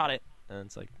 I got it. And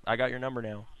it's like, I got your number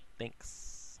now. Thanks.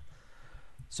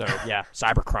 So, yeah,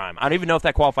 cybercrime. I don't even know if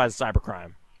that qualifies as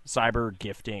cybercrime. Cyber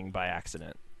gifting by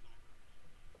accident.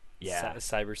 Yeah.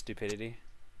 Cyber stupidity.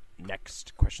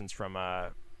 Next question's from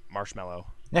Marshmallow.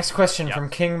 Next question Yeah. from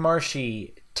King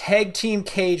Marshy. Tag team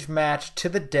cage match to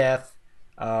the death.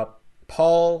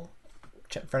 Paul,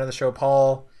 friend of the show,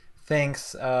 Paul,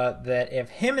 thinks that if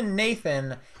him and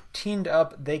Nathan teamed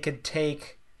up, they could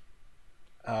take,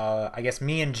 I guess,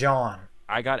 me and John.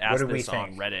 I got What asked do we this on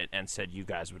think? Reddit and said you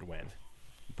guys would win.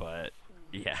 But,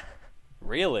 yeah.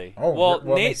 Really? Oh, well, what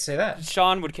Nate, makes you say that?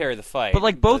 Sean would carry the fight. But,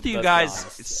 like, both of you let's be guys honest, at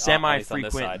least on this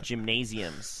semi-frequent side.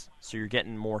 gymnasiums, so you're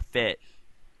getting more fit.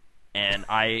 And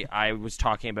I was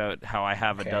talking about how I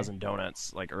have a dozen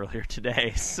donuts, like, earlier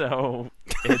today, so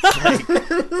it's,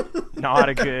 like, not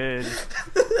a good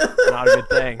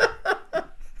thing.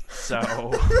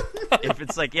 So, if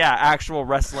it's, like, yeah, actual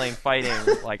wrestling, fighting,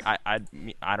 like, I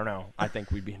don't know. I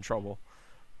think we'd be in trouble.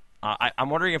 I'm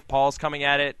wondering if Paul's coming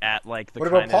at it at, like, the What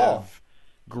about kind Paul? of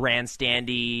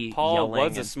grandstandy Paul yelling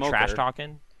was a and smoker. trash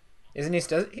talking. Isn't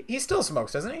he still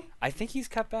smokes, doesn't he? I think he's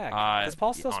cut back. Does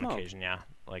Paul still on smoke? occasion, yeah.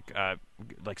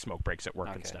 Like smoke breaks at work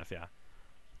and Okay. stuff, yeah.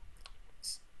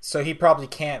 So he probably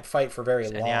can't fight for very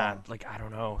And long. yeah, like I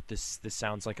don't know. This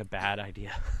sounds like a bad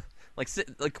idea.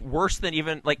 like worse than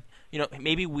even like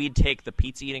maybe we'd take the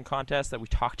pizza eating contest that we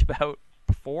talked about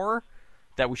before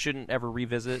that we shouldn't ever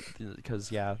revisit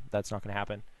because yeah, that's not going to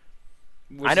happen.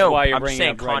 Which I know. Is why you're I'm bringing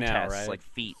saying it up right contests now, right? like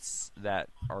feats that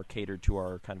are catered to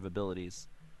our kind of abilities.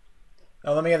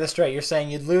 Oh, let me get this straight. You're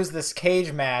saying you'd lose this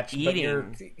cage match, but Eating.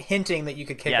 you're hinting that you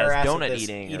could kick Yeah, our it's ass donut at this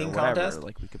eating, eating or whatever. contest.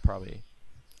 Like we could probably.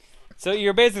 So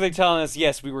you're basically telling us,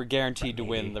 yes, we were guaranteed to Maybe,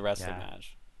 win the wrestling yeah.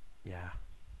 match. Yeah.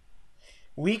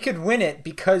 We could win it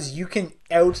because you can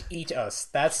out eat us.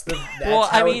 That's Well,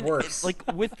 how I mean, it works. like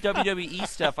with WWE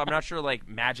stuff, I'm not sure like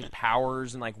magic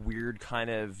powers and like weird kind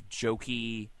of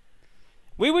jokey.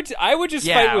 I would just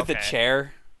Yeah, fight with a okay.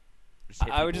 chair. Just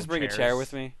hit I would people just with bring a chair chairs.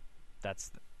 with me.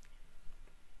 That's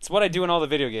It's what I do in all the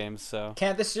video games. So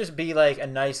Can't this just be like a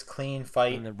nice, clean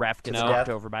fight? and the ref gets No. knocked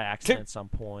over by accident at some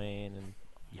point, and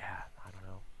yeah, I don't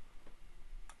know.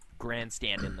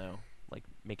 Grandstanding though, like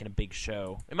making a big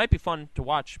show. It might be fun to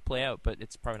watch play out, but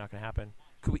it's probably not going to happen.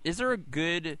 Is there a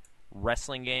good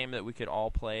wrestling game that we could all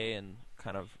play and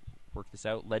kind of work this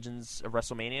out? Legends of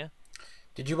WrestleMania.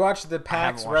 Did you watch the I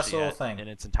PAX haven't watched it Wrestle yet thing? in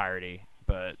its entirety,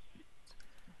 but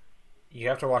You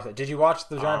have to watch it. Did you watch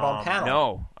the Giant Bomb panel?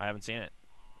 No, I haven't seen it.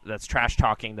 That's trash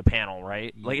talking the panel,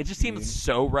 right? Like it just seems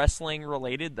so wrestling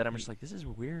related that I'm just like, this is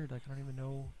weird. Like I don't even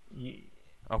know. You,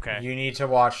 Okay. you need to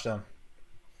watch them.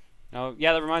 oh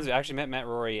yeah, that reminds me. I actually met Matt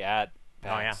Rory at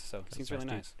PAX, yeah. so it That's seems nice really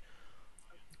dude. nice.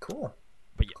 Cool.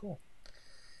 But yeah. Cool.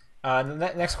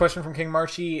 Next question from King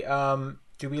Marshy.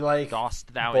 Do we like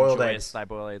Dost thou boiled enjoyest eggs? thy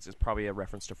boiled eggs is probably a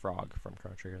reference to Frog from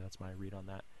Chrono Trigger. That's my read on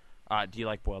that. Do you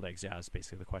like boiled eggs? Yeah, that's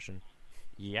basically the question.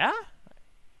 Yeah,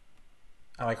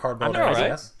 I like hard I boiled don't eggs.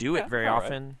 alright. Yes. do it Yeah, very alright.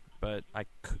 often, but I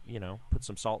put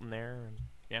some salt in there. And,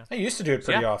 yeah, I used to do it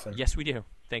pretty yeah. often. Yes, we do.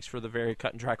 Thanks for the very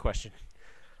cut and dry question.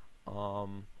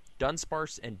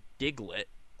 Dunsparce and Diglett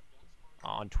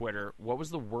on Twitter. What was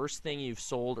the worst thing you've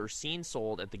sold or seen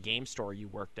sold at the game store you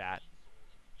worked at?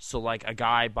 So, like a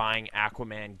guy buying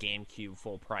Aquaman GameCube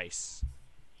full price.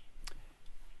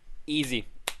 Easy.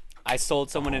 I sold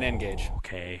someone an N-Gage.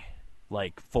 Okay,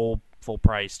 like full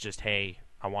price. Just hey,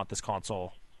 I want this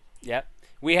console. Yep.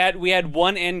 We had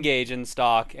one N-Gage in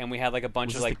stock, and we had like a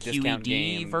bunch Was of this like the discount QED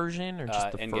game version or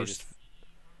just the N-Gages. first?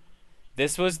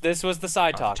 This was the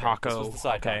side talker. Taco. This was the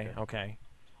side Okay, talker. okay.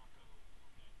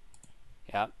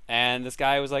 Yeah, and this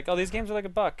guy was like, "Oh, these games are like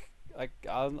 $1. Like,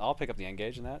 I'll pick up the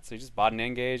N-Gage and that." So he just bought an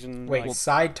N-Gage and Wait, like...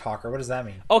 side talker. What does that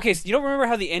mean? Okay, so you don't remember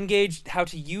how the N-Gage, how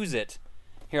to use it?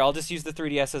 Here, I'll just use the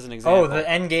 3DS as an example. Oh, the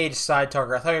N-Gage side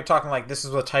talker. I thought you were talking like this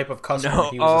is the type of customer No.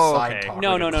 he was a side Okay. talker.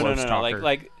 No. close talker.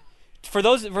 Like for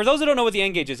those who don't know what the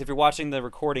N-Gage is, if you're watching the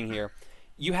recording here,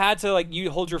 you had to like you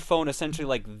hold your phone essentially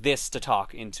like this to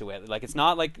talk into it. Like it's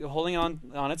not like holding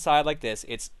on its side like this.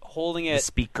 It's holding it The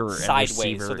speaker sideways, and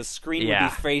receiver. so the screen yeah, would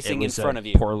be facing it in was, front of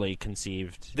you. Poorly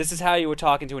conceived. This is how you would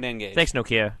talk into an N-Gage. Thanks,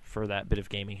 Nokia, for that bit of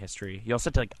gaming history. You also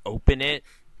had to like open it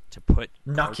to put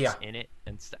parts Nokia. in it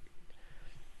and stuff.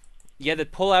 You had to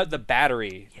pull out the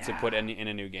battery to Yeah. put in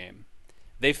a new game.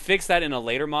 They fixed that in a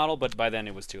later model, but by then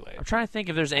it was too late. I'm trying to think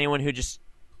if there's anyone who just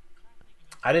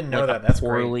I didn't know like that. That's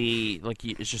great. poorly like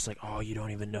it's just like, oh, you don't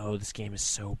even know this game is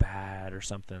so bad or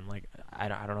something. Like I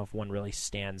don't know if one really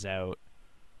stands out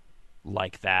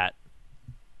like that.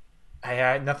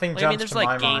 Nothing Like, jumps I mean, there's to like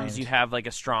my games mind. you have like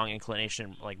a strong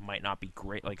inclination like might not be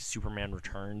great, like Superman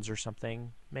Returns or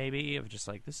something. Maybe of just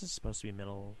like this is supposed to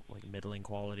be middling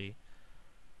quality.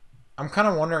 I'm kind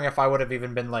of wondering if I would have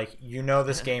even been like,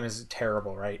 this game is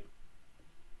terrible, right?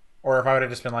 Or if I would have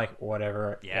just been like,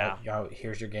 whatever. Yeah.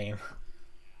 Here's your game.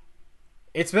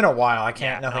 It's been a while. I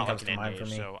can't. Nothing not comes like to an mind for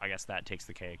N-Gage, me. So I guess that takes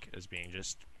the cake as being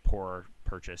just poor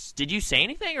purchase. Did you say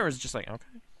anything, or was it just like okay,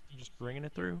 just bringing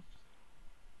it through?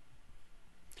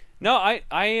 No,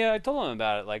 I told him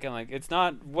about it. Like I'm like, it's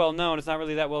not well known. It's not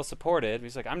really that well supported.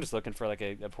 He's like, I'm just looking for like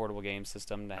a portable game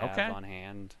system to have Okay. on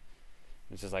hand.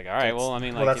 It's just like, all right, well, I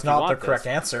mean, like, Well, that's if you not the want correct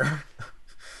this. answer.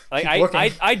 Like, Keep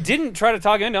looking. I didn't try to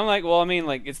talk him into. I'm like, well, I mean,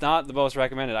 like, it's not the most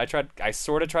recommended. I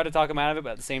sort of tried to talk him out of it,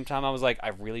 but at the same time, I was like, I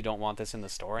really don't want this in the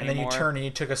store And then anymore. you turn and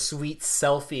you took a sweet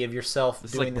selfie of yourself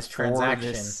This is doing like this before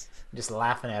transaction, this- just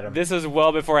laughing at him. This is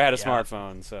well before I had a Yeah.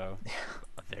 smartphone, so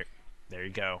There you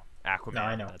go. Aquaman. No,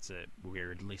 I know. That's a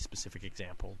weirdly specific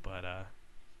example, but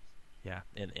yeah,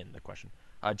 in the question.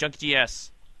 Junkie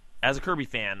GS, as a Kirby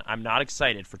fan, I'm not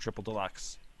excited for Triple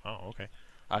Deluxe. Oh, okay.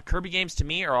 Kirby games to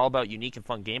me are all about unique and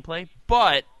fun gameplay,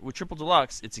 but with Triple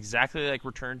Deluxe, it's exactly like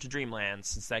Return to Dreamland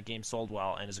since that game sold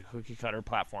well and is a cookie-cutter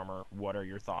platformer. What are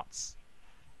your thoughts?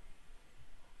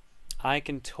 I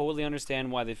can totally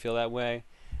understand why they feel that way.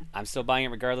 I'm still buying it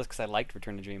regardless because I liked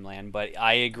Return to Dreamland, but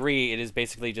I agree it is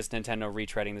basically just Nintendo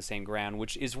retreading the same ground,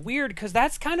 which is weird because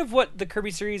that's kind of what the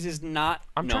Kirby series is not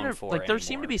I'm known trying to for like. There anymore.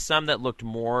 seemed to be some that looked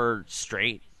more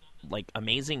straight, like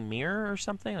Amazing Mirror or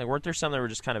something. Like, weren't there some that were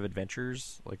just kind of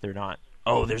adventures? Like, they're not.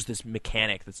 Oh, there's this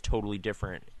mechanic that's totally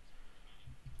different.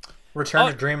 Return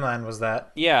Oh. to Dreamland was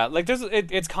that. Yeah, like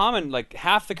it's common. Like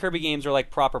half the Kirby games are like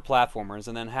proper platformers,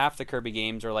 and then half the Kirby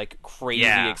games are like crazy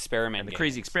experiment. And the games.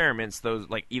 crazy experiments, those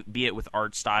like be it with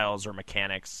art styles or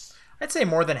mechanics. I'd say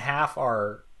more than half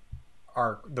are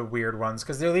the weird ones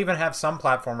because they'll even have some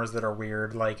platformers that are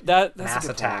weird, like That's Mass a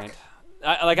good Attack.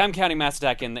 point. I'm counting Mass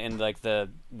Attack in like the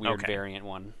weird Okay. variant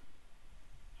one.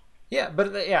 Yeah,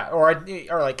 but yeah, or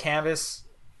like Canvas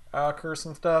Curse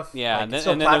and stuff. Yeah, like, and it's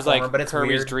then, still there's like platformer, but it's Kirby's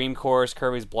weird. Dream Course,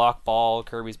 Kirby's Block Ball,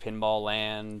 Kirby's Pinball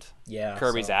Land, Yeah,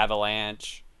 Kirby's so-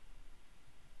 Avalanche.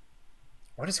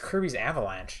 What is Kirby's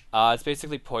Avalanche? It's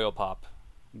basically Puyo Pop,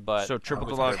 but So Triple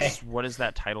it's Deluxe, okay. what does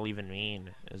that title even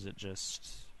mean? Is it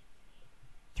just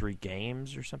 3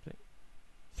 games or something?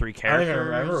 3 I don't characters? even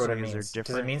remember what it Like, is means. there Does it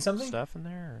different mean something? stuff in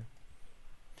there?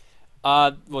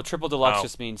 well, Triple Deluxe Oh,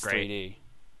 just means great. 3D.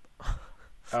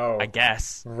 Oh, I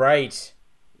guess. right.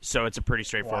 So it's a pretty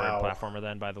straightforward Wow. platformer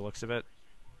then, by the looks of it.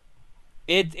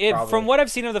 It Probably. from what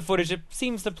I've seen of the footage, it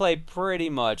seems to play pretty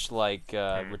much like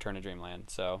Return to Dreamland.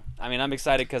 So I mean, I'm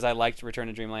excited because I liked Return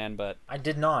to Dreamland, but I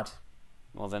did not.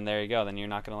 well, then there you go. Then you're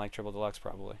not gonna like Triple Deluxe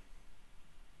probably.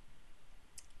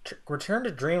 Return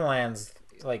to Dreamland's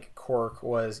like quirk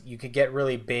was you could get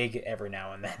really big every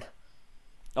now and then.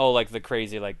 Oh, like the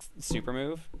crazy like super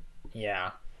move.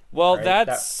 Yeah, Well, Right,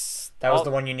 that's that was oh,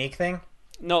 the one unique thing.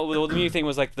 No, the new thing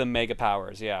was like the mega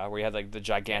powers. Yeah, where you had like the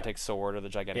gigantic sword or the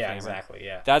gigantic Yeah, hammer. exactly.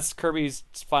 Yeah. That's Kirby's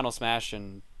Final Smash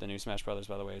in the new Smash Brothers.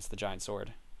 By the way, it's the giant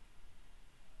sword.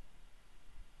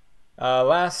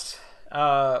 Last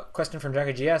question from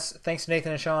Junkie GS. Thanks to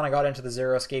Nathan and Sean, I got into the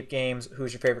Zero Escape games.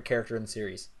 Who's your favorite character in the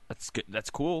series? That's good. That's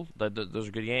cool. Those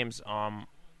are good games.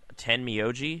 Ten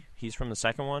Miyoji, he's from the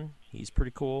second one. He's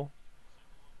pretty cool.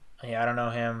 Yeah, I don't know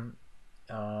him.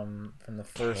 From the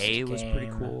first Kay game. was pretty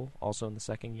cool. Also in the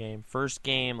second game. First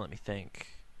game, let me think.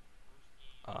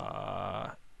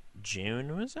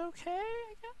 June was okay,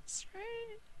 I guess,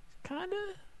 right?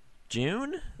 Kinda.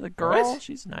 June, the girl, What?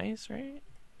 she's nice, right?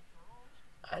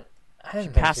 I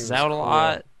didn't think Passes she was out a cool.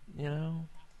 lot. you know.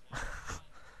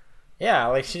 Yeah,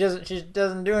 like she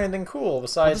doesn't do anything cool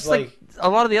besides like a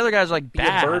lot of the other guys are like be a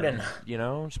bad, burden. you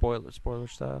know. Spoiler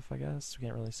stuff, I guess we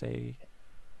can't really say.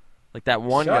 Like that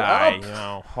one Shut guy, up. you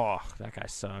know, oh, that guy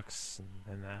sucks,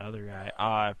 and that other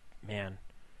guy, man, I'm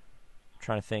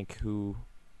trying to think who.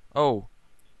 Oh,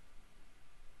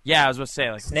 yeah, I was about to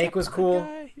say like Snake was that cool.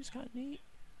 Guy? He was kind of neat.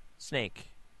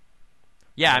 Snake.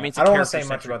 Yeah, I mean, it's a I don't wanna say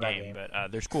much character-centric about that game, game.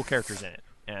 but there's cool characters in it,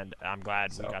 and I'm glad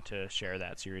we So. got to share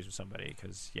that series with somebody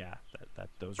because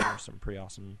those were some pretty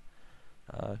awesome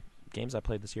games I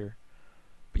played this year.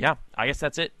 But yeah, I guess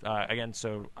that's it. Again,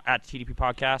 so at TDP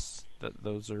Podcasts,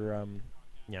 those are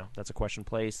that's a question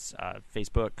place.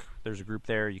 Facebook, there's a group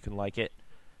there. You can like it,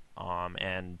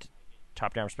 and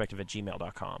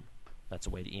topdownperspective@gmail.com. That's a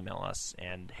way to email us.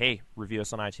 And hey, review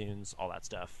us on iTunes, all that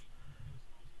stuff.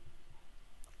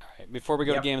 Before we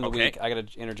go Yep. to Game of the Okay. Week, I got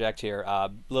to interject here. A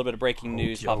little bit of breaking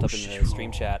news yo, popped up in the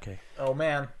stream chat. Okay. Oh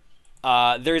man.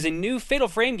 There is a new Fatal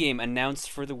Frame game announced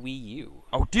for the Wii U.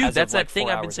 Oh, dude, as that's of, like, that thing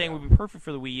 4 I've been hours saying ago. would be perfect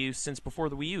for the Wii U since before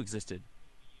the Wii U existed,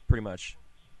 pretty much.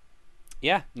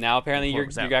 Yeah, now apparently Before you're it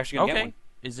was out. you're actually gonna okay. get one.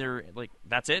 Is there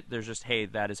that's it? There's just hey,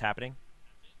 that is happening.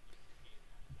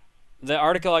 The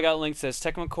article I got linked says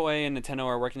Tech McCoy and Nintendo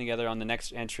are working together on the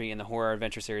next entry in the horror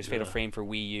adventure series Fatal Frame for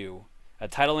Wii U. A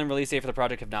title and release date for the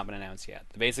project have not been announced yet.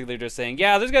 Basically, they're just saying,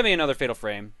 yeah, there's gonna be another Fatal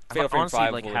Frame. Fatal Frame Honestly,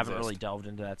 5 like will haven't exist. really delved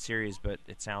into that series, but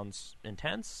it sounds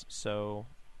intense. So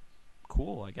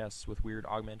cool, I guess, with weird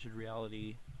augmented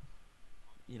reality,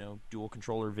 dual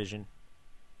controller vision.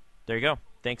 There you go.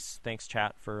 Thanks,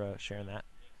 chat, for sharing that.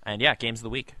 And yeah, games of the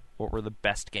week. What were the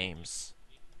best games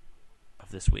of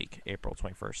this week, April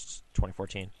 21st,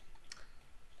 2014?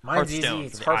 Mine's easy. Hearthstone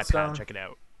It's for the Hearthstone. iPad. Check it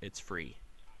out. It's free.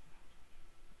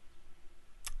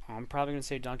 I'm probably gonna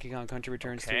say Donkey Kong Country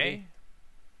Returns 3D. Okay.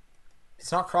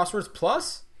 It's not Crosswords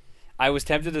Plus? I was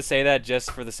tempted to say that just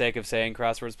for the sake of saying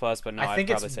Crosswords Plus, but no, I think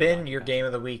I'd probably it's say been Donkey your Kong. game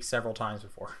of the week several times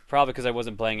before. Probably because I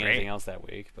wasn't playing Great. anything else that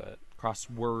week. But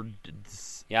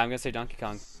Crosswords. yeah, I'm gonna say Donkey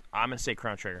Kong. I'm gonna say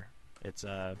Chrono Trigger. It's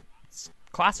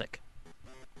classic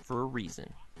for a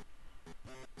reason.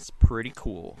 It's pretty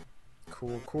cool.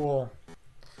 Cool. All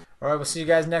right, we'll see you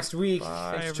guys next week.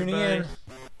 Bye, Thanks for tuning in. everybody.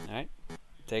 All right,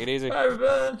 take it easy. Bye,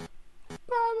 everybody.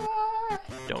 Bye-bye.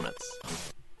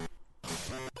 Donuts.